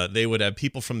quality, they would have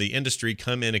people from the industry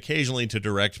come in occasionally to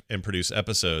direct and produce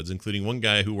episodes, including one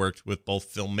guy who worked with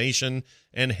both Filmation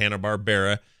and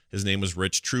Hanna-Barbera. His name was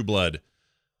Rich Trueblood.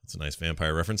 That's a nice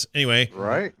vampire reference. Anyway,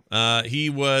 right. He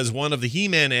was one of the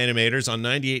He-Man animators on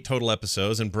 98 total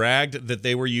episodes and bragged that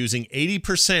they were using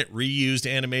 80% reused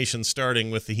animation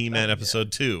starting with the He-Man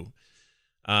episode 2.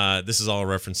 This is all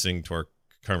referencing to our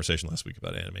conversation last week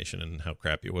about animation and how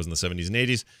crappy it was in the 70s and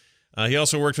 80s. He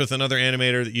also worked with another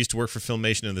animator that used to work for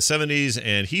Filmation in the 70s,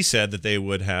 and he said that they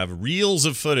would have reels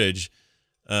of footage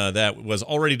that was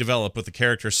already developed with the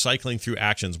characters cycling through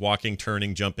actions, walking,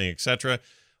 turning, jumping, etc.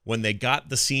 When they got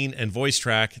the scene and voice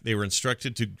track, they were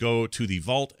instructed to go to the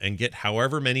vault and get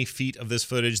however many feet of this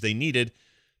footage they needed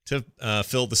to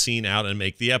fill the scene out and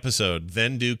make the episode.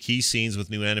 Then do key scenes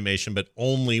with new animation, but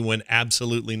only when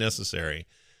absolutely necessary.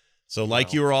 So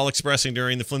like you were all expressing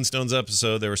during the Flintstones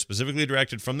episode, they were specifically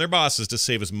directed from their bosses to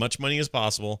save as much money as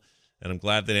possible, and I'm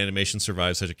glad that animation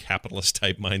survives such a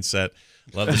capitalist-type mindset.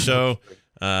 Love the show.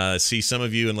 See some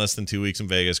of you in less than 2 weeks in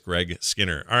Vegas, Greg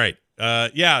Skinner. All right.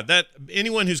 That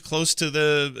anyone who's close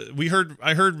to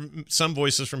I heard some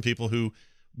voices from people who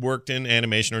worked in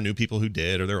animation or knew people who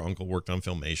did, or their uncle worked on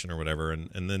Filmation or whatever,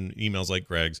 and then emails like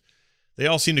Greg's. They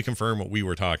all seem to confirm what we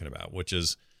were talking about, which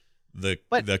is the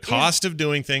cost of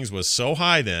doing things was so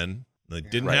high then. They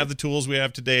didn't have the tools we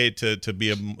have today to be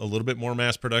a little bit more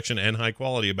mass production and high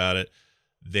quality about it.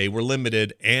 They were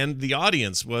limited, and the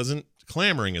audience wasn't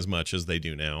clamoring as much as they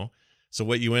do now. So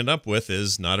what you end up with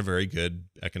is not a very good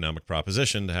economic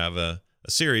proposition to have a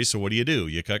series. So what do?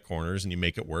 You cut corners and you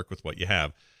make it work with what you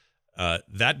have.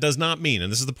 That does not mean,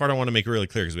 and this is the part I want to make really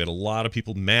clear because we had a lot of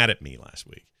people mad at me last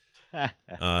week.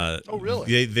 Oh,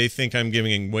 really? They think I'm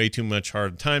giving way too much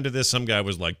hard time to this. Some guy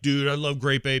was like, dude, I love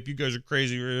Grape Ape. You guys are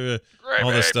crazy.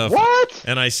 All this stuff. What?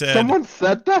 And I said... Someone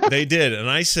said that? They did. And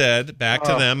I said back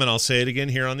to them, and I'll say it again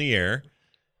here on the air,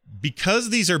 because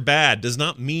these are bad does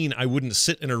not mean I wouldn't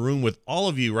sit in a room with all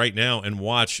of you right now and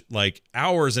watch like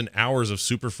hours and hours of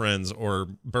Super Friends or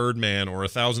Birdman or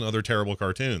 1,000 other terrible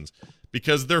cartoons,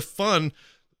 because they're fun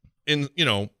in,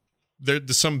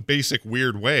 there's some basic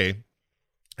weird way.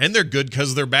 And they're good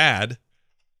because they're bad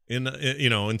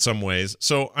in some ways.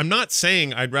 So I'm not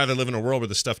saying I'd rather live in a world where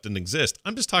the stuff didn't exist.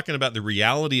 I'm just talking about the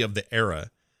reality of the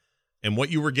era. And what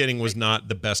you were getting was not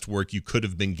the best work you could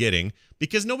have been getting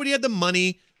because nobody had the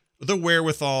money, the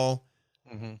wherewithal,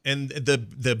 and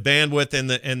the bandwidth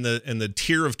and the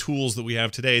tier of tools that we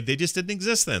have today. They just didn't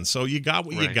exist then. So you got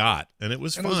what you got, and it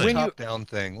was fun. It was a top-down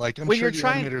thing. Like I'm sure the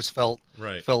animators felt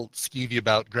skeevy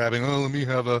about grabbing. Oh, let me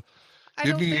have a.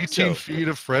 Give me 18 feet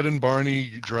of Fred and Barney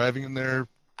driving in their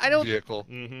vehicle.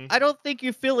 I don't think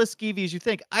you feel as skeevy as you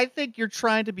think. I think you're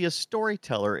trying to be a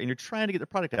storyteller and you're trying to get the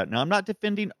product out. Now, I'm not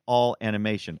defending all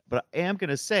animation, but I am going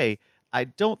to say I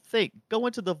don't think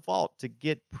going to the vault to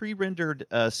get pre-rendered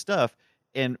stuff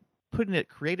and putting it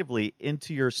creatively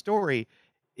into your story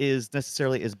is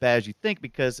necessarily as bad as you think,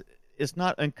 because it's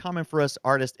not uncommon for us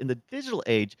artists in the digital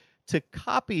age to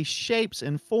copy shapes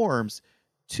and forms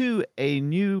to a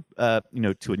new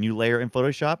layer in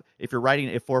Photoshop. If you're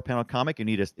writing a 4-panel comic, you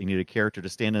need a character to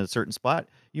stand in a certain spot.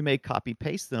 You may copy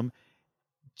paste them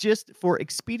just for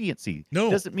expediency.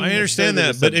 No, doesn't mean I understand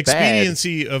that, but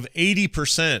expediency of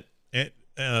 80%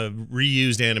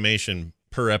 reused animation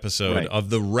per episode of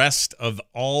the rest of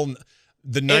all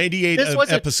the 98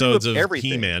 episodes of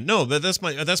He-Man. No, that's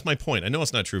my point. I know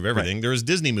it's not true of everything. There was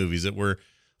Disney movies that were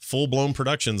full blown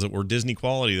productions that were Disney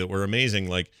quality that were amazing.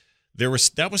 Like.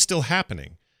 That was still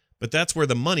happening, But that's where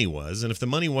the money was. And if the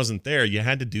money wasn't there, you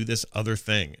had to do this other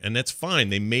thing. And that's fine.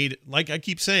 They made, like I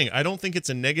keep saying, I don't think it's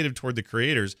a negative toward the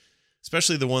creators,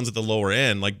 especially the ones at the lower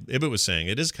end. Like Ibbot was saying,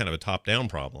 it is kind of a top-down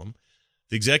problem.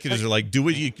 The executives are like, do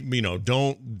what you know,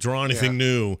 don't draw anything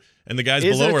new. And the guys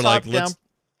below are like, let's...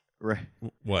 Right.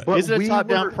 What? But is it a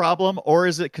top-down problem, or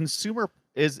is it consumer?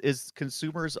 Is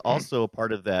consumers also a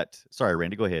part of that? Sorry,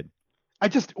 Randy, go ahead.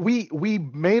 We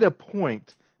made a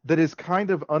point that is kind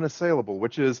of unassailable,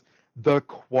 which is the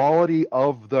quality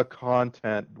of the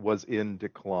content was in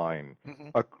decline,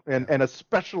 and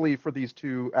especially for these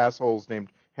two assholes named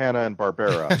Hannah and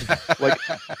Barbera.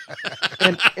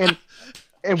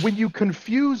 And when you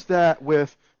confuse that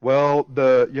with, well,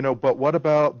 but what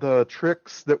about the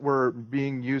tricks that were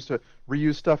being used to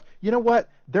reuse stuff? You know what?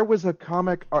 There was a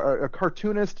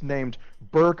cartoonist named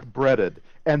Burke Breaded,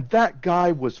 and that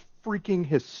guy was freaking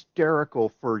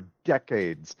hysterical for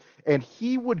decades. And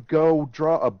he would go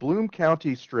draw a Bloom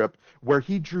County strip where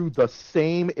he drew the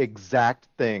same exact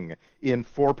thing in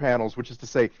 4 panels, which is to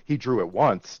say he drew it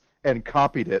once and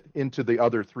copied it into the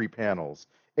other 3 panels.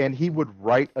 And he would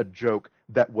write a joke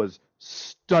that was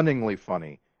stunningly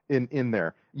funny in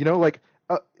there.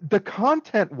 The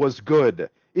content was good.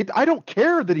 I don't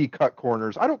care that he cut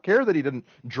corners. I don't care that he didn't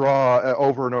draw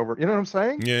over and over. You know what I'm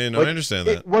saying? Yeah, I understand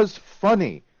that. It was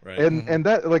funny. Right. And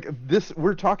that,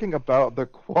 we're talking about the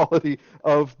quality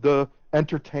of the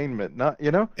entertainment, not,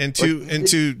 And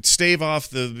to stave off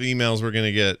the emails we're going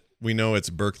to get, we know it's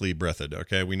Berkeley Breathed,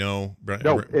 okay? We know...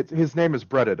 his name is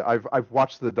Breaded. I've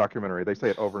watched the documentary. They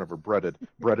say it over and over. Breaded.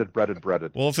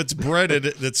 Breaded. Well, if it's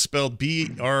breaded, that's spelled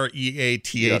Breathed,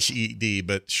 yes.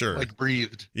 But sure. Like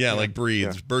breathed. Yeah, like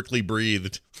breathed. Yeah. Berkeley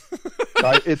Breathed.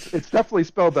 It's definitely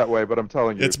spelled that way, but I'm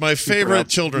telling you. It's my favorite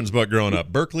children's book growing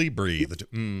up. Berkeley Breathed.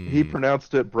 He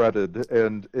pronounced it Breaded,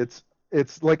 and it's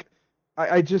like,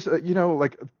 I just,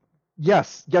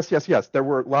 yes. There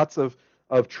were lots of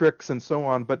tricks and so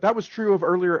on, but that was true of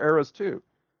earlier eras too.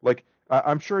 Like,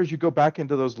 I'm sure as you go back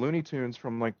into those Looney Tunes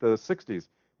from like the 60s,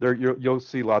 you'll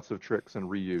see lots of tricks and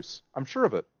reuse. I'm sure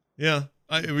of it. Yeah.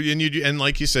 And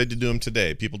like you said, to do them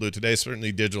today. People do it today.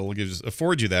 Certainly digital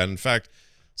affords you that. In fact,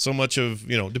 so much of,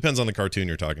 depends on the cartoon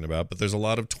you're talking about, but there's a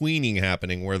lot of tweening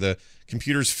happening where the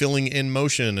computer's filling in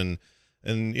motion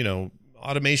and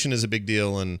automation is a big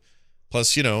deal. And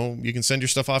plus, you can send your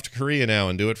stuff off to Korea now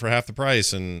and do it for half the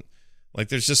price. And like,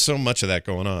 there's just so much of that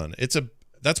going on.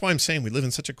 That's why I'm saying we live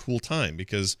in such a cool time,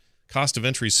 because cost of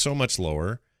entry is so much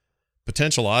lower.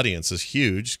 Potential audience is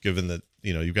huge, given that,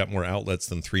 you've got more outlets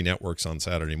than 3 networks on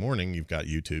Saturday morning. You've got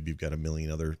YouTube, you've got a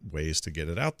million other ways to get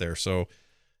it out there. So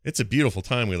it's a beautiful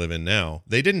time we live in now.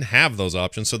 They didn't have those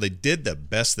options, so they did the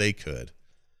best they could.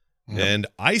 Yeah. And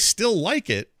I still like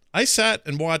it. I sat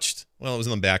and watched, well, it was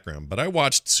in the background, but I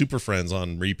watched Super Friends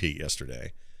on repeat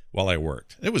yesterday while I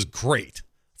worked. It was great.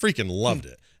 Freaking loved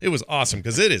it. It was awesome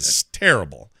because it is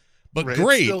terrible, but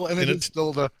great. It's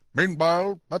still the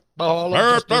meanwhile.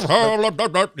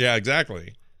 Yeah,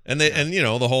 exactly. And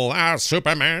the whole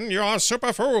Superman, you're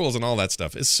super fools and all that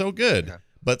stuff is so good,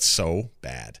 but so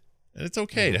bad. And it's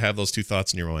okay to have those two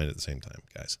thoughts in your mind at the same time,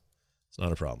 guys. It's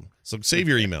not a problem. So save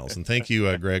your emails, and thank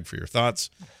you, Greg, for your thoughts.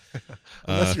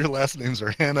 Unless your last names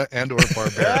are Hannah and or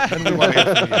Barbera, then we want to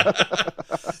hear from you.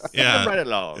 Yeah. Right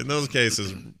along. In those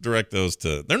cases, direct those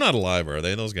to. They're not alive, are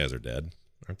they? Those guys are dead,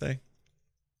 aren't they?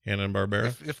 Hannah and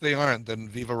Barbera. If they aren't, then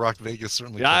Viva Rock Vegas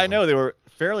certainly. Yeah, I know they were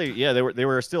fairly. Yeah, they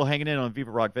were still hanging in on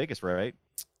Viva Rock Vegas, right?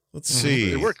 Let's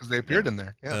see. They were, because they appeared in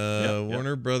there. Yeah.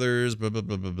 Warner Brothers. Blah, blah,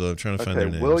 blah, blah, blah. I'm trying to find their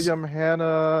names. William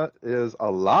Hanna is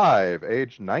alive,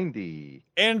 age 90,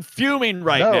 and fuming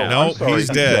right now. No, he's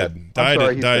dead. Died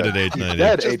at age 90.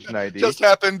 Dead age 90. Just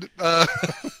happened.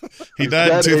 He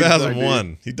died in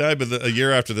 2001. He died a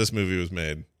year after this movie was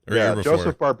made. Or a year before.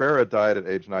 Joseph Barbera died at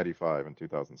age 95 in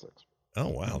 2006. Oh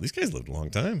wow, these guys lived a long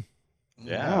time.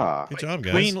 Yeah. Good job,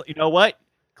 guys. Clean, you know what?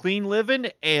 Clean living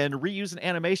and reusing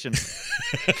animation.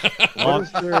 long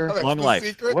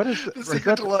life. The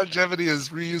secret to longevity is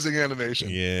reusing animation.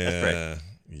 Yeah. That's right.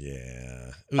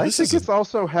 Yeah. Ooh, I think it's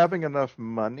also having enough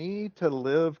money to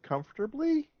live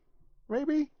comfortably.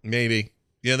 Maybe.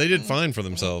 Yeah, they did fine for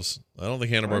themselves. I don't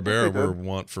think Hanna-Barbera were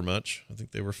want for much. I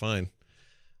think they were fine.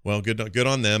 Well, good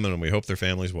on them, and we hope their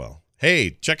family's well.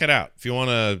 Hey, check it out. If you want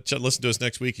to listen to us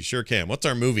next week, you sure can. What's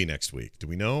our movie next week? Do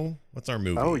we know? What's our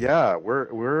movie? Oh yeah,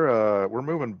 we're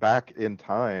moving back in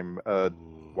time,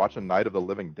 watching Night of the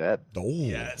Living Dead. Oh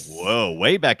yes. Whoa,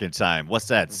 way back in time. What's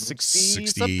that?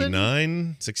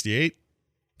 69, 68,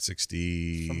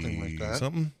 60 something like that.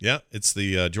 Something. Yeah, it's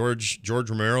the George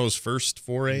Romero's first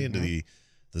foray into the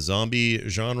zombie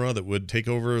genre that would take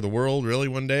over the world really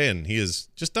one day, and he has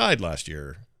just died last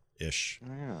year. ish.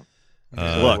 Yeah.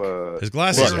 His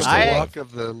glasses are still Walk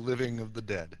of the Living of the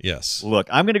Dead. Yes. Look,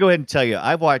 I'm going to go ahead and tell you,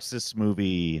 I've watched this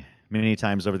movie many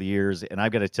times over the years, and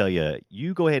I've got to tell you,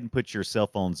 you go ahead and put your cell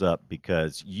phones up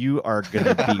because you are going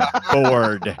to be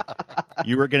bored.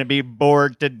 You are going to be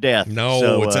bored to death. No,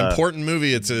 so, it's an important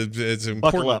movie. It's important.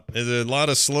 Buckle up. There's a lot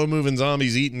of slow moving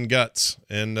zombies eating guts,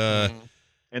 and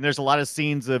there's a lot of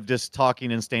scenes of just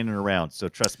talking and standing around. So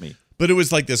trust me. But it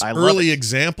was like this early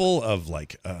example of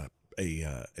like an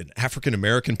African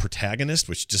American protagonist,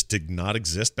 which just did not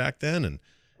exist back then,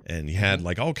 and you had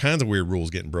like all kinds of weird rules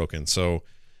getting broken. So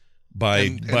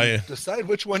by decide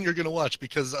which one you're going to watch,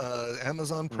 because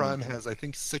Amazon Prime has, I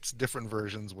think, 6 different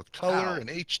versions with color and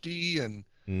HD and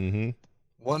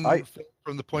one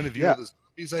from the point of view of the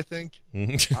zombies, I think.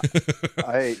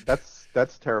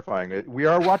 That's terrifying. We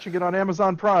are watching it on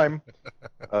Amazon Prime.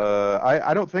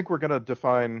 I don't think we're going to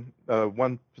define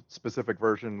one specific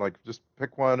version. Like, just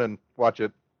pick one and watch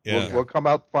it. Yeah. We'll come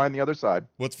out find the other side.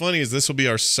 What's funny is this will be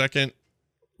our second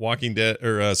Walking Dead,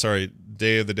 or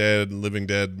Day of the Dead, Living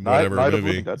Dead, whatever Night movie. of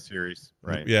Living Dead series,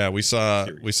 right? Yeah, we saw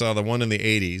the one in the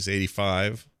 80s,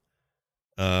 85.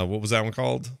 What was that one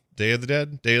called? Day of the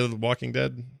Dead, Day of the Walking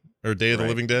Dead, or Day of the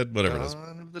Living Dead, whatever it is.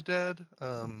 Dawn of the Dead.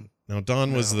 No,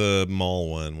 Dawn was the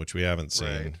mall one, which we haven't seen.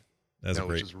 Right. That's a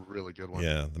great, which is a really good one.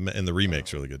 Yeah, and the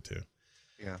remake's really good too.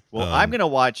 Yeah. Well, I'm gonna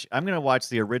watch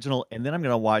the original, and then I'm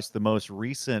gonna watch the most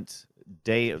recent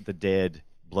Day of the Dead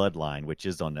Bloodline, which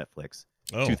is on Netflix.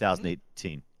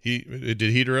 2018. Did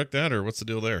he direct that, or what's the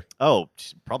deal there? Oh,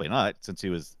 probably not, since he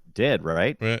was dead,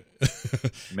 right? Right.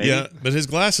 Maybe. Yeah, but his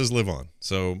glasses live on,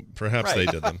 so perhaps they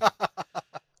did them.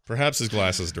 Perhaps his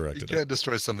glasses directed You can't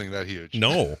destroy something that huge.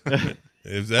 No,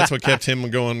 that's what kept him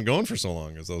going for so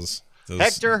long. Is those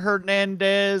Hector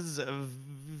Hernandez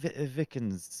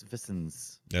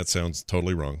Vicens. That sounds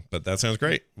totally wrong, but that sounds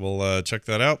great. We'll check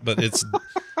that out. But it's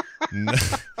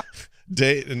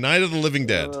Night of the Living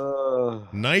Dead.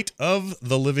 Night of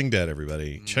the Living Dead,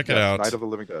 everybody. Check it out. Night of the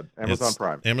Living Dead. Amazon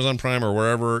Prime. Amazon Prime or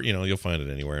wherever, you'll find it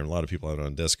anywhere. And a lot of people have it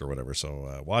on disc or whatever.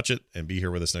 So watch it and be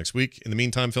here with us next week. In the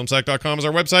meantime, filmsack.com is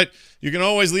our website. You can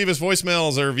always leave us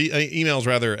voicemails or emails,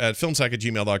 rather, at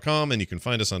filmsack@gmail.com. And you can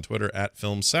find us on Twitter at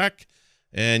filmsack.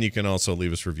 And you can also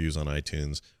leave us reviews on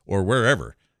iTunes or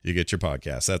wherever you get your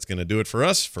podcasts. That's going to do it for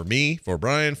us, for me, for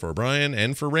Brian,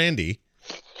 and for Randy.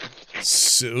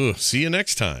 So, see you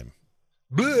next time.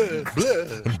 Blah,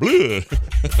 blah. Blah.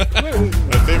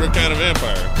 My favorite kind of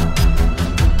vampire.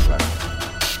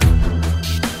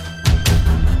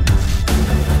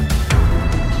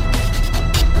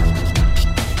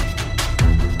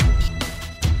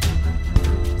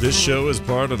 This show is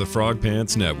part of the Frog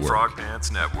Pants Network. Frog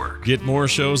Pants Network. Get more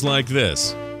shows like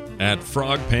this at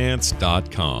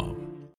frogpants.com.